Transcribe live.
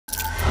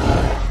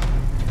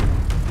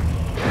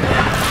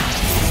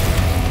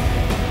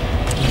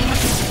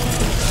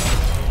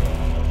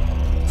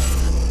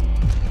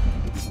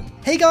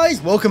Hey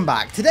guys, welcome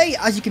back. Today,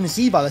 as you can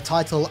see by the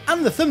title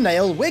and the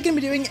thumbnail, we're going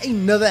to be doing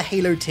another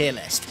Halo tier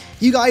list.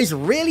 You guys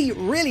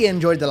really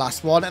enjoyed the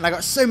last one, and I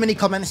got so many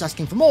comments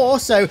asking for more,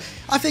 so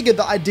I figured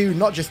that I'd do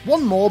not just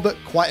one more, but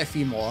quite a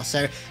few more.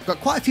 So I've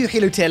got quite a few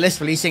Halo tier lists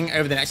releasing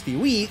over the next few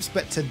weeks,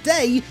 but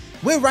today,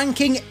 we're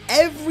ranking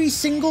every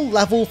single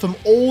level from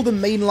all the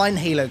mainline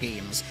Halo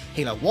games.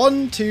 Halo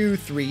 1, 2,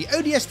 3,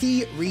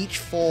 ODST, Reach,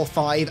 4,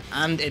 5,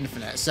 and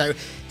Infinite. So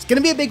it's going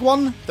to be a big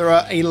one. There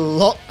are a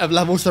lot of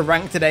levels to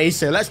rank today,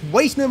 so let's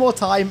waste no more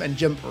time and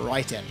jump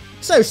right in.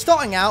 So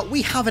starting out,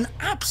 we have an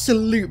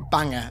absolute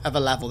banger of a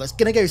level that's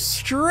going to go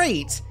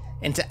straight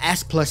into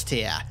S+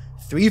 tier.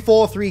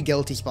 343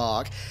 Guilty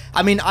Spark.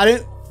 I mean, I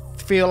don't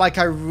feel like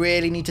I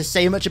really need to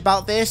say much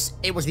about this.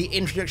 It was the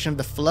introduction of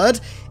the Flood.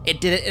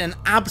 It did it in an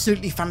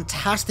absolutely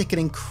fantastic and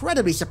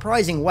incredibly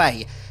surprising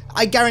way.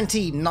 I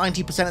guarantee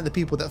 90% of the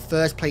people that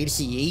first played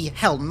CE,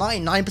 hell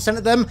 99%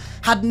 of them,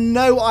 had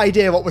no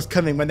idea what was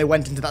coming when they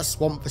went into that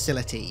swamp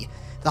facility.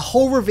 The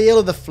whole reveal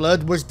of the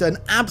Flood was done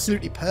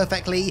absolutely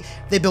perfectly.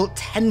 They built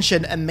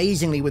tension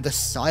amazingly with the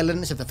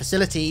silence of the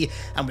facility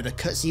and with the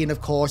cutscene,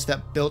 of course,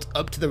 that built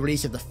up to the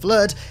release of the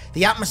Flood.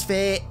 The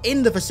atmosphere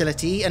in the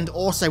facility and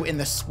also in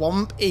the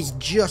swamp is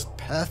just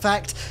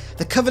perfect.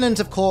 The Covenant,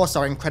 of course,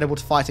 are incredible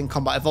to fight in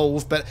Combat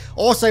Evolved, but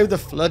also the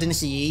Flood in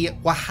CE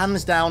were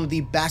hands down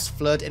the best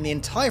Flood in the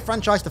entire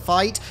franchise to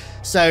fight,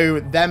 so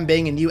them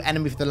being a new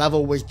enemy for the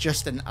level was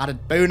just an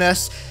added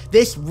bonus.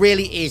 This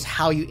really is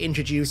how you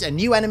introduce a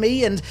new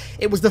enemy, and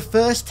it was the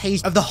first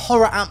taste of the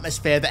horror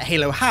atmosphere that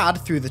Halo had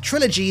through the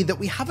trilogy that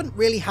we haven't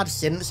really had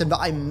since and that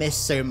I miss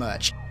so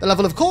much. The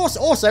level, of course,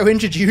 also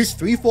introduced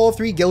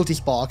 343 Guilty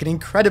Spark, an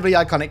incredibly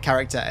iconic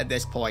character at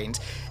this point.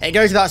 It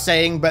goes without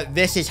saying, but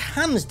this is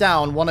hands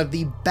down one of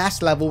the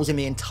best levels in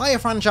the entire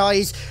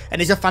franchise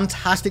and is a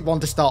fantastic one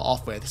to start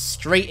off with,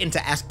 straight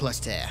into S+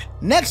 tier.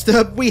 Next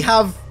up, we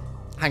have...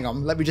 Hang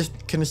on, let me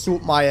just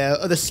consult my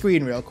other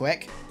screen real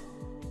quick.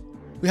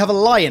 We have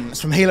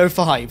Alliance from Halo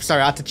 5. Sorry,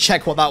 I had to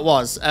check what that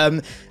was.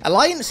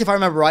 Alliance, if I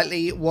remember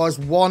rightly, was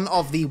one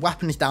of the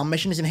weapons down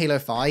missions in Halo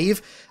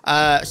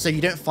 5. So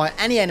you don't fight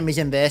any enemies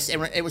in this.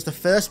 It was the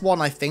first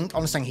one, I think,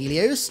 on San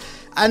Helios.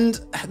 And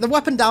the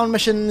weapon down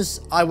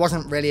missions, I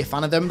wasn't really a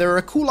fan of them. They were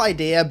a cool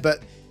idea, but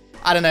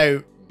I don't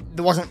know,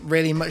 there wasn't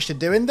really much to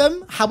do in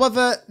them.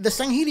 However, the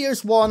San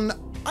Helios one,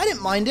 I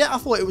didn't mind it. I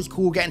thought it was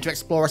cool getting to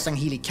explore a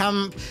Sangheli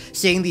camp,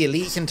 seeing the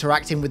elites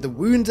interacting with the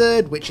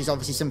wounded, which is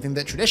obviously something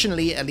that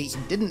traditionally elites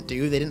didn't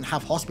do. They didn't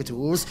have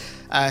hospitals.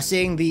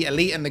 Seeing the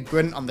elite and the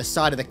grunt on the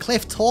side of the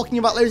cliff talking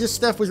about loads of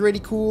stuff was really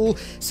cool.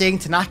 Seeing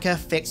Tanaka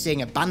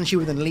fixing a banshee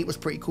with an elite was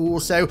pretty cool.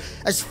 So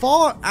as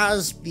far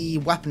as the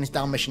weapons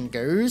down mission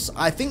goes,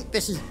 I think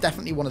this is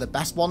definitely one of the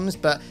best ones,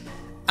 but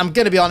I'm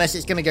going to be honest,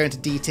 it's going to go into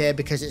D tier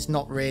because it's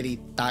not really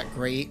that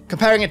great.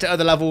 Comparing it to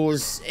other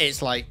levels,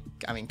 it's like,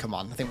 I mean, come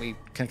on, I think we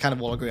can kind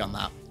of all agree on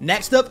that.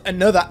 Next up,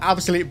 another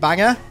absolute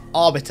banger,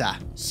 Arbiter,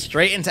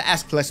 straight into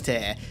S+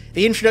 tier.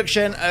 The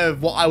introduction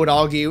of what I would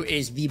argue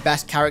is the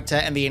best character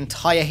in the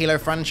entire Halo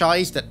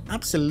franchise that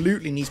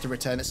absolutely needs to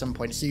return at some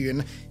point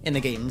soon in the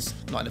games.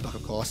 Not in the book,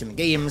 of course, in the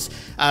games.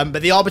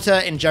 But the Arbiter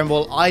in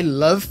general, I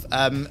love.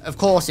 Of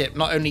course, it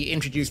not only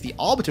introduced the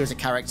Arbiter as a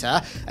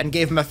character and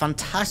gave him a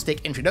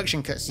fantastic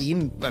introduction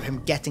cutscene of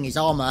him getting his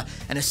armor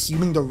and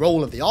assuming the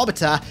role of the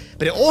Arbiter,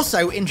 but it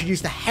also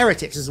introduced the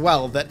Heretics as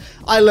well that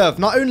I love,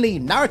 not only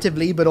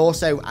narratively, but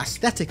also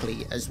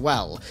aesthetically as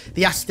well.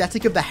 The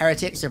aesthetic of the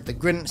Heretics, of the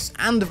Grunts,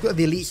 and of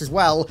the Elites as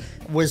well,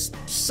 was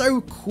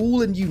so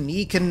cool and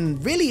unique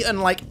and really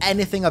unlike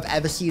anything I've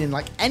ever seen in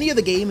like any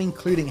other game,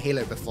 including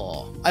Halo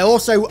before. I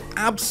also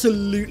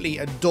absolutely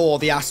adore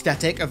the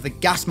aesthetic of the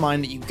gas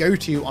mine that you go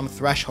to on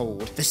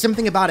Threshold. There's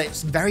something about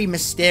its very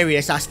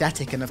mysterious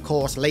aesthetic, and of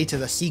course later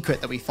the secret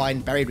that we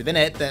find buried within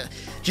it that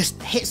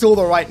just hits all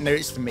the right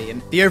notes for me,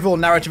 and the overall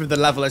narrative of the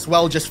level as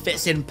well just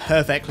fits in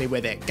perfectly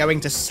with it,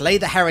 going to slay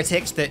the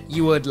Heretics that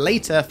you would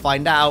later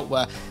find out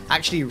were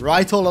actually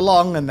right all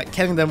along and that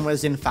killing them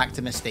was in fact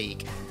a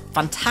mistake.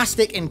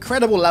 Fantastic,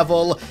 incredible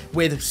level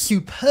with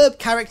superb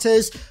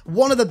characters,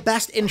 one of the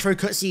best intro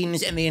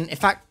cutscenes in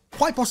fact,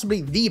 quite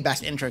possibly the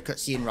best intro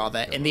cutscene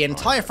rather, in the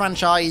entire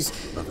franchise.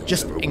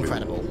 Just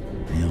incredible.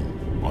 You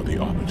are the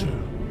Arbiter,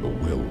 the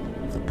will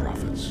of the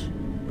prophets,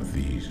 but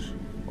these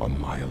are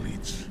my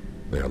elites.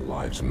 Their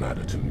lives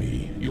matter to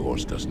me,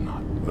 yours does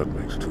not. That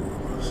makes two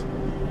of us.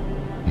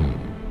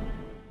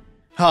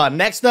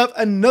 Next up,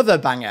 another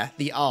banger,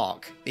 the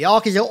Ark. The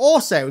Ark is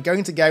also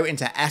going to go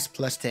into S+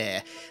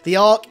 tier. The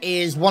Ark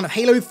is one of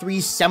Halo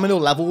 3's seminal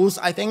levels,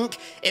 I think.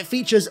 It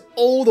features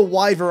all the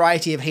wide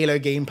variety of Halo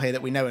gameplay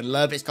that we know and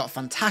love. It's got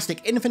fantastic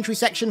infantry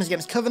sections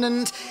against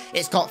Covenant.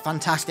 It's got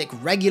fantastic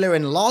regular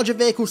and larger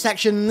vehicle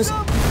sections.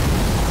 Tank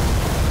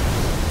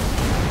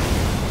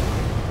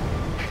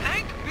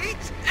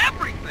beats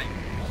everything!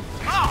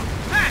 Oh,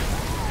 man!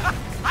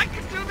 I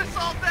could do this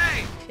all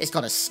day! it's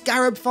got a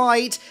scarab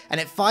fight,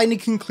 and it finally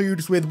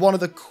concludes with one of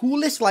the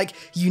coolest, like,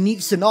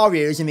 unique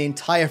scenarios in the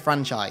entire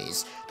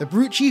franchise. The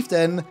Brute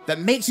Chieftain that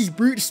makes his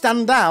brute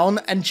stand down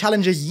and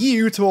challenges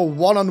you to a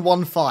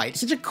one-on-one fight.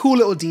 Such a cool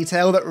little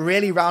detail that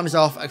really rounds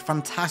off a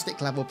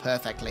fantastic level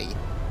perfectly.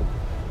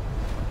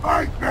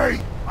 Fight me!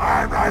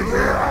 I'm right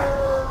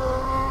here!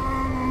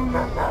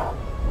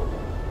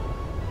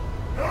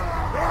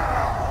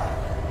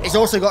 It's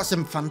also got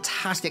some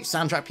fantastic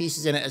soundtrack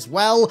pieces in it as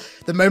well.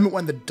 The moment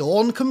when the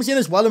dawn comes in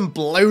as well and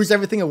blows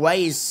everything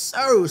away is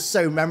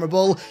so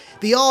memorable.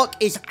 The Ark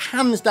is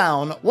hands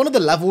down one of the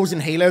levels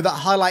in Halo that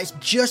highlights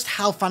just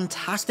how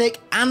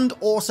fantastic and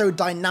also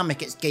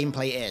dynamic its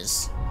gameplay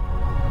is.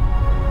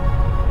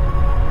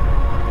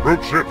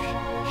 Brute ships,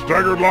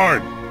 staggered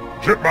line,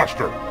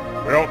 shipmaster,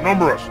 they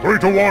outnumber us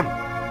 3-1.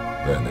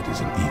 Then it is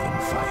an even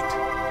fight.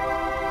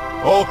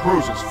 All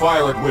cruisers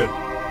fire at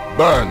will.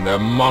 Burn their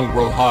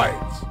mongrel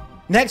hides.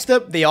 Next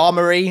up, the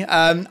Armory.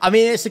 I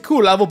mean, it's a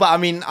cool level, but I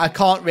mean, I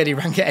can't really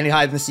rank it any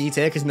higher than C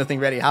tier because nothing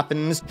really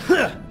happens.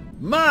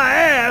 My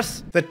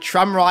ass! The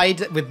tram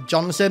ride with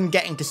Johnson,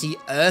 getting to see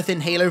Earth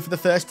in Halo for the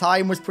first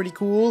time was pretty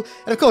cool.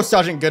 And of course,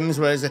 Sergeant Guns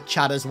was a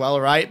Chad as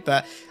well, right?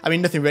 But I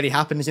mean, nothing really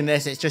happens in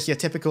this. It's just your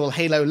typical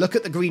Halo look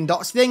at the green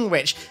dots thing,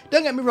 which,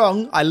 don't get me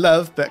wrong, I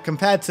love, but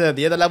compared to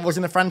the other levels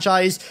in the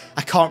franchise,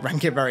 I can't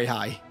rank it very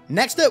high.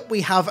 Next up,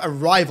 we have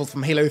Arrival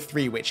from Halo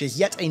 3, which is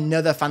yet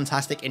another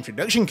fantastic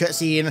introduction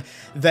cutscene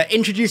that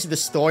introduces the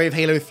story of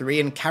Halo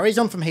 3 and carries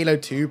on from Halo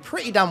 2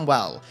 pretty damn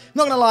well.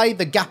 Not gonna lie,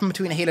 the gap in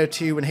between Halo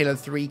 2 and Halo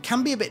 3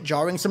 can be a bit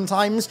jarring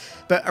sometimes,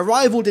 but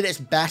Arrival did its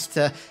best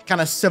to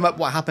kind of sum up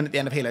what happened at the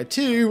end of Halo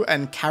 2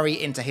 and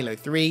carry into Halo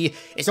 3.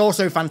 It's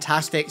also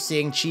fantastic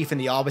seeing Chief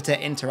and the Arbiter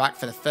interact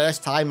for the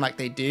first time like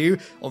they do,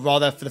 or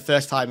rather for the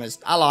first time as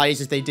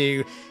allies as they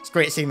do. It's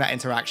great seeing that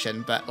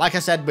interaction, but like I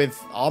said with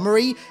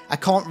Armory, I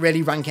can't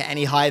really rank it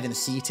any higher than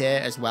C tier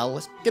as well.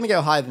 It's gonna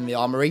go higher than the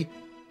Armory,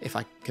 if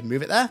I can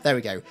move it there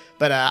we go.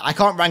 But I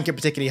can't rank it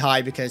particularly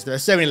high because there are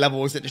so many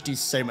levels that just do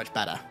so much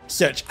better.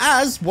 Such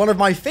as one of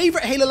my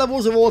favorite Halo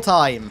levels of all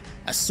time,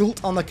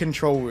 Assault on the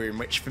Control Room,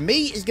 which for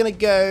me is gonna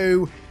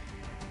go,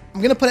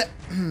 I'm gonna put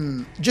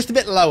it just a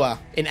bit lower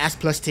in S+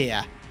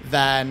 tier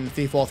than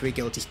 343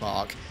 Guilty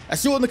Spark.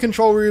 Assault on the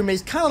Control Room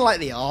is kind of like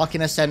the Ark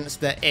in a sense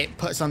that it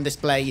puts on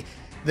display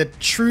the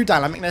true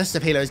dynamicness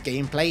of Halo's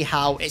gameplay,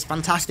 how it's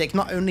fantastic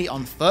not only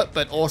on foot,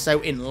 but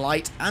also in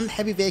light and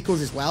heavy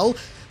vehicles as well.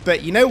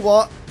 But you know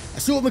what?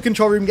 Assault on the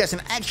Control Room gets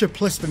an extra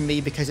plus from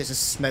me because it's a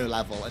snow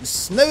level, and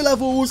snow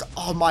levels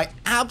are my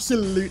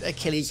absolute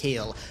Achilles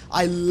heel.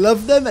 I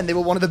love them, and they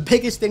were one of the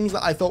biggest things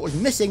that I thought was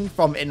missing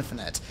from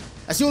Infinite.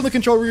 Assault on the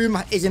Control Room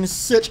is in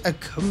such a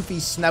comfy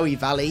snowy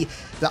valley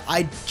that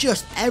I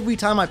just, every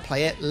time I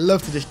play it,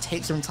 love to just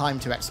take some time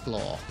to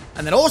explore.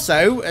 And then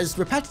also, as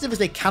repetitive as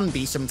they can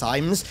be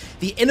sometimes,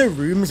 the inner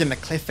rooms and the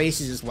cliff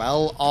faces as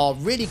well are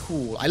really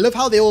cool. I love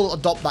how they all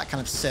adopt that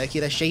kind of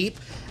circular shape,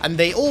 and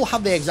they all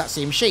have the exact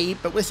same shape,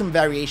 but with some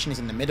variations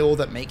in the middle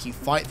that make you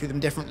fight through them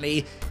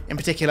differently, in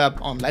particular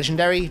on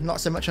Legendary,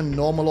 not so much on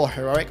Normal or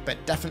Heroic, but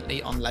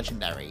definitely on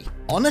Legendary.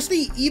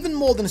 Honestly, even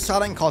more than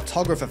Silent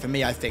Cartographer for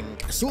me, I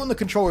think, Assault on the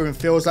Control Room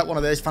feels like one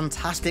of those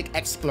fantastic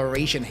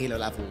exploration Halo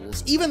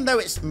levels, even though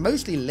it's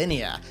mostly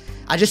linear.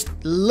 I just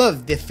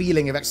love the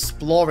feeling of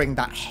exploring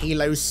that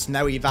Halo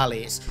snowy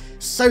valley. It's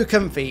so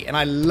comfy, and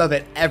I love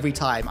it every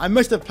time. I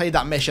must have played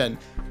that mission,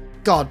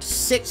 God,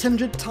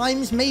 600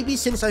 times maybe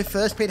since I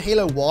first played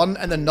Halo 1,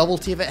 and the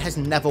novelty of it has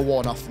never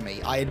worn off for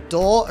me. I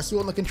adore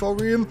Assault on the Control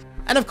Room,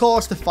 and of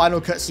course the final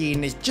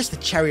cutscene is just the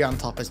cherry on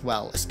top as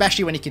well,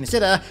 especially when you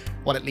consider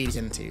what it leads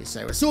into.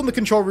 So Assault on the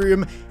Control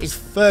Room is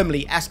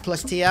firmly S+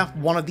 tier,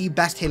 one of the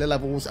best Halo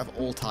levels of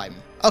all time.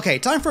 Okay,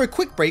 time for a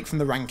quick break from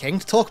the ranking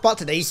to talk about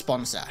today's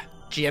sponsor,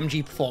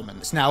 GMG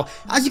Performance. Now,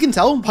 as you can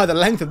tell by the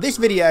length of this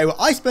video,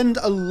 I spend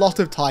a lot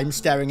of time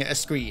staring at a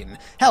screen.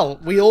 Hell,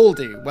 we all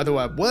do, whether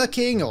we're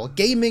working or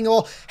gaming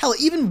or, hell,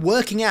 even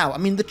working out. I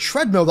mean, the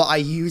treadmill that I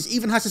use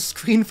even has a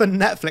screen for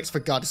Netflix, for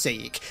God's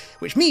sake,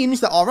 which means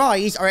that our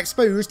eyes are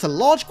exposed to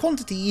large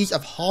quantities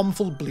of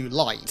harmful blue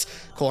light,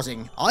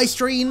 causing eye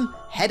strain,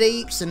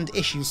 headaches, and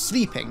issues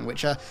sleeping,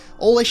 which are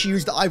all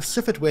issues that I've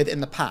suffered with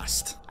in the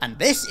past. And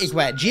this is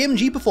where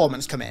GMG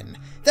Performance come in.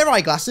 Their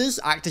eyeglasses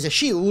act as a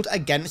shield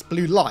against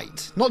blue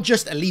light, not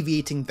just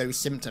alleviating those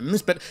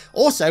symptoms, but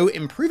also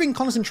improving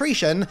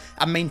concentration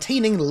and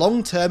maintaining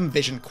long-term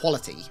vision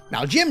quality.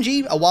 Now,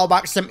 GMG a while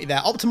back sent me their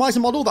optimizer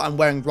model that I'm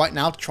wearing right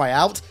now to try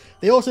out.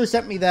 They also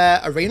sent me their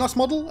Arenos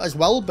model as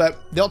well,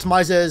 but the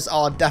optimizers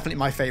are definitely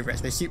my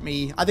favorites. They suit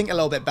me, I think, a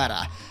little bit better.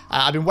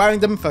 I've been wearing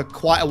them for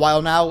quite a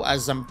while now,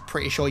 as I'm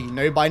pretty sure you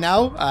know by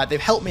now. They've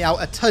helped me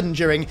out a ton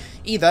during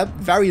either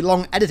very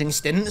long editing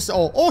stints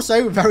or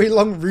also very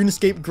long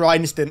RuneScape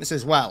grind stints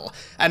as well.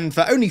 And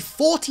for only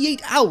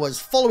 48 hours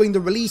following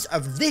the release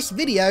of this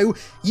video,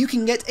 you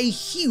can get a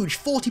huge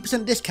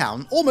 40%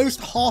 discount,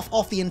 almost half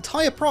off the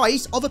entire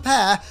price of a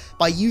pair,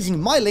 by using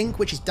my link,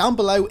 which is down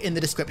below in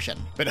the description.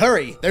 But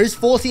hurry, those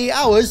 48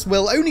 hours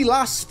will only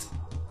last,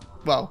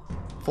 well,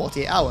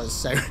 48 hours,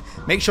 so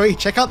make sure you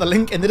check out the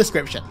link in the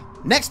description.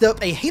 Next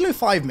up, a Halo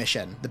 5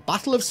 mission, the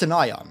Battle of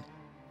Sunaion.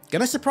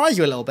 Gonna surprise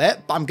you a little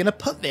bit, but I'm gonna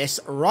put this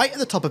right at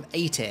the top of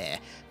A tier.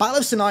 Battle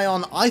of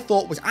Sunaion I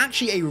thought was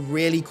actually a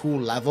really cool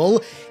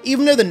level,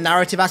 even though the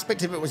narrative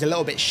aspect of it was a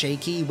little bit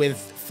shaky with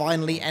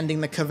finally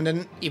ending the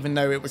Covenant, even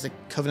though it was a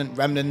Covenant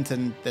remnant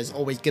and there's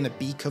always gonna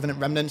be Covenant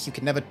remnants, you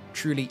can never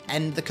truly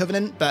end the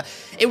Covenant, but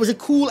it was a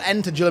cool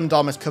end to Julim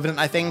Dharma's Covenant,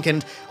 I think,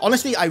 and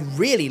honestly I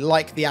really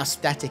like the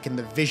aesthetic and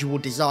the visual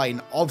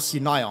design of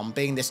Sunaion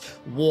being this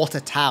water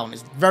town.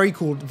 It's very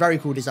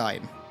cool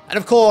design. And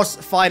of course,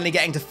 finally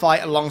getting to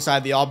fight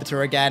alongside the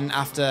Arbiter again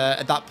after,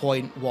 at that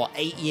point, what,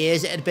 8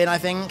 years it had been, I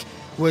think,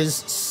 was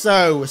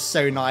so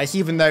nice.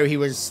 Even though he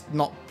was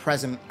not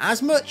present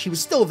as much, he was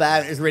still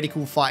there. It was really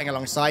cool fighting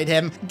alongside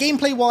him.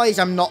 Gameplay-wise,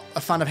 I'm not a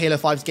fan of Halo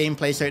 5's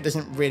gameplay, so it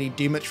doesn't really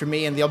do much for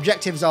me, and the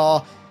objectives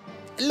are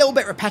a little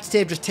bit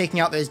repetitive, just taking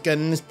out those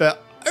guns,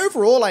 but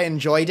overall, I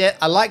enjoyed it.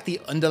 I like the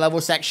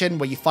underlevel section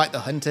where you fight the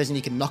hunters and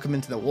you can knock them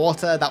into the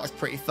water. That was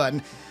pretty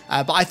fun.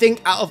 But I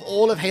think out of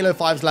all of Halo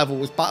 5's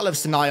levels, Battle of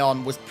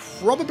Sunaion was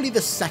probably the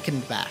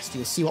second best.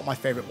 You'll see what my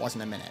favorite was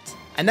in a minute.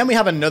 And then we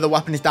have another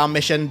weapons down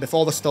mission,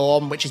 Before the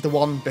Storm, which is the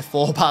one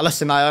before Battle of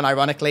Sunaion,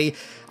 ironically.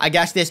 I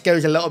guess this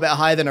goes a little bit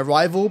higher than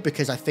Arrival,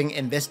 because I think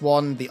in this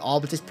one, the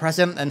Arbiter's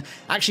present. And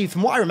actually,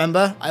 from what I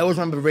remember, I always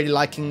remember really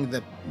liking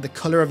the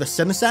color of the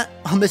sunset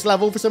on this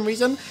level for some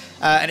reason.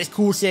 And it's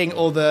cool seeing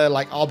all the,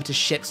 like, Arbiter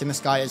ships in the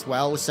sky as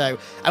well. So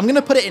I'm going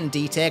to put it in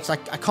D tier, because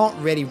I can't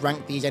really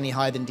rank these any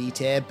higher than D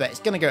tier, but it's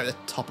going to go at the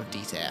top of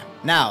D tier.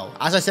 Now,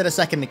 as I said a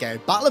second ago,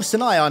 Battle of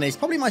Sunaion is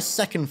probably my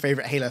second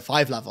favorite Halo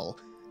 5 level.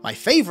 My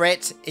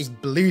favorite is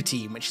Blue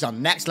Team, which is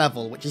on next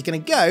level, which is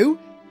going to go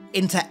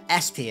into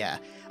S tier.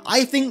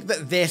 I think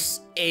that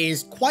this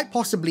is quite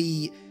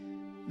possibly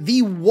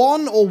the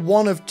one or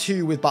one of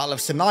two with Battle of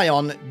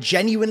Sunaion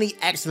genuinely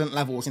excellent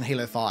levels in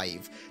Halo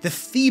 5. The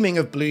theming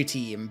of Blue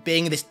Team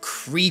being this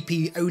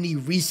creepy Oni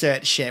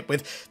research ship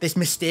with this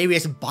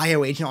mysterious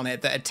bioagent on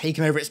it that had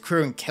taken over its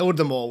crew and killed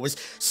them all was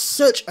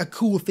such a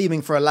cool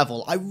theming for a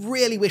level. I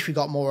really wish we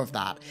got more of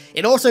that.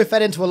 It also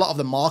fed into a lot of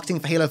the marketing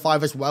for Halo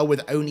 5 as well,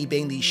 with Oni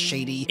being these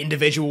shady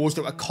individuals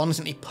that were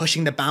constantly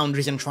pushing the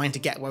boundaries and trying to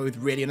get away with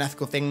really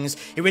unethical things.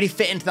 It really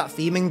fit into that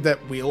theming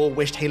that we all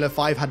wished Halo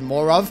 5 had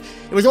more of.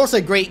 It was also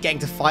great getting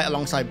to fight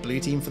alongside Blue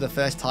Team for the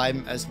first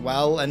time as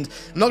well, and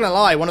I'm not gonna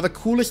lie, one of the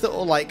coolest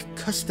little, like,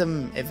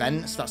 custom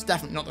events, that's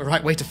definitely not the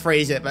right way to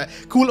phrase it, but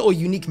cool little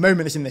unique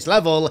moments in this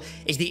level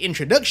is the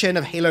introduction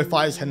of Halo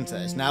 5's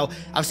hunters. Now,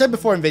 I've said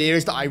before in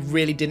videos that I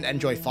really didn't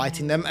enjoy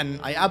fighting them, and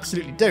I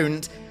absolutely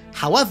don't.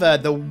 However,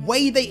 the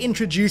way they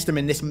introduced them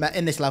in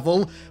this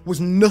level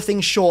was nothing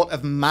short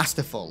of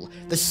masterful.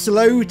 The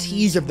slow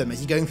tease of them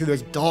as you're going through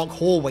those dark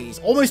hallways,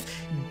 almost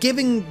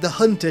giving the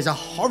hunters a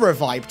horror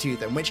vibe to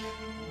them, which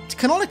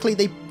canonically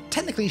they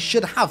technically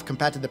should have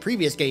compared to the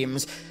previous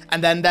games,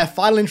 and then their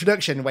final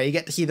introduction where you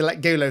get to see the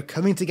Let Golo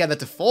coming together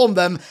to form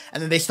them,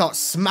 and then they start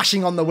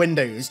smashing on the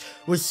windows,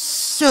 was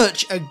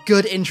such a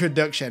good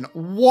introduction.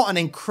 What an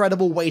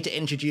incredible way to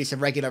introduce a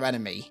regular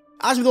enemy.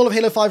 As with all of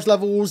Halo 5's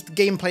levels, the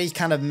gameplay is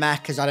kind of meh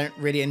because I don't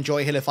really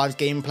enjoy Halo 5's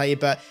gameplay,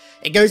 but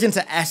it goes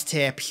into S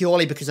tier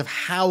purely because of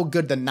how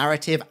good the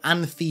narrative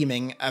and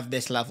theming of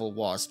this level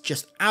was.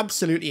 Just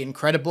absolutely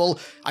incredible.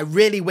 I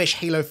really wish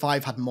Halo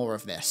 5 had more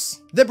of this.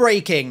 The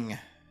Breaking.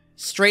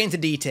 Straight into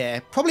D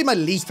tier. Probably my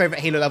least favorite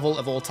Halo level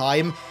of all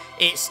time.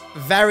 It's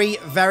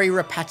very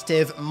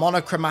repetitive,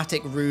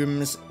 monochromatic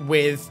rooms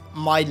with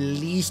my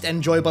least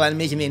enjoyable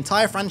enemies in the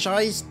entire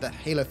franchise, the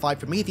Halo 5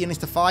 Prometheans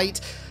to fight,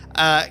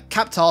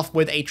 capped off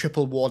with a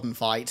triple Warden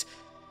fight.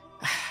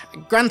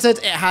 Granted,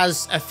 it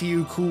has a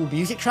few cool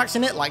music tracks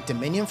in it, like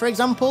Dominion for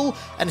example,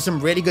 and some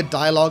really good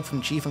dialogue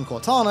from Chief and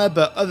Cortana,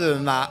 but other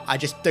than that, I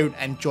just don't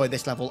enjoy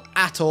this level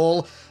at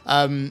all.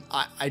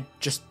 I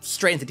just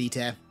straight into D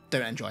tier,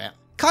 don't enjoy it.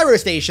 Cairo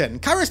Station.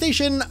 Cairo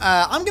Station,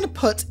 I'm going to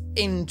put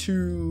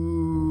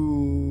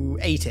into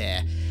A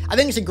tier. I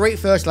think it's a great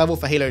first level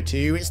for Halo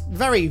 2. It's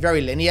very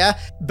linear,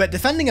 but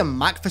defending a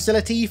MAC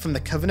facility from the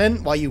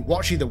Covenant while you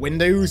watch through the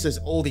windows as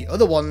all the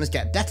other ones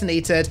get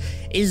detonated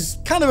is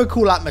kind of a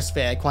cool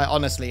atmosphere, quite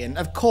honestly. And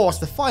of course,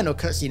 the final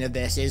cutscene of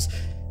this is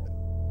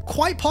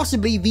quite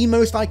possibly the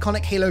most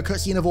iconic Halo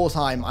cutscene of all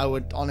time, I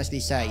would honestly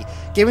say.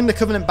 Giving the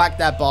Covenant back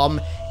their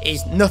bomb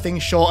is nothing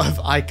short of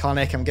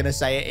iconic, I'm gonna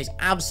say it is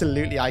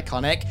absolutely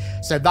iconic,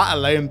 so that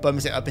alone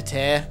bumps it up a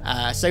tier.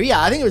 So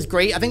yeah, I think it was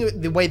great. I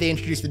think the way they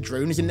introduced the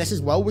drones in this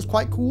as well was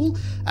quite cool,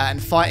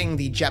 and fighting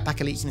the jetpack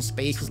elites in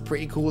space was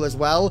pretty cool as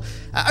well.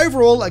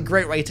 Overall, a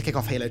great way to kick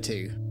off Halo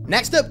 2.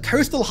 Next up,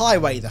 Coastal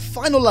Highway, the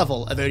final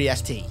level of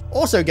ODST.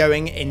 Also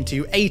going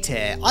into A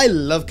tier. I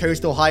love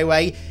Coastal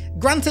Highway.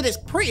 Granted, it's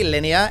pretty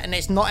linear, and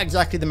it's not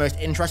exactly the most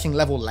interesting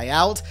level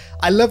layout.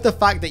 I love the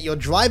fact that you're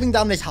driving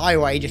down this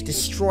highway just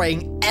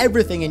destroying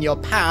everything in your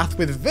path,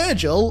 with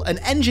Virgil, an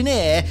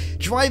engineer,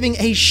 driving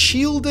a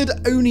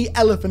shielded Oni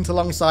elephant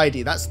alongside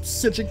you. That's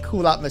such a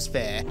cool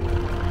atmosphere.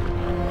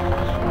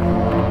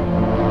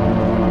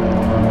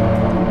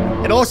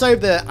 It And also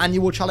the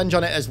annual challenge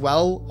on it as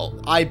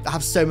well. I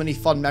have so many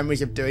fond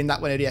memories of doing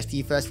that when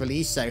ODST first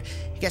released, so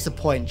it gets a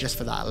point just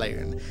for that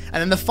alone. And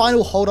then the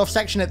final hold-off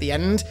section at the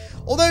end,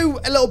 although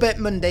a little bit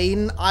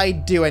mundane, I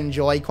do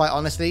enjoy, quite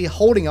honestly.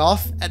 Holding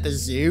off at the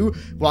zoo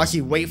whilst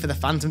you wait for the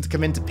Phantom to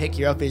come in to pick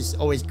you up is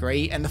always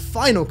great. And the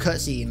final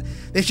cutscene,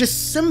 there's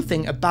just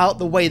something about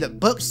the way that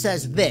Buck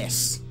says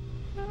this.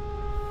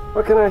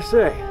 What can I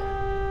say?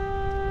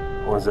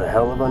 It was a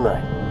hell of a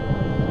night.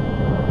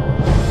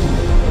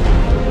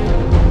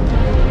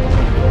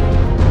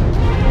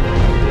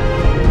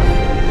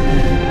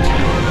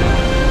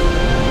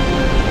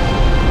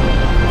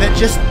 That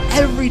just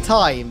every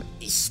time,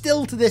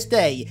 still to this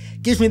day,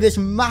 gives me this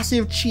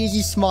massive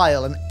cheesy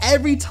smile, and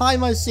every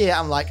time I see it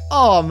I'm like,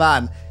 oh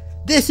man,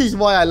 this is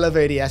why I love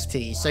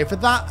ODST. So for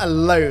that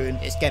alone,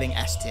 it's getting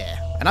S tier.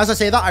 And as I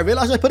say that, I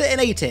realise I put it in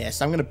A tier,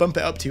 so I'm going to bump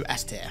it up to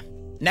S tier.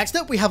 Next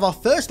up, we have our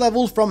first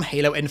level from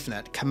Halo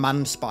Infinite,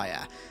 Command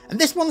Spire. And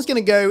this one's going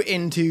to go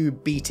into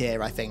B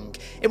tier, I think.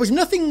 It was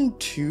nothing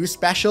too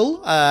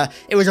special.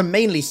 It was a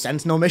mainly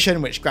Sentinel mission,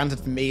 which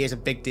granted for me is a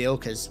big deal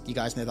because you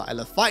guys know that I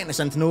love fighting the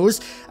Sentinels.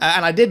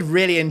 And I did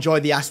really enjoy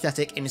the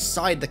aesthetic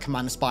inside the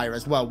Command Spire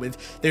as well,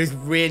 with those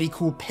really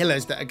cool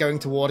pillars that are going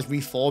towards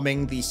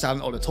reforming the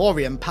Silent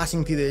Auditorium,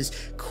 passing through those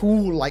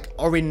cool, like,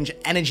 orange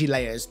energy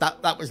layers.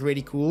 That was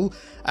really cool.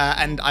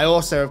 And I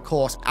also, of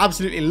course,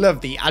 absolutely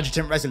loved the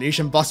Adjutant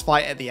Resolution boss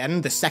fight at the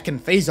end. The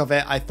second phase of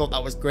it, I thought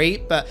that was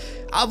great. But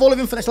out of all of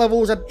Infinite's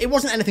levels, it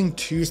wasn't anything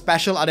too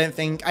special, I don't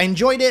think. I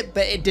enjoyed it,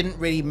 but it didn't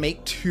really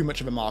make too much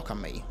of a mark on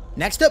me.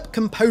 Next up,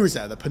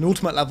 Composer, the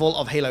penultimate level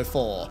of Halo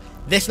 4.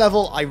 This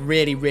level I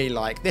really, really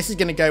like. This is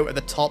going to go at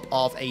the top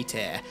of A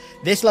tier.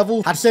 This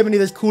level had so many of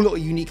those cool little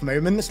unique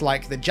moments,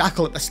 like the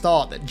jackal at the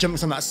start that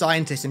jumps on that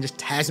scientist and just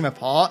tears him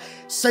apart.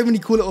 So many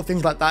cool little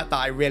things like that that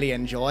I really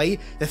enjoy.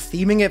 The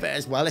theming of it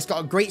as well, it's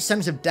got a great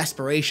sense of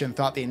desperation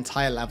throughout the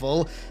entire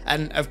level.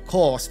 And of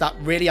course, that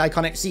really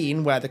iconic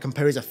scene where the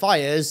Composer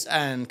fires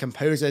and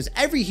composes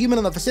every human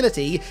on the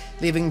facility,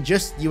 leaving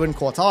just you and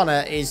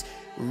Cortana, is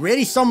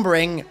really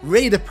sombering,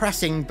 really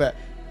depressing, but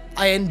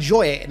I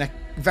enjoy it in a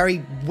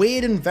very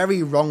weird and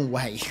very wrong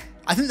way.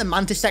 I think the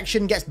Mantis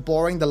section gets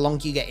boring the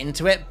longer you get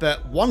into it,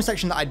 but one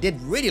section that I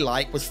did really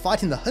like was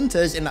fighting the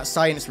hunters in that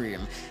science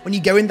room. When you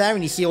go in there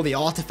and you see all the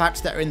artifacts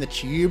that are in the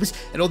tubes,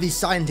 and all these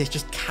scientists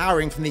just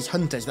cowering from these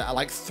hunters that are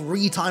like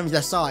 3 times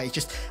their size,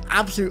 just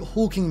absolute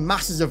hulking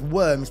masses of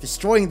worms,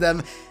 destroying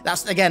them.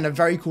 That's, again, a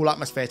very cool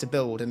atmosphere to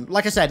build. And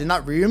like I said, in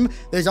that room,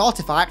 those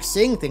artifacts,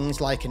 seeing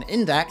things like an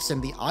index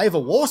and the Eye of a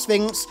War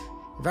Sphinx,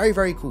 very,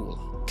 very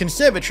cool.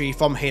 Conservatory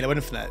from Halo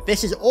Infinite.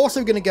 This is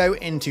also going to go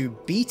into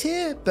B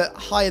tier, but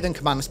higher than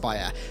Command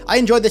Spire. I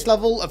enjoyed this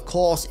level. Of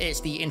course, it's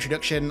the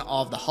introduction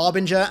of the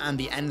Harbinger and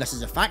the Endless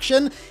as a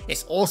faction.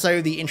 It's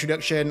also the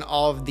introduction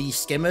of the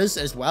Skimmers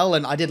as well,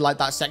 and I did like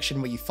that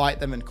section where you fight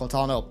them and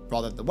Cortana, or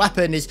rather the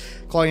weapon, is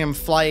calling them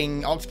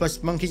flying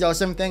octopus monkeys or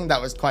something. That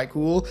was quite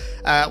cool.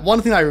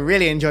 One thing I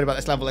really enjoyed about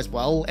this level as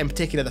well, in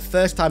particular the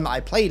first time that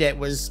I played it,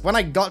 was when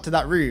I got to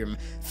that room,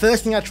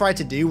 first thing I tried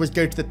to do was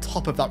go to the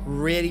top of that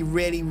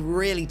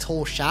really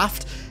tall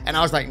shaft, and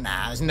I was like,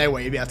 nah, there's no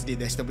way you'll be able to do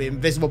this. There'll be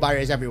invisible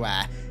barriers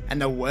everywhere.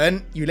 And there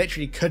weren't. You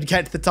literally could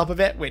get to the top of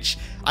it, which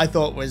I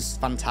thought was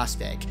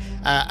fantastic.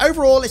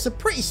 Overall, it's a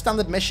pretty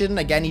standard mission.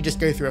 Again, you just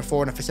go through a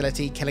Forerunner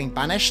facility killing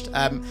Banished.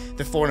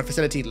 The Forerunner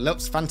facility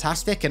looks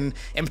fantastic, and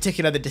in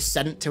particular, the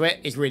descent to it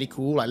is really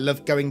cool. I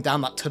love going down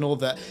that tunnel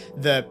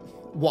that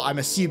what I'm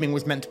assuming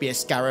was meant to be a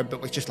scarab,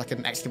 but was just like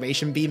an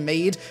excavation beam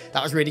made.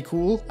 That was really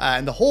cool.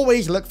 And the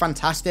hallways look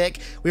fantastic.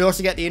 We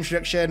also get the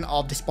introduction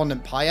of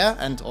Despondent Pyre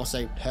and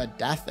also her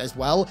death as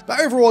well. But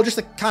overall, just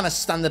a kind of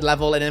standard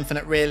level in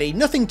Infinite, really.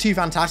 Nothing too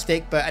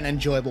fantastic, but an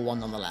enjoyable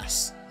one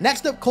nonetheless.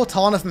 Next up,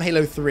 Cortana from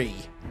Halo 3.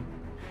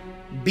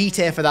 B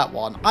tier for that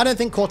one. I don't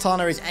think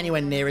Cortana is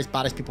anywhere near as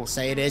bad as people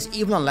say it is.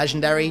 Even on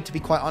Legendary, to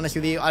be quite honest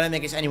with you, I don't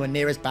think it's anywhere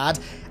near as bad.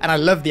 And I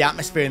love the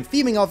atmosphere and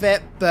theming of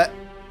it, but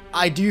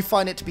I do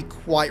find it to be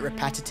quite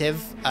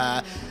repetitive.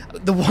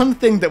 The one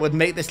thing that would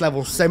make this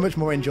level so much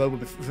more enjoyable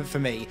for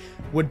me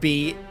would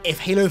be if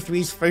Halo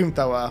 3's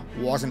flamethrower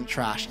wasn't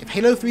trash. If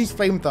Halo 3's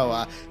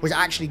flamethrower was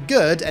actually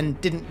good and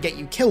didn't get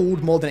you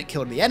killed more than it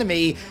killed the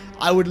enemy,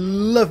 I would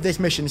love this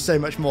mission so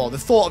much more. The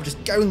thought of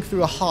just going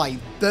through a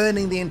hive,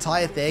 burning the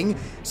entire thing,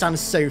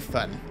 sounds so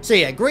fun. So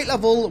yeah, great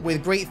level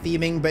with great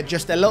theming, but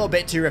just a little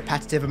bit too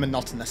repetitive and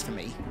monotonous for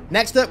me.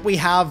 Next up, we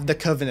have The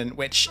Covenant,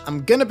 which,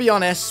 I'm gonna be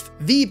honest,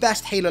 the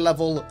best Halo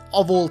level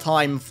of all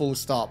time, full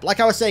stop. Like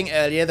I was saying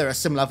earlier, there are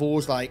some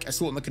levels like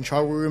Assault in the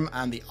Control Room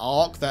and the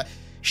Ark that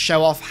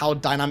show off how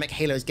dynamic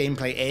Halo's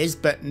gameplay is,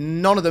 but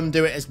none of them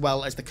do it as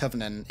well as The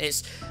Covenant.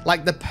 It's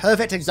like the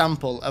perfect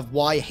example of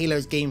why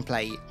Halo's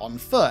gameplay on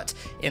foot,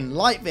 in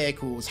light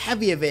vehicles,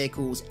 heavier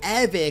vehicles,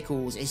 air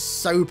vehicles, is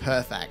so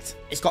perfect.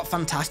 It's got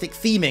fantastic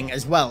theming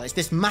as well. It's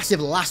this massive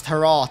last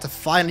hurrah to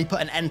finally put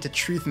an end to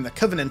truth in The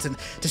Covenant and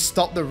to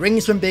stop the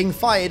rings from being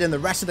fired and the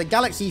rest of the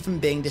galaxy from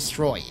being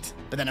destroyed.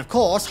 But then of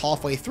course,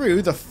 halfway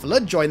through, the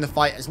Flood join the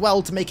fight as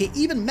well to make it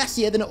even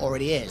messier than it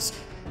already is.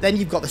 Then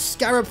you've got the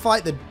Scarab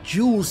fight, the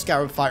dual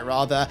Scarab fight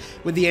rather,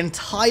 with the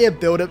entire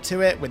build up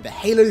to it, with the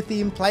Halo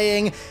theme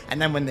playing,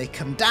 and then when they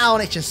come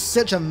down, it's just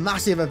such a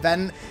massive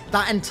event.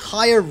 That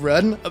entire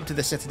run up to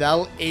the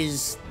Citadel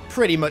is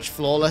pretty much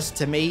flawless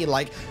to me.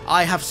 Like,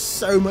 I have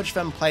so much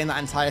fun playing that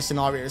entire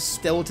scenario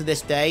still to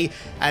this day,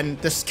 and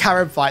the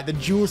Scarab fight, the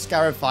dual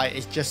Scarab fight,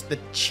 is just the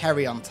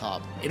cherry on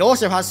top. It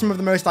also has some of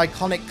the most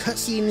iconic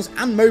cutscenes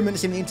and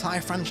moments in the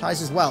entire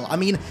franchise as well. I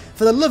mean,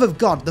 for the love of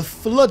God, the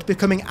Flood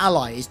becoming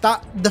allies,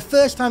 the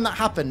first time that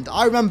happened,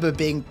 I remember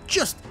being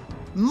just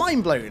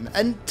mind blown,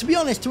 and to be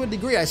honest, to a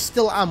degree I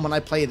still am when I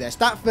play this.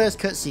 That first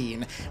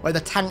cutscene where the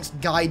tanks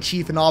guide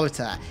Chief and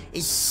Arbiter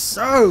is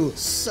so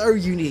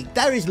unique.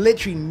 There is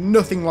literally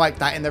nothing like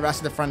that in the rest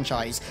of the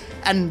franchise,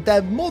 and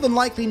there more than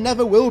likely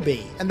never will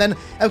be. And then,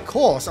 of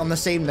course, on the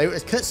same note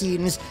as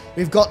cutscenes,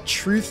 we've got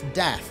Truth's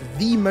Death,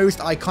 the most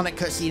iconic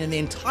cutscene in the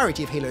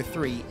entirety of Halo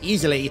 3,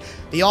 easily.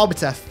 The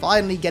Arbiter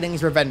finally getting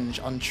his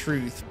revenge on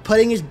Truth.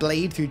 Putting his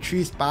blade through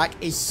Truth's back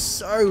is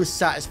so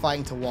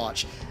satisfying to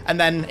watch. And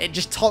then it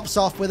just tops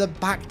off with a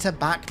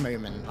back-to-back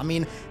moment. I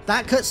mean,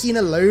 that cutscene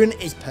alone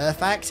is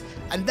perfect,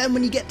 and then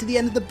when you get to the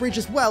end of the bridge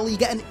as well, you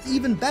get an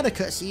even better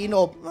cutscene,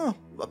 or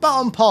about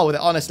on par with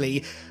it,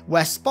 honestly,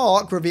 where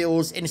Spark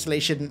reveals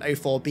Installation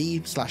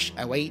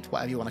 04B/08,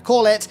 whatever you want to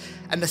call it,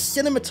 and the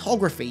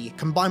cinematography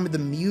combined with the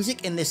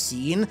music in this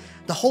scene,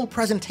 the whole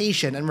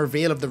presentation and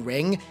reveal of the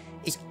ring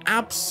is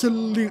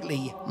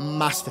absolutely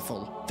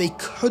masterful. They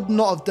could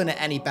not have done it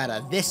any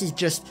better. This is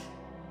just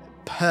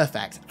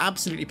perfect,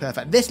 absolutely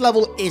perfect. This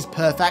level is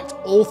perfect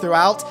all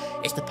throughout.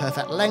 It's the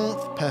perfect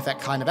length,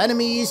 perfect kind of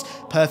enemies,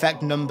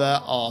 perfect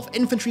number of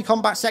infantry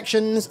combat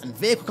sections and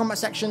vehicle combat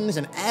sections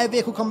and air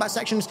vehicle combat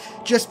sections,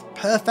 just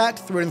perfect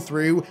through and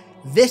through.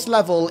 This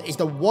level is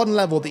the one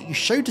level that you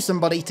show to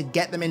somebody to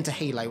get them into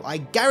Halo. I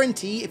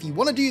guarantee if you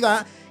want to do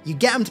that, you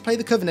get them to play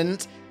the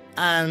Covenant,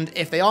 and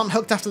if they aren't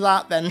hooked after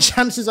that, then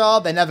chances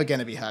are they're never going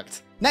to be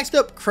hooked. Next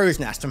up, Crow's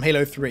Nest from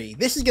Halo 3.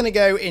 This is going to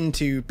go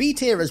into B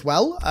tier as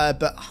well,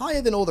 but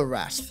higher than all the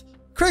rest.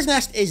 Crow's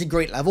Nest is a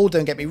great level,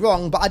 don't get me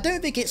wrong, but I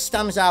don't think it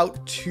stands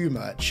out too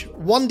much.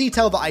 One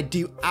detail that I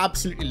do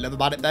absolutely love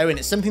about it though, and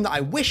it's something that I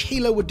wish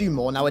Halo would do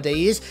more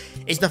nowadays,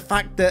 is the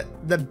fact that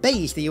the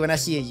base the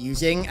UNSC are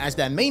using as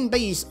their main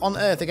base on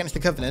Earth against the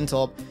Covenant,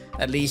 or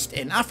at least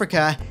in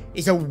Africa,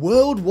 is a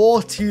World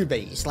War II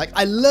base. Like,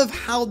 I love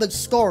how the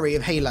story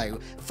of Halo,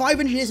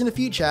 500 years in the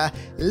future,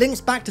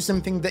 links back to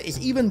something that is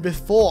even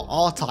before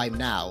our time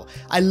now.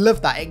 I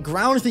love that. It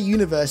grounds the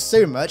universe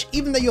so much,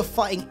 even though you're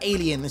fighting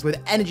aliens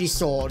with energy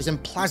swords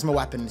and plasma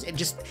weapons,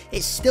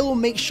 it still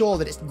makes sure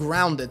that it's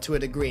grounded to a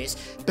degree. It's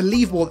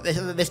believable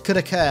that this could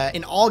occur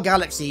in our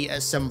galaxy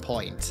at some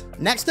point.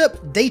 Next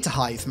up, Data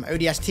Hive from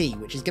ODST,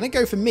 which is going to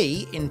go for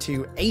me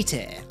into A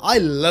tier. I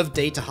love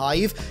Data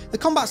Hive. The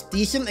combat's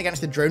decent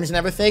against the drones and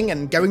everything,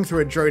 and going through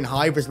a drone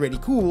hive was really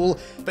cool,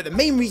 but the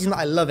main reason that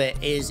I love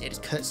it is its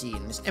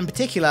cutscenes, in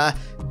particular,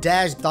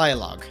 Dare's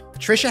dialogue.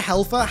 Trisha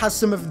Helfer has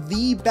some of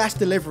the best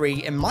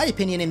delivery, in my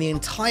opinion, in the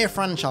entire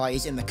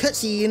franchise in the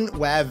cutscene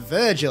where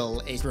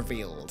Virgil is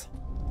revealed.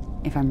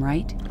 If I'm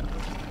right,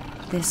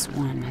 this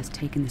one has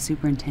taken the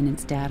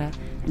Superintendent's data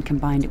and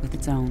combined it with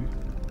its own.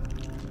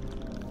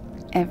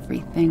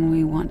 Everything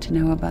we want to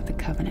know about the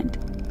Covenant,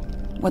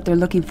 what they're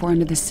looking for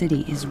under the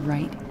city, is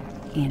right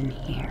in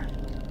here.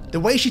 The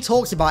way she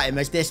talks about him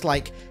as this,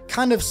 like,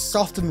 kind of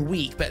soft and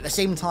weak, but at the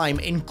same time,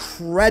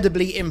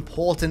 incredibly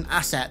important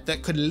asset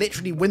that could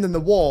literally win them the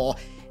war.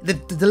 The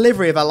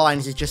delivery of her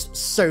lines is just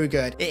so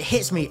good. It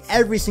hits me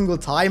every single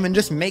time and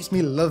just makes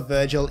me love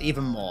Virgil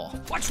even more.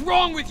 What's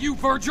wrong with you,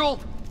 Virgil?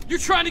 You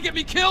trying to get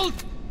me killed?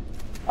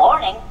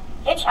 Warning,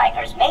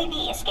 hitchhikers may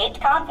be escaped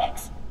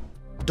convicts.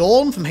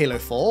 Dawn from Halo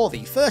 4,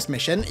 the first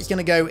mission, is going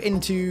to go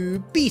into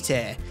B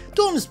tier.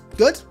 Dawn's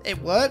good,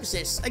 it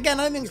works, again,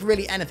 I don't think it's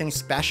really anything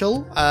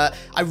special. I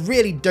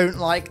really don't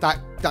like that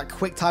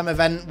quick time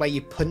event where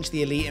you punch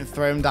the elite and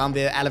throw them down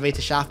the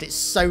elevator shaft. It's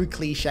so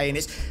cliche,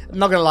 and I'm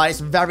not gonna lie, it's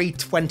very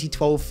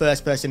 2012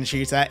 first person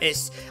shooter.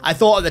 I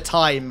thought at the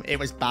time it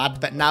was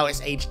bad, but now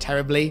it's aged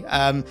terribly.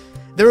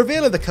 The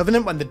reveal of the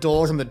Covenant when the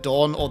doors on the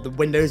Dawn, or the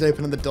windows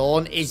open on the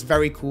Dawn, is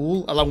very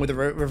cool, along with the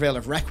reveal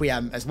of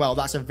Requiem as well.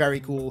 That's a very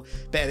cool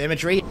bit of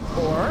imagery.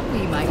 Or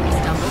we might be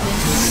stumbled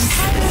into an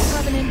entire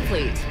Covenant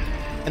fleet.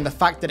 And the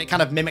fact that it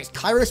kind of mimics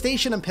Cairo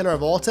Station and Pillar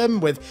of Autumn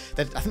with,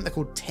 I think they're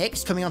called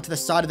ticks, coming onto the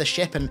side of the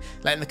ship and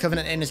letting the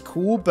Covenant in is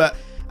cool, but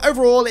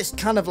overall it's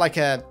kind of like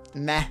a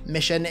meh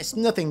mission. It's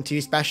nothing too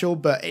special,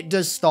 but it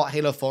does start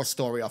Halo 4's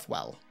story off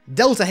well.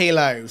 Delta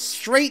Halo,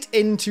 straight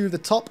into the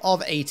top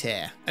of A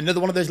tier. Another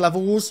one of those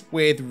levels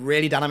with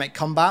really dynamic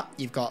combat.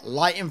 You've got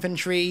light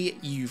infantry,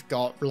 you've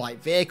got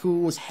light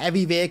vehicles,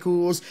 heavy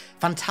vehicles,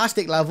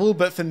 fantastic level,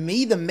 but for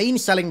me, the main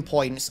selling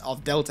points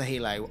of Delta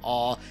Halo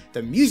are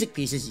the music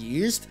pieces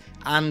used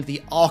and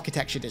the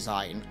architecture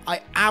design.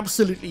 I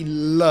absolutely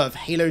love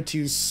Halo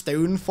 2's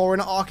stone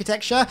Forerunner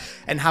architecture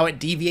and how it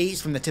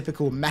deviates from the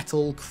typical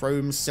metal,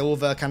 chrome,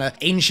 silver, kind of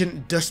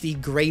ancient, dusty,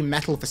 grey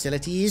metal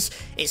facilities.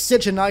 It's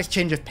such a nice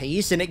change of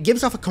pace, and it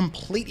gives off a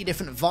completely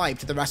different vibe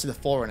to the rest of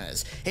the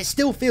Forerunners. It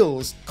still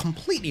feels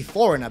completely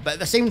Forerunner, but at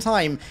the same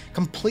time,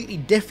 completely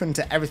different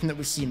to everything that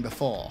we've seen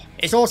before.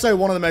 It's also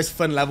one of the most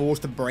fun levels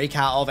to break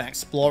out of and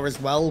explore as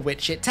well,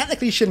 which it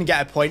technically shouldn't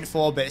get a point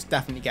for, but it's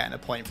definitely getting a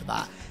point for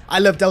that. I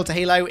love Delta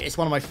Halo, it's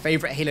one of my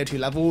favourite Halo 2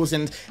 levels,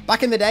 and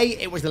back in the day,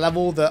 it was the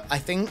level that I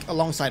think,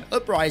 alongside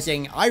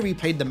Uprising, I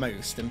replayed the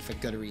most, and for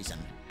good reason.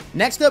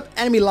 Next up,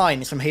 enemy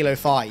line is from Halo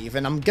 5,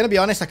 and I'm going to be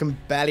honest, I can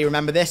barely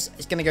remember this.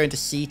 It's going to go into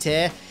C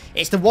tier.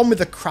 It's the one with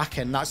the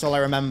Kraken, that's all I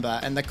remember,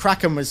 and the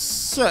Kraken was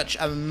such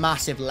a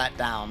massive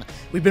letdown.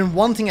 We've been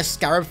wanting a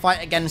Scarab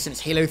fight again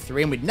since Halo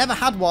 3, and we'd never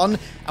had one,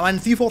 and when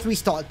 343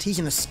 started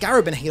teasing the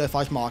Scarab in Halo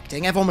 5's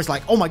marketing, everyone was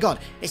like, oh my god,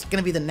 it's going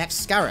to be the next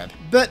Scarab.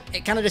 But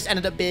it kind of just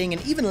ended up being an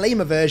even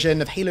lamer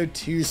version of Halo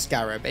 2's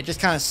Scarab. It just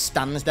kind of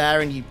stands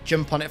there, and you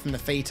jump on it from the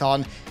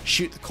Phaeton,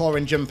 shoot the core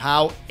and jump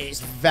out. It's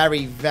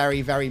very,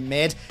 very, very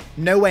mid.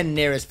 Nowhere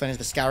near as fun as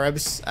the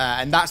Scarabs,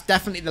 and that's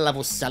definitely the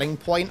level's selling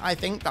point, I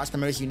think. That's the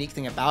most unique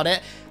thing about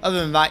it.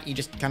 Other than that, you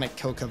just kind of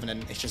kill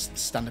Covenant. It's just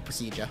standard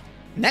procedure.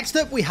 Next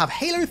up, we have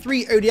Halo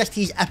 3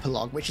 ODST's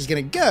Epilogue, which is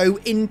going to go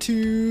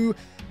into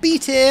B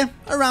tier,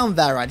 around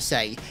there, I'd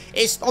say.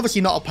 It's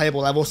obviously not a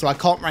playable level, so I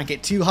can't rank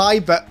it too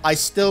high, but I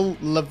still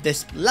love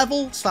this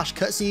level /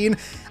 cutscene.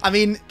 I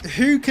mean,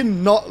 who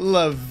can not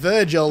love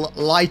Virgil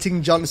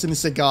lighting Johnson's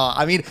cigar?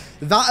 I mean,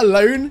 that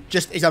alone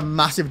just is a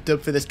massive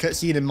dub for this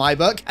cutscene in my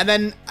book. And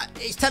then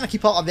it's technically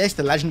part of this,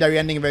 the legendary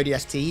ending of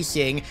ODST,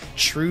 seeing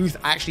Truth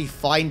actually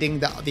finding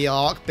the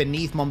Ark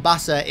beneath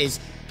Mombasa is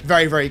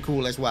very, very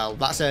cool as well.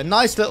 That's a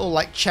nice little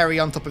like cherry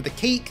on top of the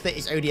cake that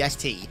is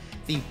ODST.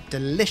 The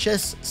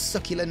delicious,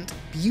 succulent,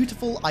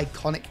 beautiful,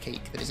 iconic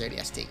cake that is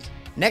ODST.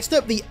 Next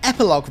up, the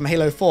Epilogue from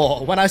Halo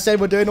 4. When I said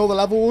we're doing all the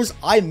levels,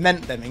 I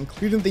meant them,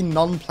 including the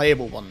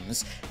non-playable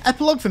ones.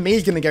 Epilogue for me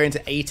is going to go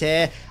into A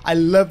tier. I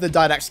love the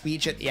didactic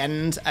speech at the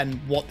end and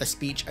what the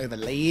speech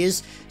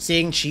overlays.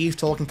 Seeing Chief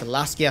talking to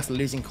Lasky after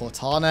losing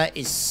Cortana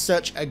is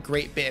such a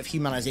great bit of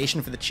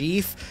humanization for the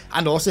Chief,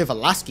 and also for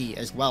Lasky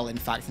as well, in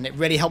fact, and it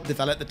really helped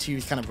develop the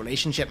two's kind of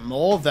relationship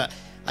more that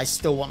I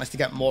still want us to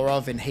get more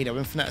of in Halo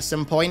Infinite at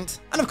some point.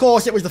 And of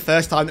course, it was the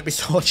first time that we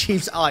saw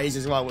Chief's eyes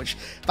as well, which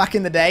back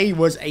in the day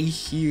was a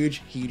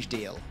huge, huge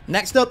deal.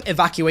 Next up,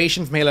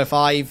 Evacuation from Halo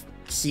 5.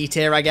 C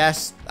tier, I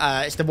guess.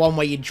 It's the one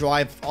where you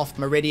drive off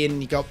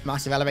Meridian, you go up a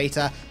massive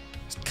elevator.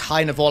 It's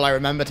kind of all I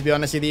remember, to be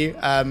honest with you.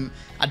 I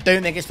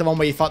don't think it's the one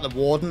where you fight the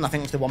Warden. I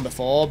think it's the one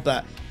before,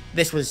 but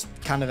this was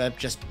kind of a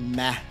just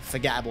meh,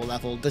 forgettable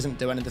level. Doesn't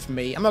do anything for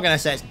me. I'm not going to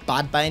say it's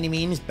bad by any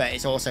means, but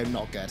it's also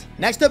not good.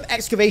 Next up,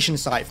 Excavation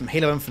Site from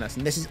Halo Infinite,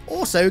 and this is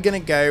also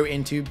going to go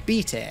into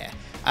B tier.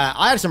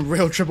 I had some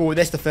real trouble with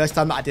this the first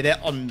time that I did it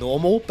on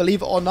normal,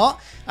 believe it or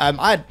not.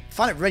 I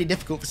found it really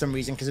difficult for some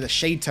reason because of the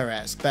shade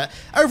turrets, but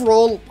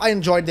overall, I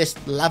enjoyed this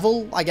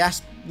level, I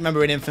guess.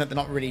 Remember, in Infinite, they're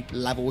not really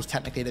levels,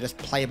 technically, they're just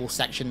playable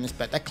sections,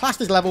 but they're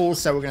classed as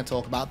levels, so we're going to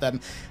talk about them.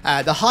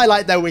 The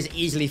highlight, though, was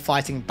easily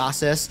fighting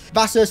Bassus.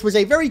 Bassus was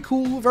a very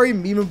cool, very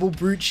memeable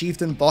Brute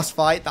Chieftain boss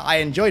fight that I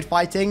enjoyed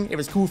fighting. It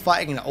was cool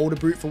fighting an older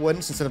Brute for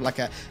once, instead of like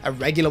a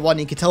regular one.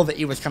 You could tell that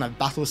he was kind of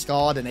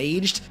battle-scarred and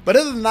aged. But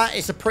other than that,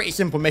 it's a pretty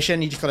simple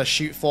mission. You just got to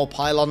shoot 4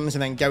 pylons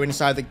and then go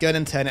inside the gun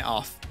and turn it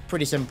off.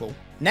 Pretty simple.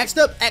 Next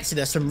up,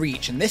 Exodus from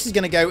Reach, and this is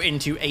going to go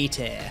into A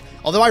tier.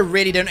 Although I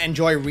really don't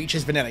enjoy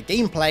Reach's vanilla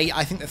gameplay,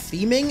 I think the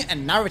theming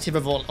and narrative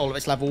of all of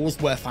its levels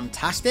were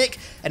fantastic,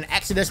 and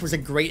Exodus was a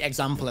great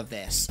example of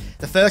this.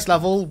 The first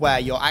level, where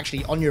you're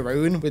actually on your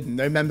own with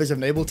no members of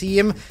Noble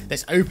Team,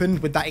 that's opened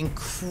with that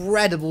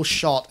incredible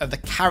shot of the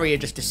carrier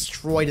just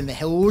destroyed in the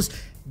hills.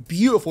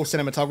 Beautiful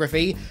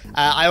cinematography.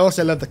 I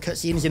also love the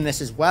cutscenes in this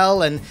as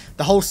well, and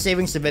the whole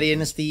saving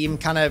civilians theme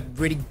kind of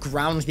really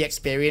grounds the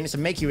experience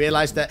and make you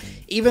realize that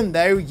even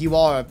though you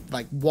are a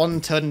like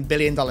 1-ton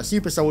billion-dollar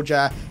super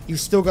soldier, you've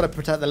still got to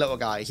protect the little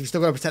guys. You've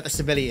still got to protect the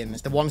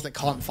civilians, the ones that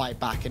can't fight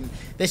back, and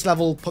this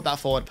level put that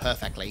forward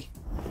perfectly.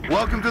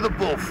 Welcome to the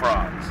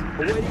Bullfrogs.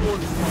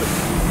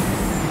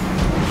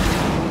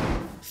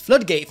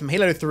 Floodgate from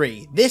Halo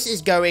 3. This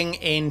is going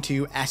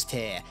into S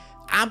tier.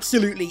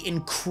 Absolutely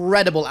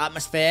incredible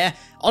atmosphere.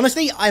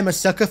 Honestly, I'm a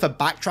sucker for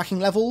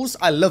backtracking levels.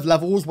 I love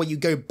levels where you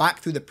go back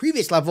through the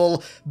previous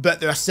level,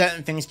 but there are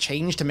certain things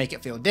changed to make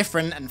it feel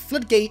different, and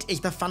Floodgate is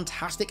the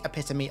fantastic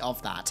epitome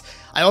of that.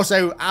 I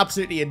also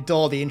absolutely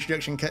adore the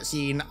introduction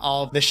cutscene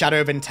of the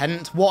Shadow of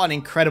Intent. What an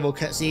incredible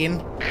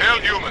cutscene. Hail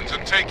humans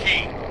and take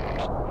heed.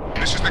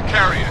 This is the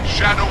carrier,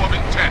 Shadow of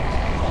Intent.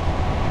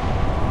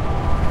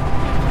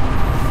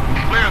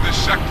 Clear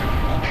this sector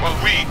while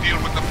we deal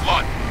with the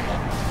flood.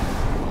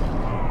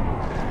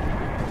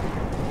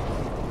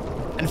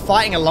 And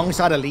fighting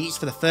alongside elites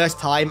for the first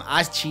time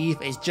as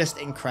Chief is just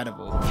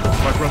incredible.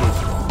 My brothers,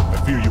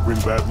 I fear you bring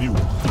bad news.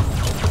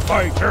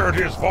 My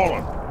territory has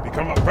fallen,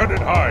 become a fetid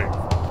hive.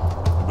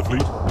 And the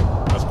fleet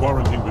has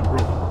quarantine been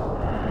broken.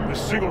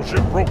 This single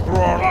ship broke through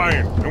our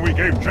line, and we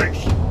gave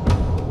chase.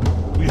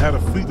 We had a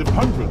fleet of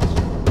hundreds.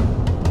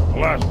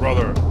 Alas,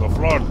 brother, the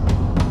flood.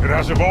 It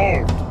has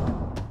evolved.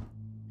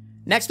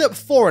 Next up,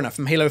 Foreigner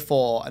from Halo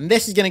 4, and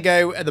this is going to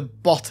go at the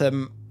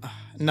bottom.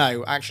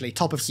 No, actually,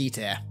 top of C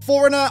tier.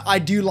 Foreigner, I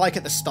do like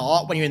at the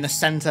start when you're in the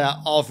center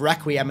of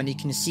Requiem and you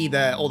can see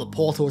all the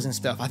portals and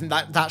stuff. I think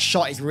that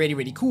shot is really,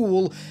 really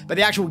cool, but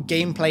the actual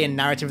gameplay and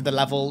narrative of the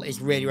level is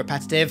really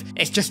repetitive.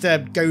 It's just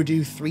a go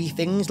do 3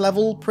 things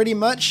level, pretty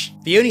much.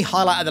 The only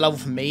highlight of the level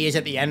for me is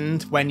at the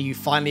end when you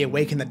finally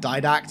awaken the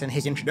Didact and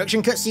his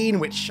introduction cutscene,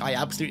 which I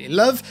absolutely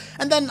love.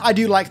 And then I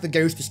do like the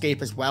Ghost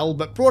Escape as well,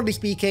 but broadly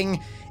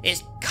speaking,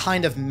 it's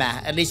kind of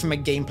meh, at least from a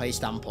gameplay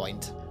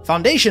standpoint.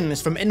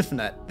 Foundations from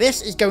Infinite.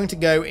 This is going to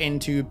go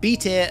into B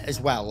tier as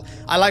well.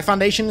 I like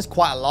Foundations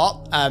quite a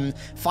lot.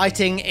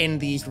 Fighting in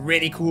these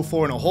really cool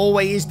Foreigner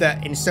hallways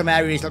that in some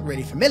areas look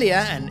really familiar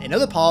and in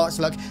other parts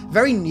look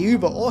very new,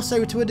 but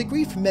also to a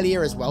degree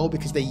familiar as well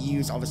because they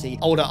use obviously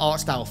older art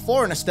style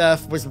Foreigner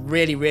stuff was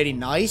really, really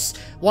nice.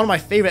 One of my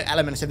favorite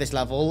elements of this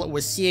level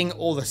was seeing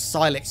all the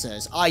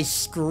Silixers. I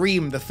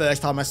screamed the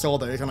first time I saw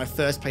those when I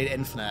first played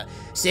Infinite.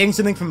 Seeing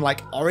something from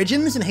like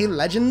Origins and Halo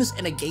Legends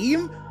in a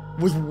game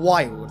was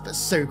wild. That's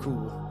so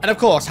cool. And of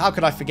course, how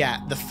could I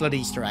forget the Flood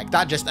Easter egg?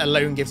 That just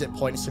alone gives it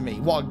points for me.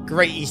 What a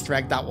great Easter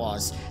egg that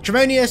was.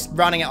 Tremonius,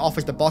 rounding it off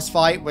as the boss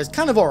fight, was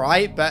kind of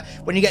alright, but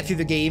when you get through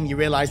the game, you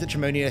realise that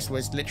Tremonius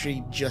was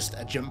literally just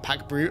a jump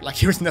pack brute, like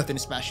he was nothing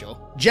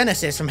special.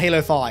 Genesis from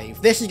Halo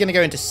 5. This is going to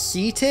go into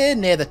C tier,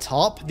 near the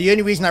top. The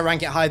only reason I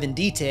rank it higher than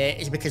D tier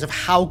is because of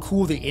how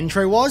cool the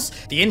intro was.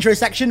 The intro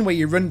section where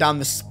you run down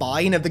the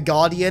spine of the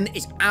Guardian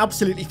is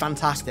absolutely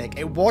fantastic.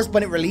 It was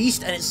when it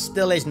released, and it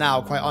still is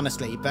now, quite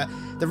honestly, but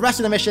the rest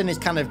of the mission is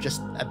kind of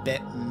just a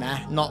bit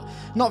meh,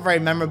 not very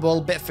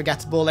memorable, bit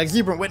forgettable.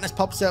 Exuberant Witness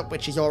pops up,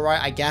 which is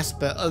alright, I guess,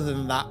 but other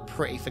than that,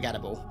 pretty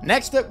forgettable.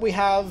 Next up, we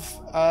have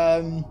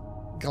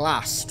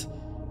Glassed,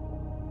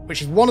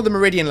 which is one of the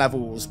Meridian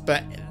levels,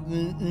 but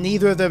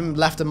neither of them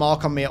left a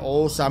mark on me at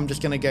all, so I'm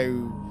just going to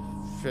go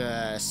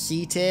for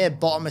C tier,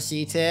 bottom of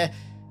C tier.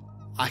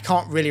 I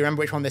can't really remember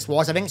which one this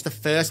was. I think it's the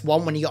first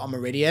one when you got on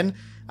Meridian,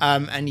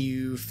 and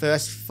you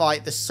first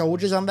fight the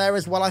soldiers on there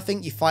as well. I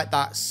think you fight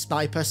that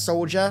sniper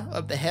soldier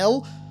up the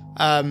hill.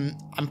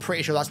 I'm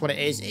pretty sure that's what it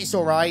is. It's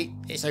alright,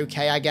 it's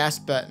okay I guess,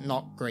 but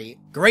not great.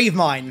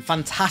 Gravemind,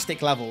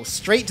 fantastic level,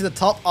 straight to the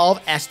top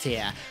of S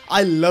tier.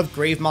 I love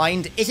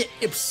Gravemind. Is it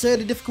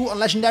absurdly difficult on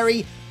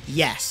Legendary?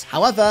 Yes,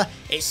 however,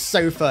 it's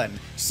so fun.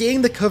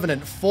 Seeing the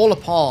Covenant fall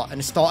apart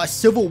and start a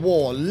civil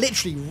war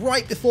literally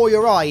right before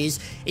your eyes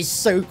is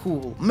so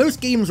cool.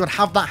 Most games would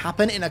have that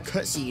happen in a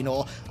cutscene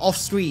or off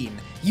screen.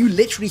 You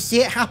literally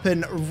see it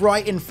happen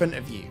right in front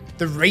of you.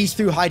 The race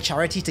through High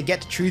Charity to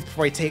get to Truth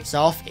before he takes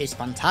off is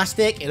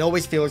fantastic. It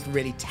always feels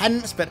really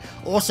tense, but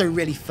also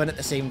really fun at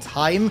the same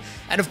time.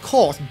 And of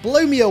course,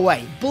 blow me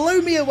away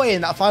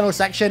in that final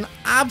section.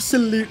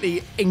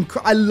 Absolutely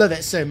incredible. I love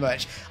it so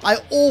much. I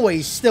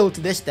always, still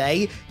to this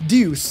day,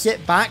 do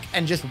sit back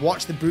and just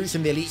watch the brutes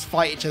and the elites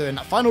fight each other in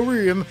that final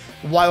room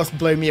whilst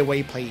Blow Me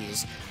Away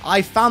plays.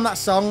 I found that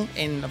song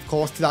in, of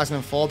course,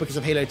 2004 because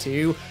of Halo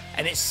 2,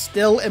 and it's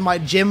still in my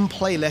gym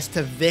playlist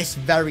to this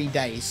very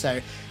day,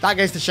 so that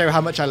goes to show how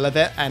much I love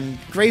it. And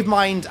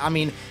Gravemind, I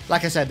mean,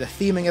 like I said, the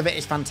theming of it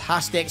is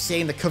fantastic.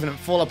 Seeing the Covenant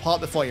fall apart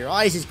before your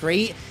eyes is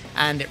great,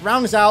 and it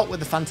rounds out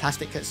with a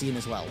fantastic cutscene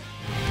as well.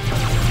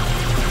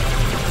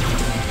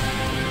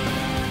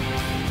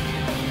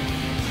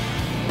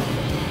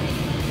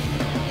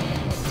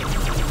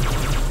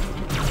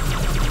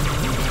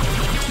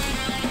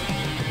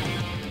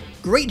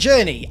 Great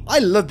Journey. I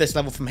love this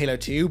level from Halo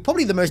 2,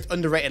 probably the most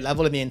underrated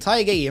level in the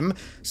entire game,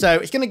 so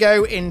it's going to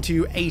go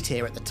into A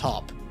tier at the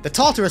top. The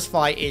Tartarus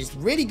fight is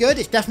really good,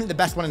 it's definitely the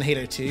best one in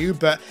Halo 2,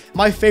 but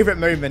my favourite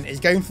moment is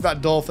going through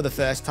that door for the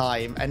first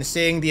time and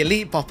seeing the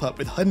elite pop up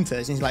with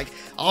hunters, and he's like,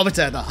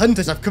 Arbiter, the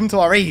hunters have come to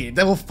our aid,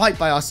 they will fight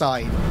by our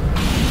side.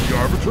 The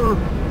Arbiter?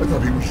 I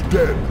thought he was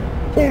dead.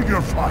 Hold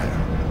your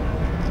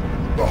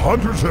fire. The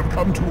hunters have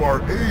come to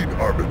our aid,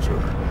 Arbiter.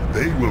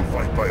 They will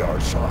fight by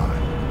our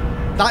side.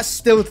 That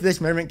still to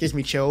this moment gives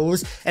me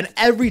chills, and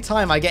every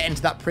time I get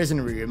into that prison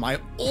room, I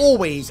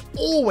always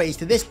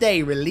to this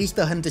day release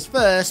the hunters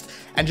first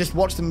and just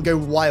watch them go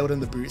wild on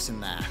the brutes in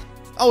there.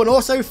 Oh, and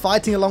also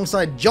fighting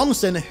alongside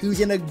Johnson, who's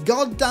in a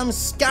goddamn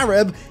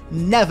scarab,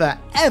 never,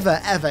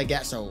 ever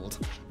gets old.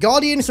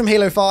 Guardians from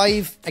Halo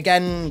 5,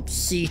 again,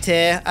 C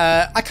tier.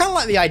 I kind of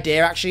like the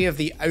idea, actually, of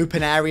the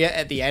open area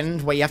at the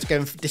end, where you have to go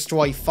and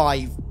destroy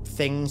 5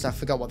 things. I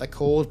forgot what they're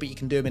called, but you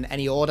can do them in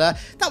any order.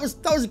 That was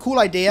a cool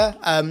idea,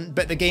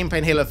 but the gameplay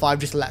in Halo 5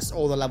 just lets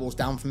all the levels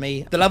down for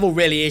me. The level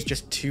really is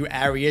just 2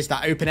 areas,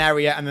 that open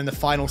area and then the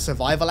final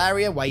survival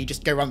area where you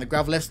just go around the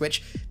grav lifts,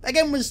 which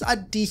again was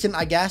decent,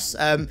 I guess.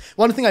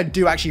 One thing I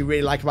do actually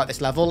really like about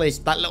this level is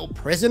that little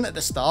prison at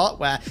the start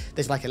where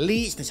there's like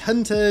elites, there's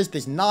hunters,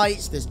 there's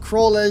knights, there's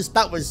crawlers.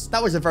 That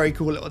was a very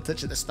cool little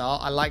touch at the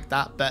start. I like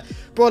that, but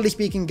broadly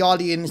speaking,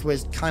 Guardians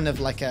was kind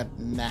of like a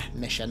meh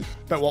mission.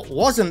 But what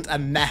wasn't a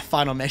meh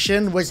final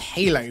mission was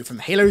Halo from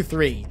Halo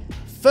 3.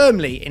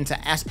 firmly into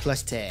S+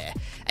 tier.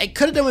 It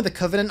could have done with the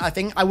Covenant, I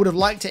think. I would have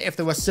liked it if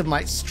there was some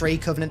like stray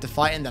Covenant to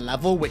fight in the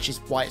level, which is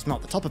why it's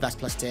not the top of S+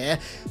 tier.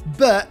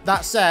 But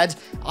that said,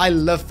 I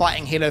love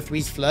fighting Halo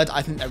 3's Flood.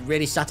 I think they're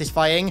really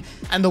satisfying,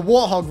 and the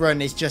Warthog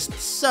run is just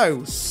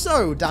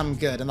so damn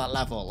good in that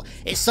level.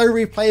 It's so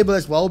replayable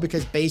as well,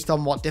 because based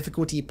on what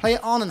difficulty you play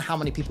it on and how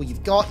many people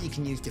you've got, you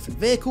can use different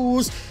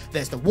vehicles.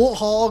 There's the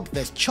Warthog,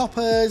 there's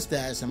choppers,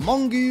 there's a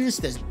mongoose,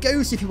 there's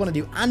ghosts if you want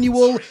to do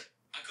annual.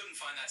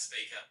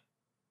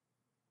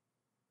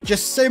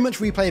 Just so much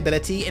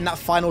replayability in that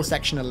final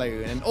section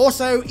alone. And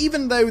also,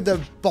 even though the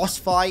boss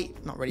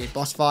fight, not really a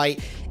boss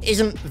fight,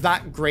 isn't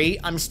that great,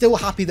 I'm still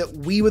happy that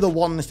we were the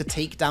ones to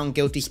take down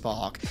Guilty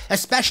Spark,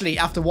 especially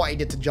after what he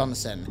did to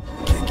Johnson.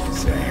 Kick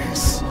his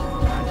ass.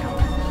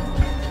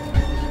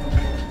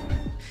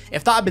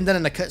 If that had been done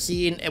in a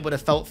cutscene, it would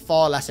have felt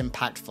far less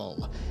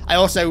impactful. I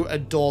also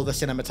adore the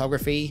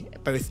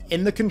cinematography, both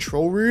in the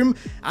control room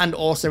and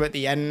also at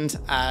the end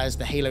as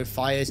the Halo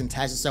fires and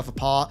tears itself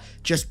apart.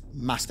 Just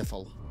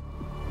masterful.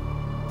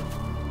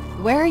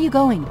 Where are you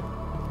going?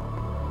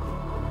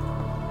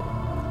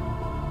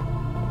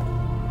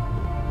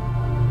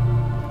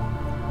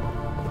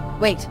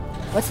 Wait,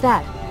 what's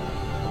that?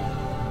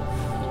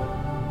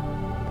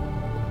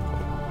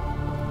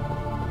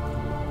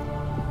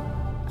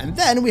 And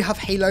then we have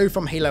Halo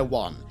from Halo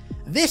 1.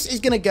 This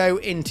is going to go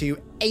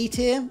into A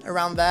tier,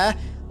 around there.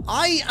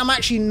 I am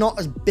actually not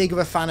as big of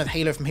a fan of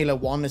Halo from Halo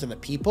 1 as other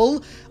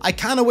people. I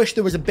kind of wish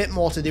there was a bit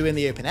more to do in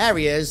the open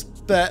areas,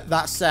 but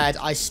that said,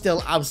 I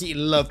still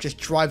absolutely love just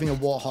driving a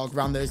Warthog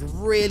around those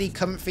really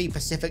comfy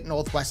Pacific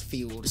Northwest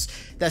fields.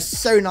 They're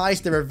so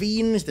nice, the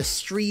ravines, the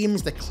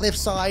streams, the cliff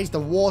sides,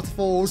 the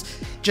waterfalls.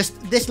 Just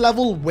this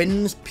level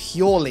wins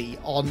purely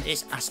on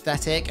its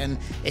aesthetic and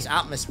its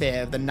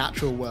atmosphere of the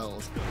natural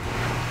world.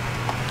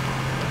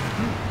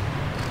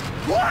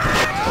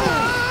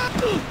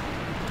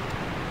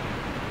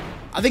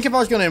 I think if I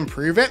was going to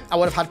improve it, I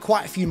would have had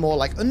quite a few more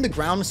like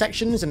underground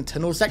sections and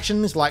tunnel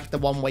sections, like the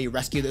one where you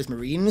rescue those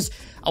Marines.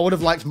 I would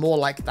have liked more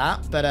like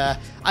that, but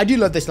I do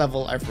love this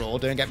level overall,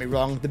 don't get me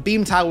wrong. The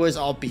beam towers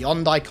are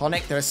beyond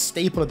iconic. They're a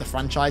staple of the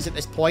franchise at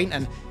this point,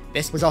 and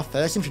this was our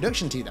first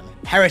introduction to them.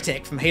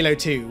 Heretic from Halo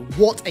 2.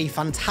 What a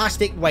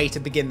fantastic way to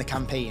begin the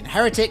campaign.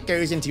 Heretic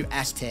goes into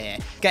S tier.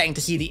 Getting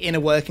to see the inner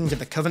workings of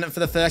the Covenant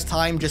for the first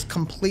time just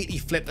completely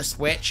flipped the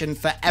switch and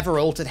forever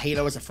altered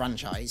Halo as a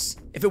franchise.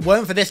 If it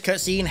weren't for this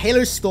cutscene,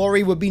 Halo's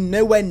story would be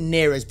nowhere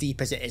near as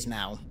deep as it is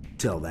now.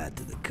 Tell that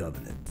to the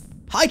Covenant.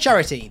 High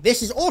Charity.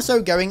 This is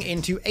also going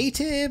into A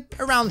tier,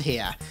 around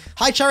here.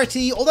 High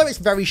Charity, although it's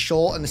very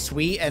short and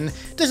sweet and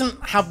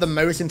doesn't have the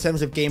most in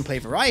terms of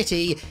gameplay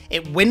variety,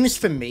 it wins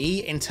for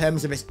me in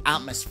terms of its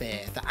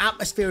atmosphere. The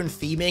atmosphere and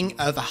theming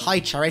of a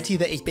High Charity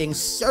that is being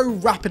so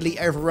rapidly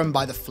overrun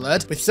by the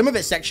Flood, with some of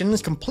its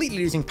sections completely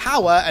losing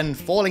power and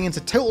falling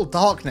into total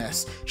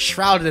darkness,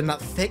 shrouded in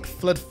that thick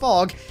Flood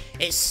fog.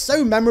 It's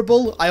so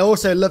memorable. I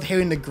also love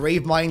hearing the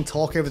Gravemind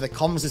talk over the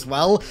comms as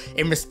well,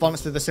 in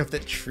response to the stuff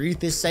that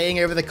Truth is saying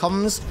over the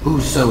comms.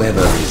 Whosoever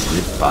is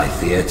gripped by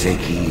fear, take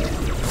heed.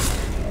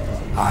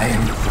 I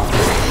am the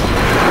prophet.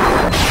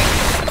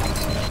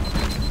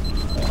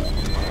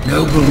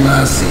 Noble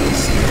mercy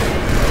is here,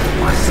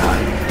 my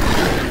side.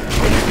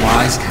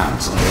 Wise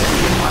counsel in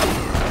my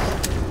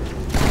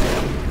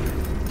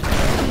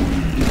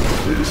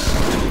ears.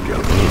 Listen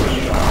together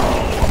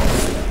now.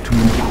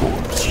 Two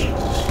corpses.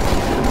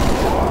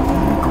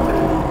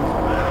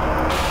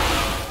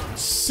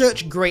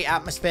 Such great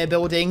atmosphere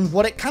building.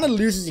 What it kind of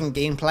loses in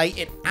gameplay,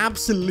 it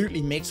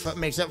absolutely makes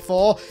up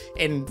for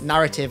in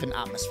narrative and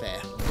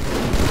atmosphere.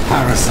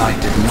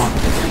 Parasite did not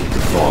defeat the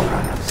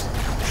Forerunners,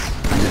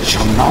 and it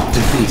shall not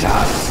defeat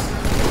us.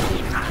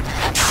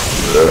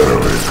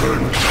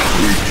 Arrogant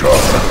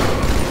creature.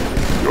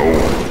 Your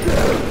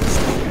death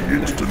will be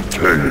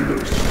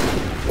instantaneous,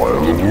 while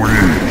we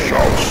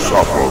shall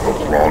suffer the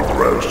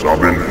progress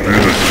of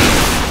infinity.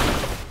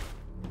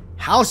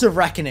 House of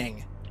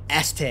Reckoning,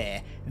 S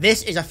tier.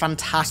 This is a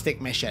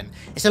fantastic mission.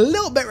 It's a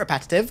little bit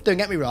repetitive, don't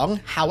get me wrong.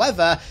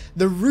 However,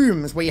 the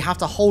rooms where you have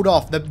to hold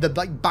off, the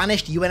like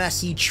banished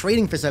UNSC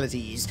training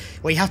facilities,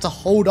 where you have to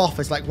hold off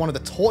as like one of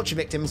the torture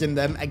victims in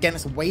them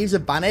against waves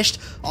of banished,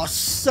 are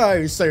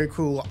so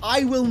cool.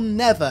 I will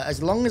never,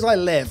 as long as I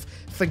live,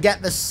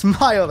 forget the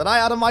smile that I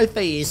had on my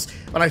face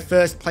when I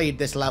first played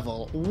this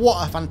level.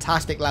 What a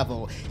fantastic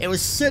level. It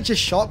was such a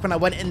shock when I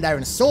went in there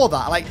and saw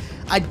that. Like,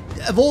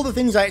 of all the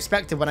things I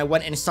expected when I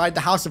went inside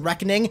the House of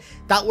Reckoning,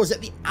 that was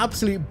at the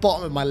absolute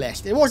bottom of my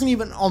list. It wasn't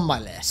even on my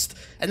list.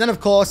 And then, of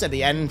course, at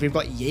the end, we've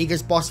got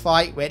Jaeger's boss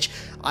fight, which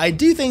I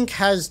do think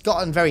has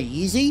gotten very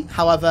easy.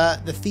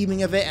 However, the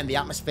theming of it and the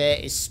atmosphere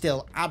is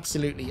still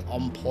absolutely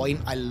on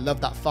point. I love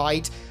that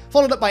fight.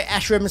 Followed up by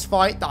Eshrem's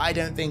fight that I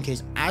don't think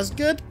is as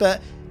good,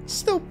 but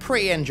still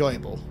pretty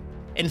enjoyable.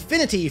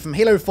 Infinity from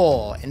Halo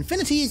 4.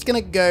 Infinity is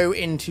going to go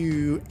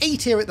into A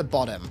tier at the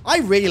bottom. I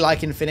really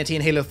like Infinity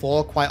in Halo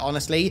 4, quite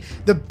honestly.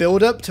 The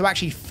build-up to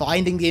actually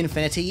finding the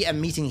Infinity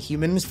and meeting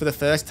humans for the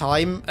first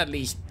time, at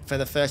least for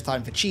the first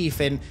time for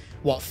Chief, in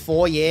what,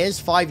 4 years,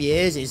 5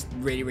 years is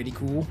really, really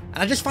cool.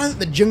 And I just find that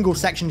the jungle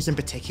sections in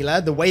particular,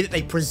 the way that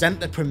they present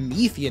the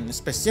Prometheans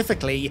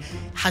specifically,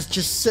 has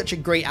just such a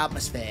great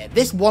atmosphere.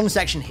 This one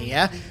section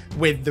here,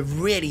 with the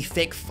really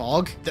thick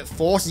fog that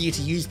forces you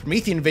to use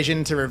Promethean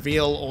vision to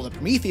reveal all the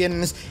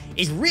Prometheans,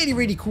 is really,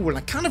 really cool, and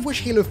I kind of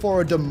wish Halo 4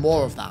 had done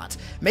more of that.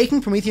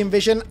 Making Promethean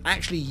vision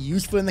actually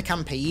useful in the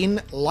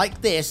campaign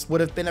like this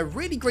would have been a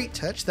really great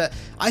touch that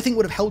I think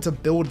would have helped to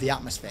build the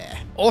atmosphere.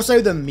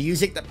 Also, the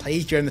music that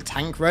plays during the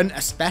tank run,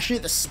 especially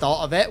at the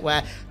start of it,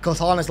 where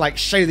Cortana's like,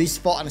 "Show these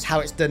Spartans how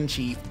it's done,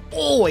 Chief,"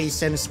 always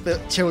sends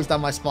chills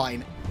down my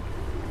spine.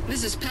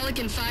 This is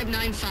Pelican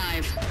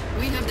 595.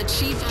 We have the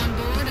Chief on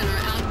board and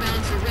are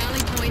outbound for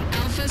Rally Point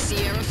Alpha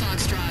Sierra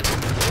Foxtrot.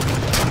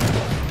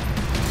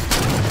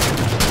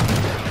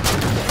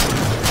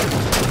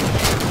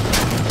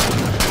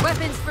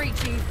 Weapons free,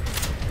 Chief.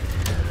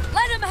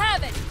 Let him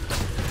have it!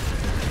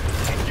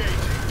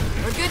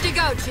 We're good to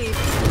go, Chief.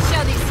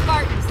 Show these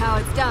Spartans how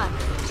it's done.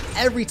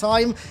 Every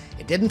time,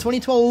 it did in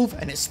 2012,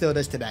 and it still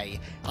does today.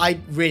 I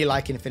really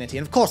like Infinity,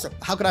 and of course,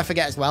 how could I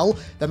forget as well,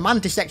 the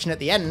Mantis section at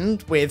the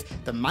end,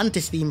 with the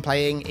Mantis theme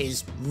playing,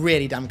 is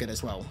really damn good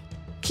as well.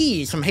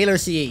 Keys from Halo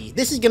CE.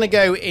 This is going to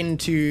go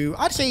into,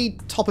 I'd say,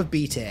 top of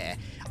B tier.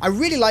 I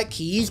really like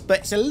Keys, but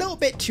it's a little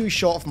bit too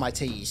short for my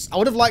taste. I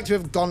would have liked to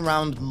have gone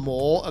around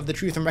more of the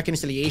Truth and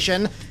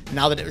Reconciliation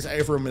now that it was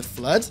over and with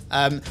Flood.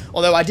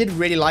 Although I did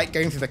really like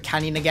going through the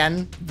canyon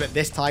again, but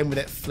this time with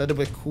it flooded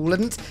with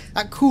coolant.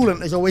 That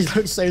coolant has always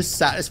looked so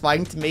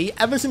satisfying to me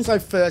ever since I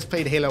first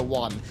played Halo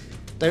 1.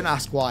 Don't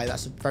ask why,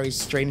 that's a very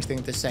strange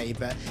thing to say,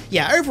 but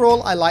yeah,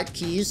 overall I like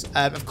Keys.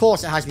 Of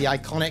course it has the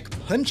iconic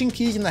punching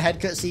Keys in the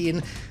head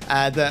cutscene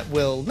that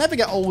will never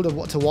get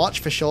old to watch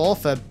for sure,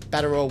 for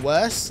better or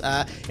worse.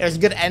 It was a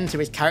good end to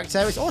his character.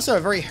 It's also a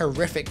very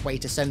horrific way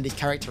to send his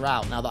character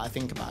out now that I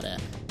think about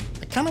it.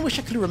 I kind of wish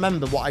I could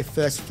remember what I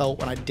first felt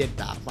when I did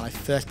that, when I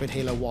first played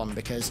Halo 1,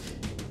 because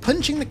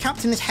punching the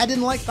captain's head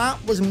in like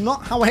that was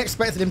not how I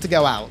expected him to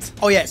go out.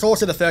 Oh yeah, it's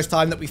also the first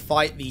time that we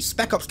fight the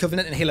Spec Ops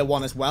Covenant in Halo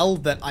 1 as well,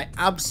 that I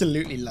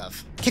absolutely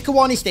love.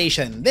 Kikawani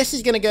Station. This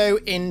is going to go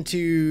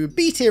into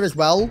B tier as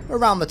well,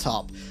 around the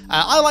top.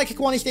 I like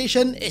Kikawani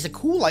Station. It's a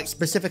cool, like,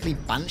 specifically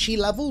Banshee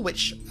level,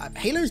 which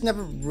Halo's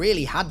never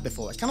really had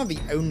before. It's kind of the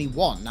only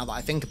one, now that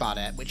I think about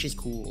it, which is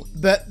cool.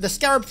 But the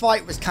Scarab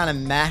fight was kind of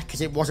meh, because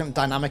it wasn't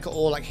dynamic at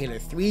all like Halo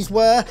 3's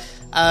were.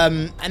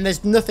 And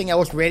there's nothing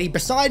else really,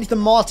 besides the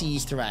Marty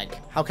Easter egg.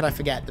 How could I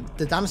forget?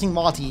 The Dancing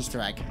Marty Easter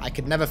egg. I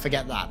could never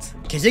forget that.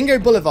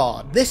 Kizingo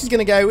Boulevard. This is going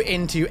to go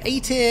into A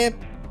tier,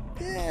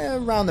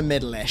 around the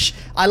middle-ish.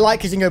 I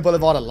like Kizingo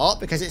Boulevard a lot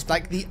because it's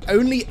like the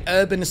only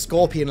urban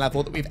Scorpion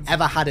level that we've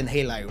ever had in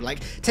Halo.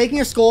 Like,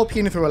 taking a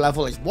Scorpion through a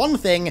level is one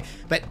thing,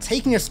 but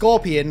taking a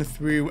Scorpion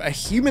through a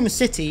human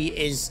city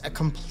is a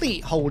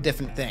complete whole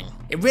different thing.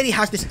 It really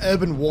has this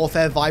urban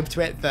warfare vibe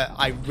to it that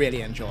I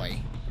really enjoy.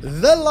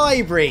 The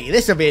Library.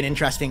 This will be an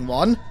interesting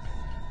one.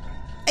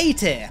 A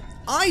tier.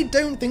 I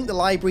don't think the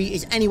library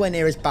is anywhere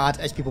near as bad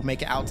as people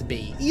make it out to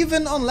be,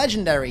 even on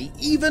Legendary,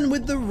 even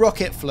with the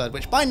Rocket Flood,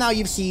 which by now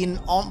you've seen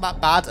aren't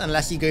that bad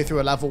unless you go through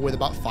a level with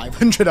about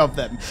 500 of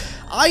them.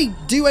 I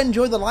do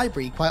enjoy the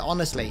library, quite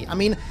honestly. I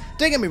mean,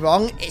 don't get me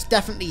wrong, it's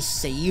definitely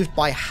saved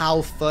by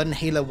how fun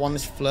Halo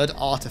 1's Flood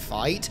are to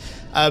fight.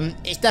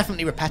 It's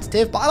definitely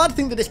repetitive, but I like to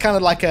think that it's kind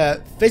of like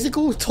a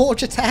physical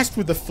torture test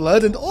with the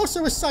Flood and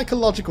also a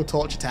psychological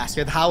torture test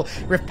with how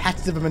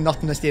repetitive and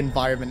monotonous the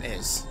environment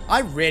is.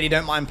 I really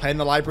don't mind playing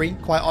the library,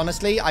 quite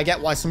honestly. I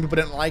get why some people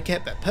don't like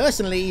it, but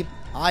personally,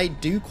 I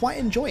do quite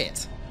enjoy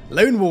it.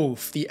 Lone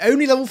Wolf, the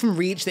only level from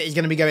Reach that is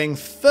going to be going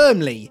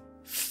firmly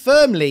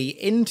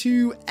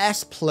into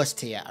S+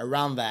 tier,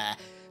 around there.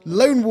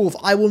 Lone Wolf,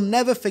 I will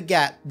never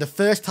forget the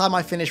first time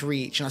I finished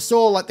Reach and I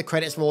saw like the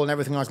credits roll and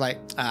everything. I was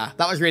like, that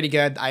was really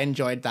good. I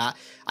enjoyed that.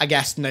 I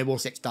guess Noble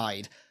 6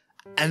 died.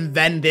 And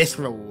then this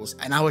rolls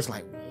and I was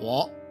like,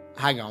 what?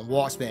 Hang on,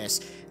 what's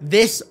this?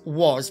 This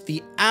was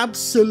the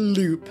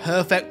absolute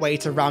perfect way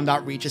to round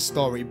out Reach's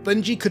story.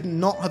 Bungie could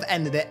not have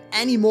ended it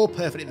any more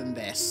perfectly than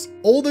this.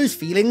 All those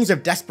feelings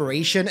of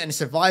desperation and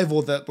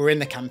survival that were in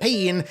the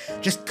campaign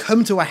just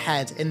come to a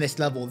head in this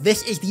level.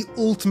 This is the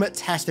ultimate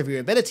test of your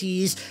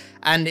abilities,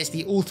 and it's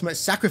the ultimate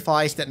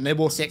sacrifice that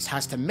Noble 6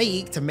 has to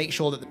make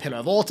sure that the Pillar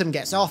of Autumn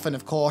gets off, and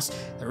of course,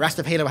 the rest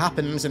of Halo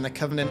happens and the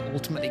Covenant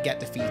ultimately get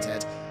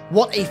defeated.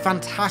 What a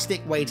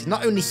fantastic way to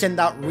not only send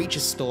out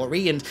Reach's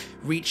story and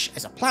Reach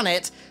as a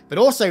planet, but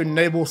also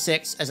Noble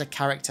 6 as a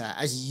character,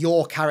 as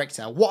your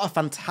character. What a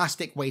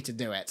fantastic way to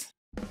do it.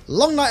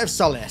 Long Night of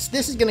Solace.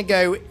 This is going to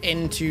go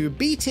into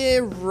B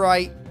tier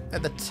right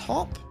at the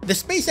top. The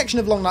space section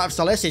of Long Night of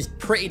Solace is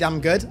pretty damn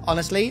good,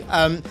 honestly.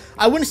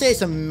 I wouldn't say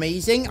it's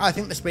amazing. I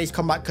think the space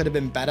combat could have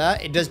been better.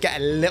 It does get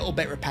a little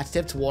bit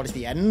repetitive towards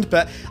the end,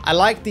 but I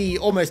like the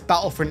almost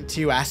Battlefront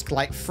 2-esque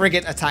like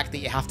frigate attack that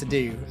you have to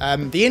do.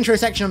 The intro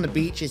section on the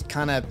beach is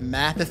kind of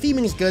meh. The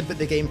theming is good, but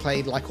the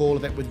gameplay, like all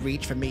of it with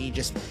Reach for me,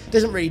 just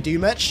doesn't really do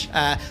much.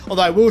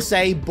 Although I will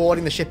say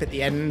boarding the ship at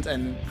the end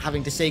and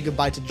having to say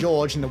goodbye to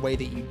George in the way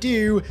that you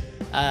do,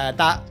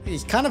 that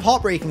is kind of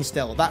heartbreaking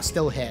still. That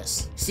still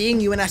hits. Seeing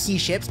UNSC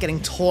ships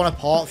getting torn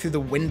apart through the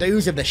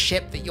windows of the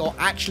ship that you're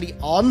actually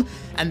on,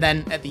 and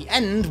then at the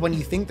end, when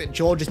you think that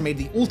George has made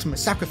the ultimate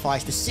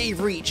sacrifice to save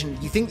Reach,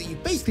 and you think that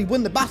you've basically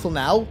won the battle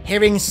now,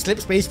 hearing slip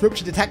space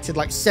rupture detected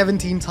like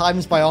 17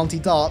 times by Auntie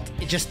Dot,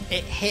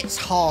 it hits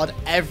hard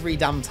every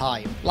damn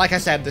time. Like I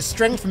said, the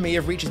strength for me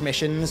of Reach's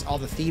missions are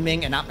the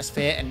theming and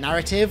atmosphere and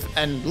narrative,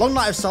 and Long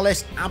Night of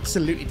Solace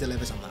absolutely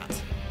delivers on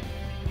that.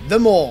 The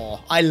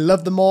Maw. I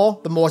love The Maw.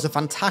 The Maw is a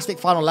fantastic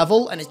final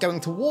level, and it's going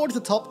towards the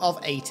top of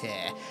A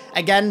tier.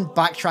 Again,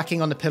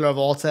 backtracking on the Pillar of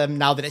Autumn,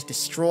 now that it's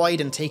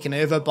destroyed and taken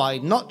over by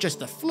not just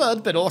the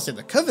Flood, but also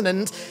the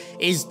Covenant,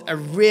 is a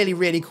really,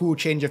 really cool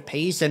change of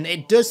pace, and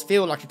it does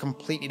feel like a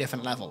completely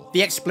different level.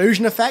 The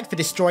explosion effect for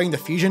destroying the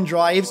fusion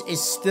drives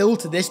is still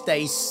to this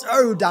day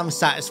so damn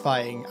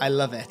satisfying. I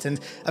love it. And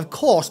of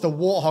course, the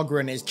Warthog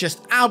run is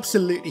just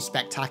absolutely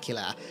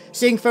spectacular.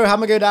 Seeing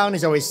Fohammer go down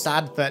is always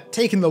sad, but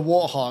taking the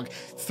Warthog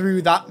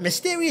through that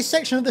mysterious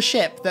section of the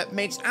ship that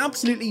makes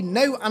absolutely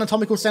no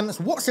anatomical sense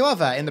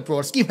whatsoever in the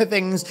broad scheme of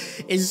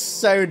things is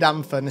so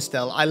damn fun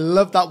still. I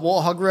love that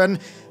Warthog run.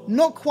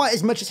 Not quite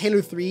as much as Halo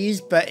 3's,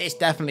 but it's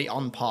definitely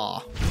on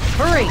par.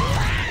 Hurry!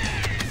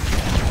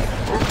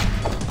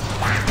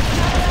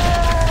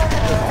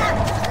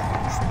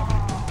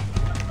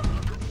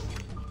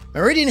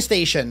 Meridian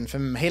Station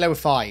from Halo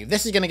 5.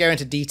 This is going to go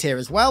into D tier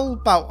as well,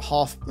 about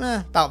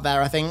about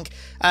there I think.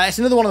 It's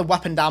another one of the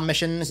weapon down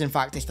missions. In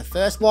fact, it's the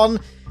first one.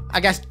 I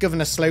guess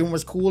Governor Sloan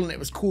was cool, and it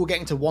was cool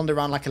getting to wander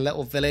around like a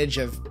little village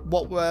of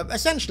what were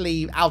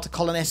essentially outer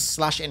colonists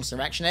 /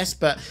 insurrectionists,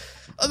 but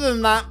other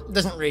than that, it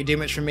doesn't really do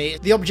much for me.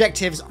 The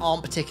objectives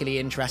aren't particularly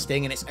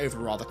interesting, and it's over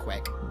rather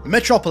quick.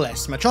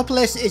 Metropolis.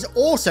 Metropolis is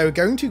also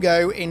going to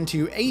go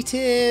into A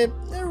tier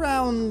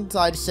around,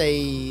 I'd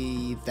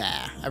say,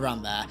 there,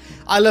 around there.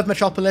 I love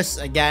Metropolis.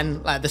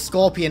 Again, the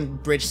Scorpion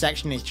Bridge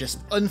section is just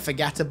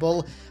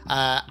unforgettable,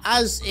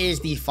 as is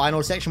the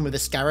final section with the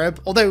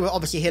Scarab. Although,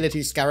 obviously, Halo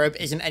 2's Scarab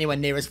isn't anywhere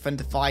near as fun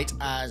to fight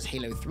as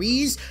Halo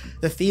 3's,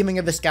 the theming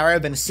of the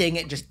Scarab and seeing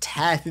it just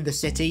tear through the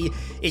city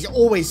is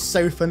always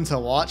so fun to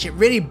watch. It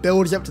really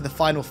builds up to the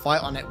final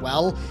fight on it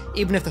well.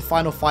 Even if the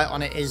final fight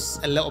on it is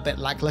a little bit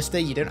lackluster,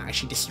 you don't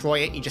actually destroy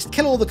it, you just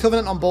kill all the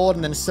Covenant on board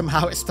and then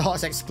somehow it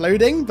starts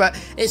exploding, but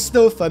it's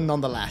still fun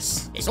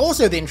nonetheless. It's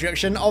also the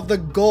introduction of the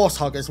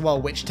Gorsehog as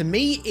well, which to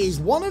me is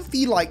one of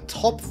the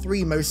top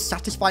 3 most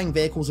satisfying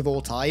vehicles of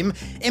all time,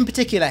 in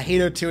particular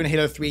Halo 2 and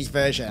Halo 3's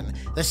version.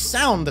 The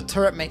sound the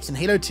turret makes in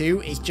Halo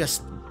 2 is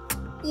just,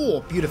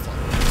 oh, beautiful.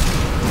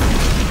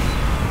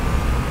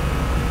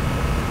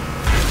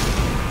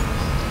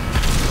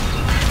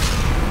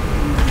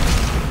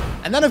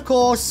 And then, of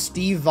course,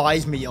 Steve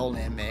Vai's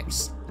Mjolnir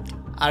mix.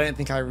 I don't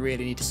think I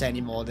really need to say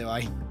any more, do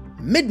I?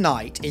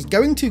 Midnight is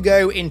going to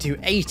go into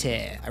A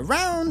tier,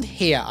 around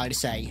here I'd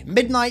say.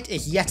 Midnight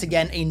is yet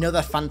again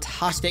another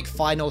fantastic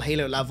final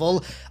Halo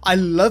level. I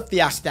love the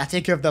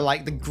aesthetic of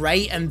the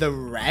grey and the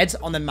red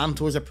on the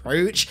Mantle's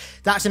approach.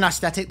 That's an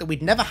aesthetic that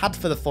we'd never had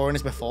for the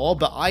Foreigners before,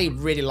 but I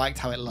really liked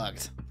how it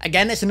looked.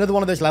 Again, it's another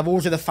one of those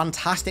levels with a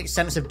fantastic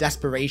sense of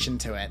desperation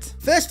to it.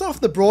 First off,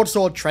 the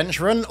Broadsword Trench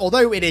Run,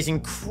 although it is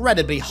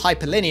incredibly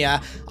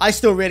hyperlinear, I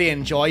still really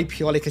enjoy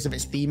purely because of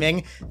its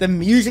theming. The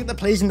music that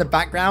plays in the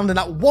background and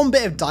that one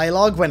bit of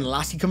dialogue when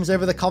Lassie comes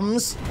over the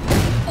comms.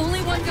 Only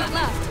one gun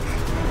left.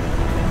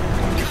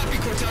 Copy,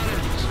 Cortana.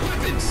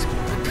 Weapons.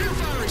 Prepare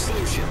firing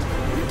solution.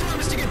 We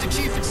promised to get the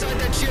chief inside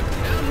that ship,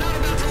 and I'm not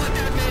about to let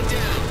that man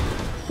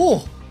down.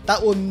 Oh,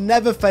 that will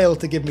never fail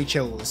to give me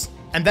chills.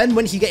 And then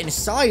once you get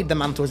inside the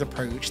Mantle's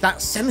approach,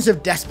 that sense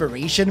of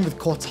desperation with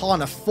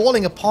Cortana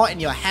falling apart in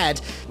your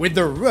head with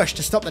the rush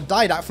to stop the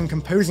Didact from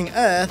composing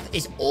Earth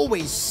is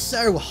always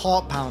so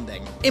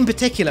heart-pounding. In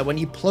particular, when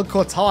you plug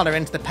Cortana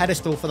into the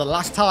pedestal for the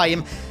last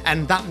time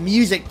and that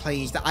music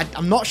plays that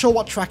I'm not sure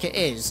what track it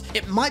is.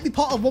 It might be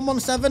part of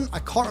 117, I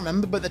can't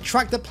remember, but the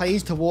track that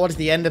plays towards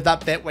the end of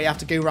that bit where you have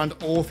to go around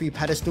all 3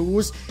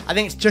 pedestals, I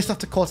think it's just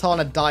after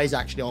Cortana dies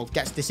actually, or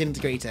gets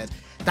disintegrated.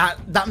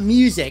 That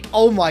music,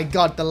 oh my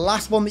god, the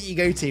last one that you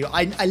go to,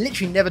 I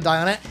literally never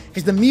die on it,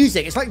 because the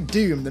music, it's like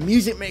Doom, the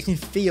music makes me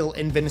feel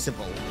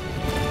invincible.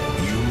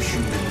 You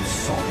humans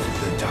sought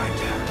the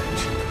Didact.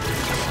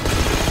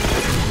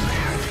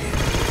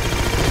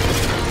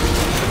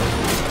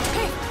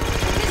 Hey,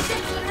 his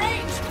ship's in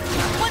range.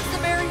 What's the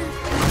barrier?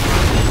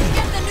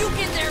 Get the nuke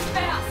in there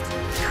fast.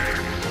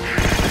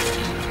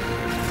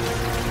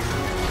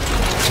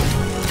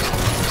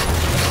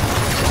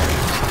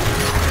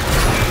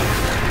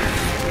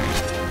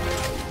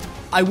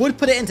 I would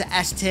put it into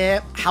S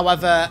tier,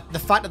 however, the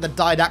fact that the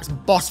Didax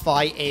boss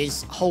fight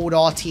is hold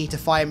RT to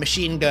fire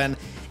machine gun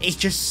is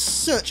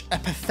just such a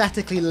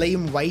pathetically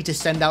lame way to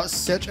send out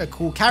such a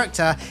cool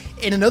character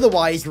in an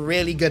otherwise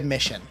really good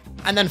mission.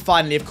 And then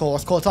finally, of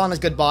course, Cortana's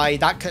goodbye.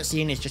 That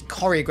cutscene is just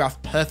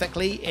choreographed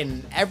perfectly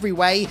in every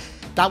way.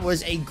 That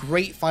was a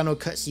great final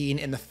cutscene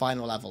in the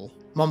final level.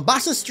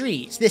 Mombasa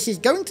Streets, this is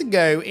going to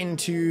go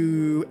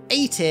into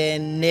A tier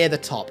near the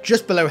top,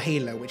 just below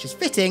Halo, which is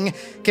fitting,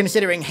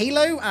 considering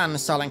Halo and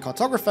Silent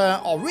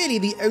Cartographer are really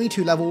the only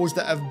two levels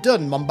that have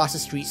done Mombasa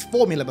Streets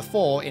formula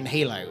before in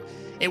Halo.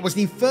 It was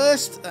the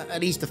first, at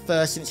least the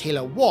first since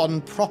Halo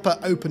 1, proper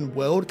open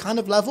world kind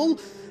of level,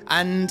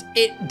 and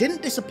it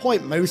didn't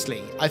disappoint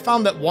mostly. I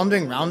found that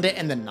wandering around it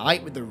in the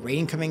night with the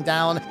rain coming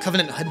down,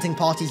 Covenant hunting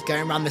parties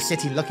going around the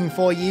city looking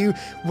for you,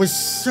 was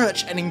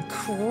such an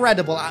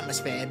incredible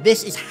atmosphere.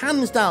 This is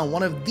hands down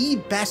one of the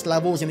best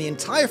levels in the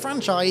entire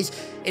franchise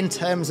in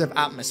terms of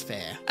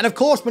atmosphere. And of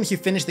course, once you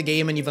finish the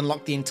game and you've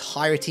unlocked the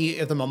entirety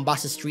of the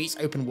Mombasa Streets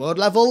open world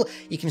level,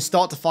 you can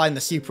start to find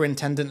the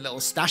superintendent little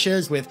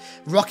stashes with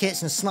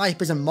rockets and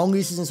snipers and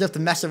mongooses and stuff to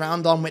mess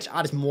around on, which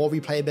adds more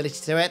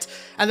replayability to it.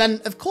 And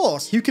then, of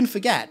course, who can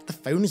forget the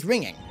phone's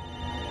ringing?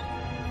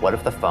 What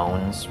if the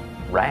phones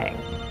rang?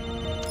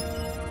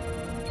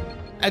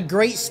 A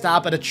great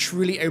stab at a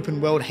truly open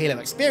world Halo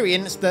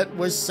experience that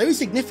was so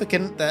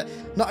significant that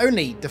not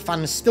only do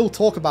fans still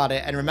talk about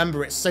it and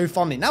remember it so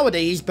fondly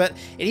nowadays, but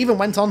it even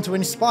went on to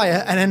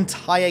inspire an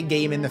entire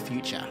game in the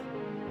future.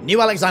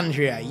 New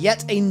Alexandria,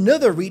 yet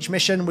another Reach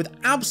mission with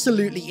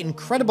absolutely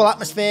incredible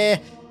atmosphere,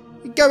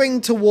 going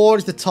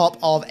towards the top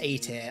of A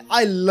tier.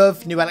 I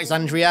love New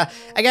Alexandria.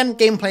 Again,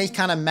 gameplay is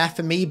kind of meh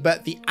for me,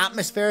 but the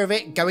atmosphere of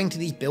it, going to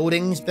these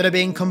buildings that are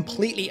being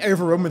completely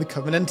overrun with the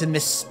Covenant in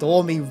this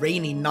stormy,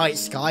 rainy night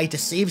sky to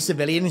save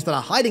civilians that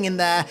are hiding in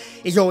there,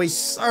 is always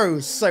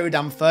so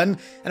damn fun.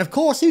 And of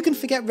course, who can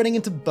forget running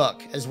into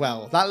Buck as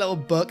well? That little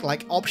Buck,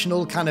 like,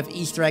 optional kind of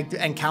Easter egg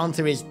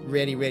encounter is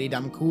really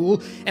damn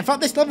cool. In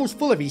fact, this level's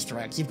full of Easter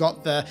eggs. You've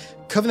got the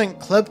Covenant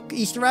Club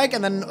Easter egg,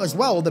 and then as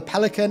well, the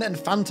Pelican and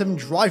Phantom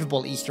drivable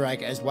Easter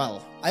egg as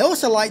well. I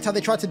also liked how they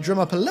tried to drum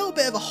up a little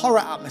bit of a horror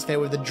atmosphere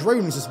with the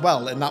drones as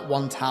well in that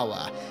one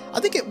tower. I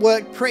think it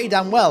worked pretty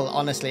damn well,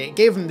 honestly. It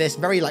gave them this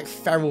very like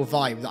feral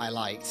vibe that I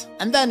liked.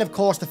 And then of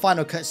course the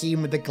final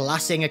cutscene with the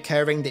glassing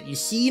occurring that you've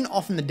seen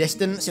off in the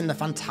distance in the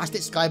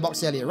fantastic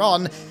skybox earlier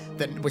on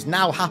that was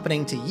now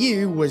happening to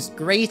you was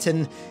great,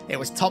 and it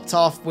was topped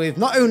off with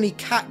not only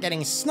Kat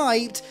getting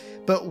sniped,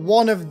 but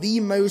one of the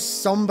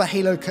most somber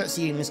Halo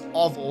cutscenes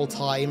of all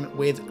time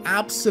with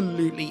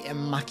absolutely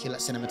immaculate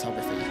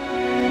cinematography.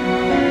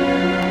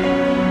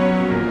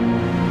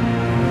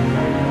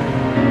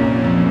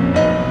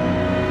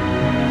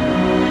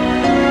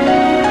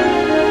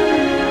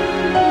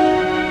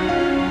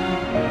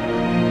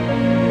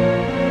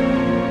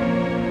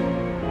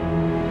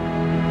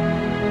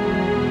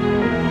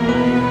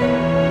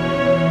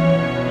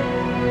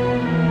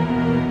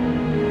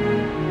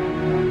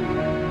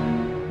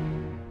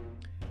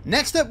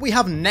 Next up, we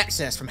have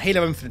Nexus from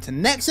Halo Infinite,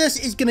 and Nexus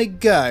is going to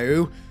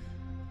go,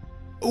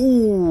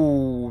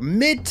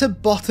 mid to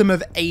bottom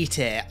of A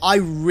tier. I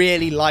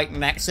really like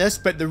Nexus,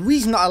 but the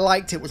reason that I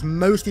liked it was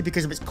mostly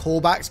because of its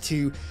callbacks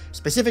to,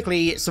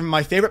 specifically, some of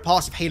my favourite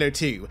parts of Halo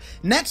 2.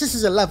 Nexus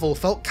as a level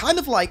felt kind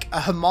of like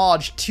a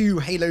homage to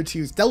Halo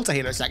 2's Delta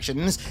Halo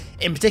sections,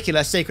 in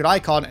particular Sacred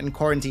Icon and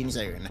Quarantine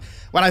Zone.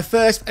 When I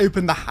first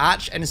opened the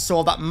hatch and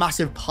saw that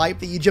massive pipe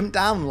that you jump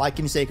down, like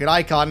in Sacred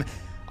Icon,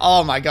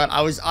 oh my god,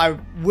 I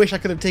wish I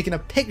could have taken a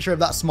picture of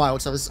that smile,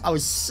 because I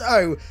was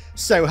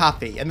so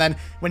happy. And then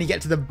when you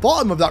get to the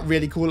bottom of that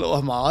really cool little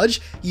homage,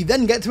 you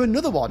then get to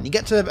another one. You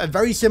get to a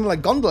very similar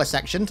gondola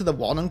section to the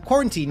one on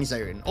Quarantine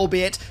Zone,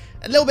 albeit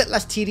a little bit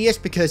less tedious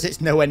because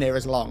it's nowhere near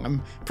as long.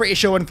 I'm pretty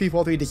sure when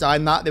 343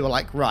 designed that, they were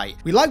like, right,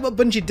 we like what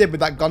Bungie did with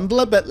that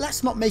gondola, but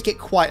let's not make it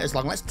quite as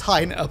long. Let's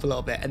tighten it up a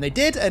little bit. And they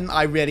did, and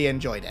I really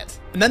enjoyed it.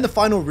 And then the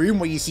final room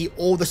where you see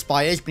all the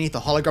spires beneath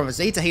the hologram of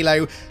Zeta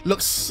Halo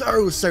looks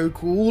so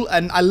cool.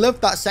 And I love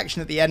that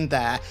section at the end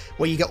there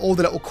where you get all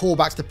the little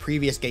callbacks to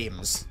previous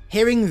games.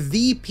 Hearing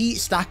the Pete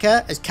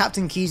Stacker as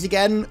Captain Keyes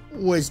again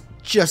was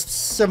just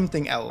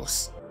something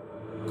else.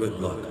 Good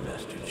luck,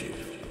 Master Chief.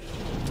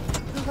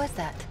 Who was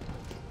that?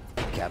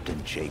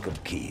 Captain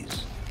Jacob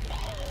Keyes.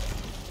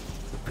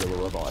 The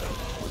Pillar of Autumn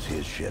was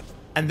his ship.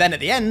 And then at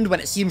the end, when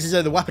it seems as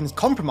though the weapon's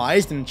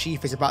compromised and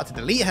Chief is about to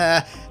delete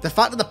her, the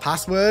fact that the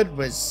password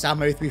was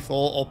Sam034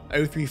 or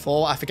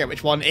 034, I forget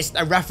which one, it's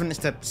a reference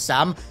to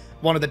Sam,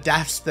 one of the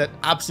deaths that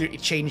absolutely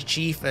changed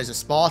Chief as a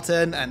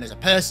Spartan and as a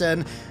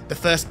person, the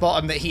first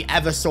Spartan that he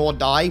ever saw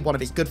die, one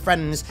of his good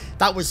friends.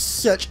 That was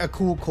such a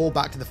cool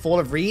callback to the Fall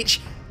of Reach.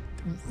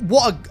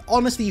 What a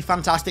honestly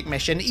fantastic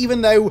mission,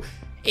 even though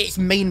its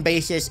main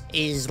basis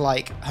is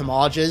like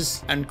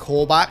homages and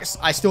callbacks.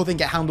 I still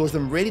think it handles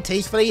them really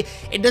tastefully.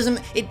 It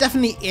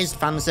definitely is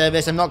fan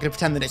service. I'm not going to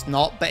pretend that it's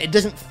not, but it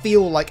doesn't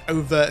feel like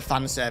overt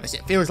fan service.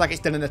 It feels like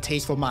it's done in a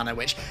tasteful manner,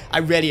 which I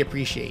really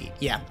appreciate.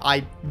 Yeah,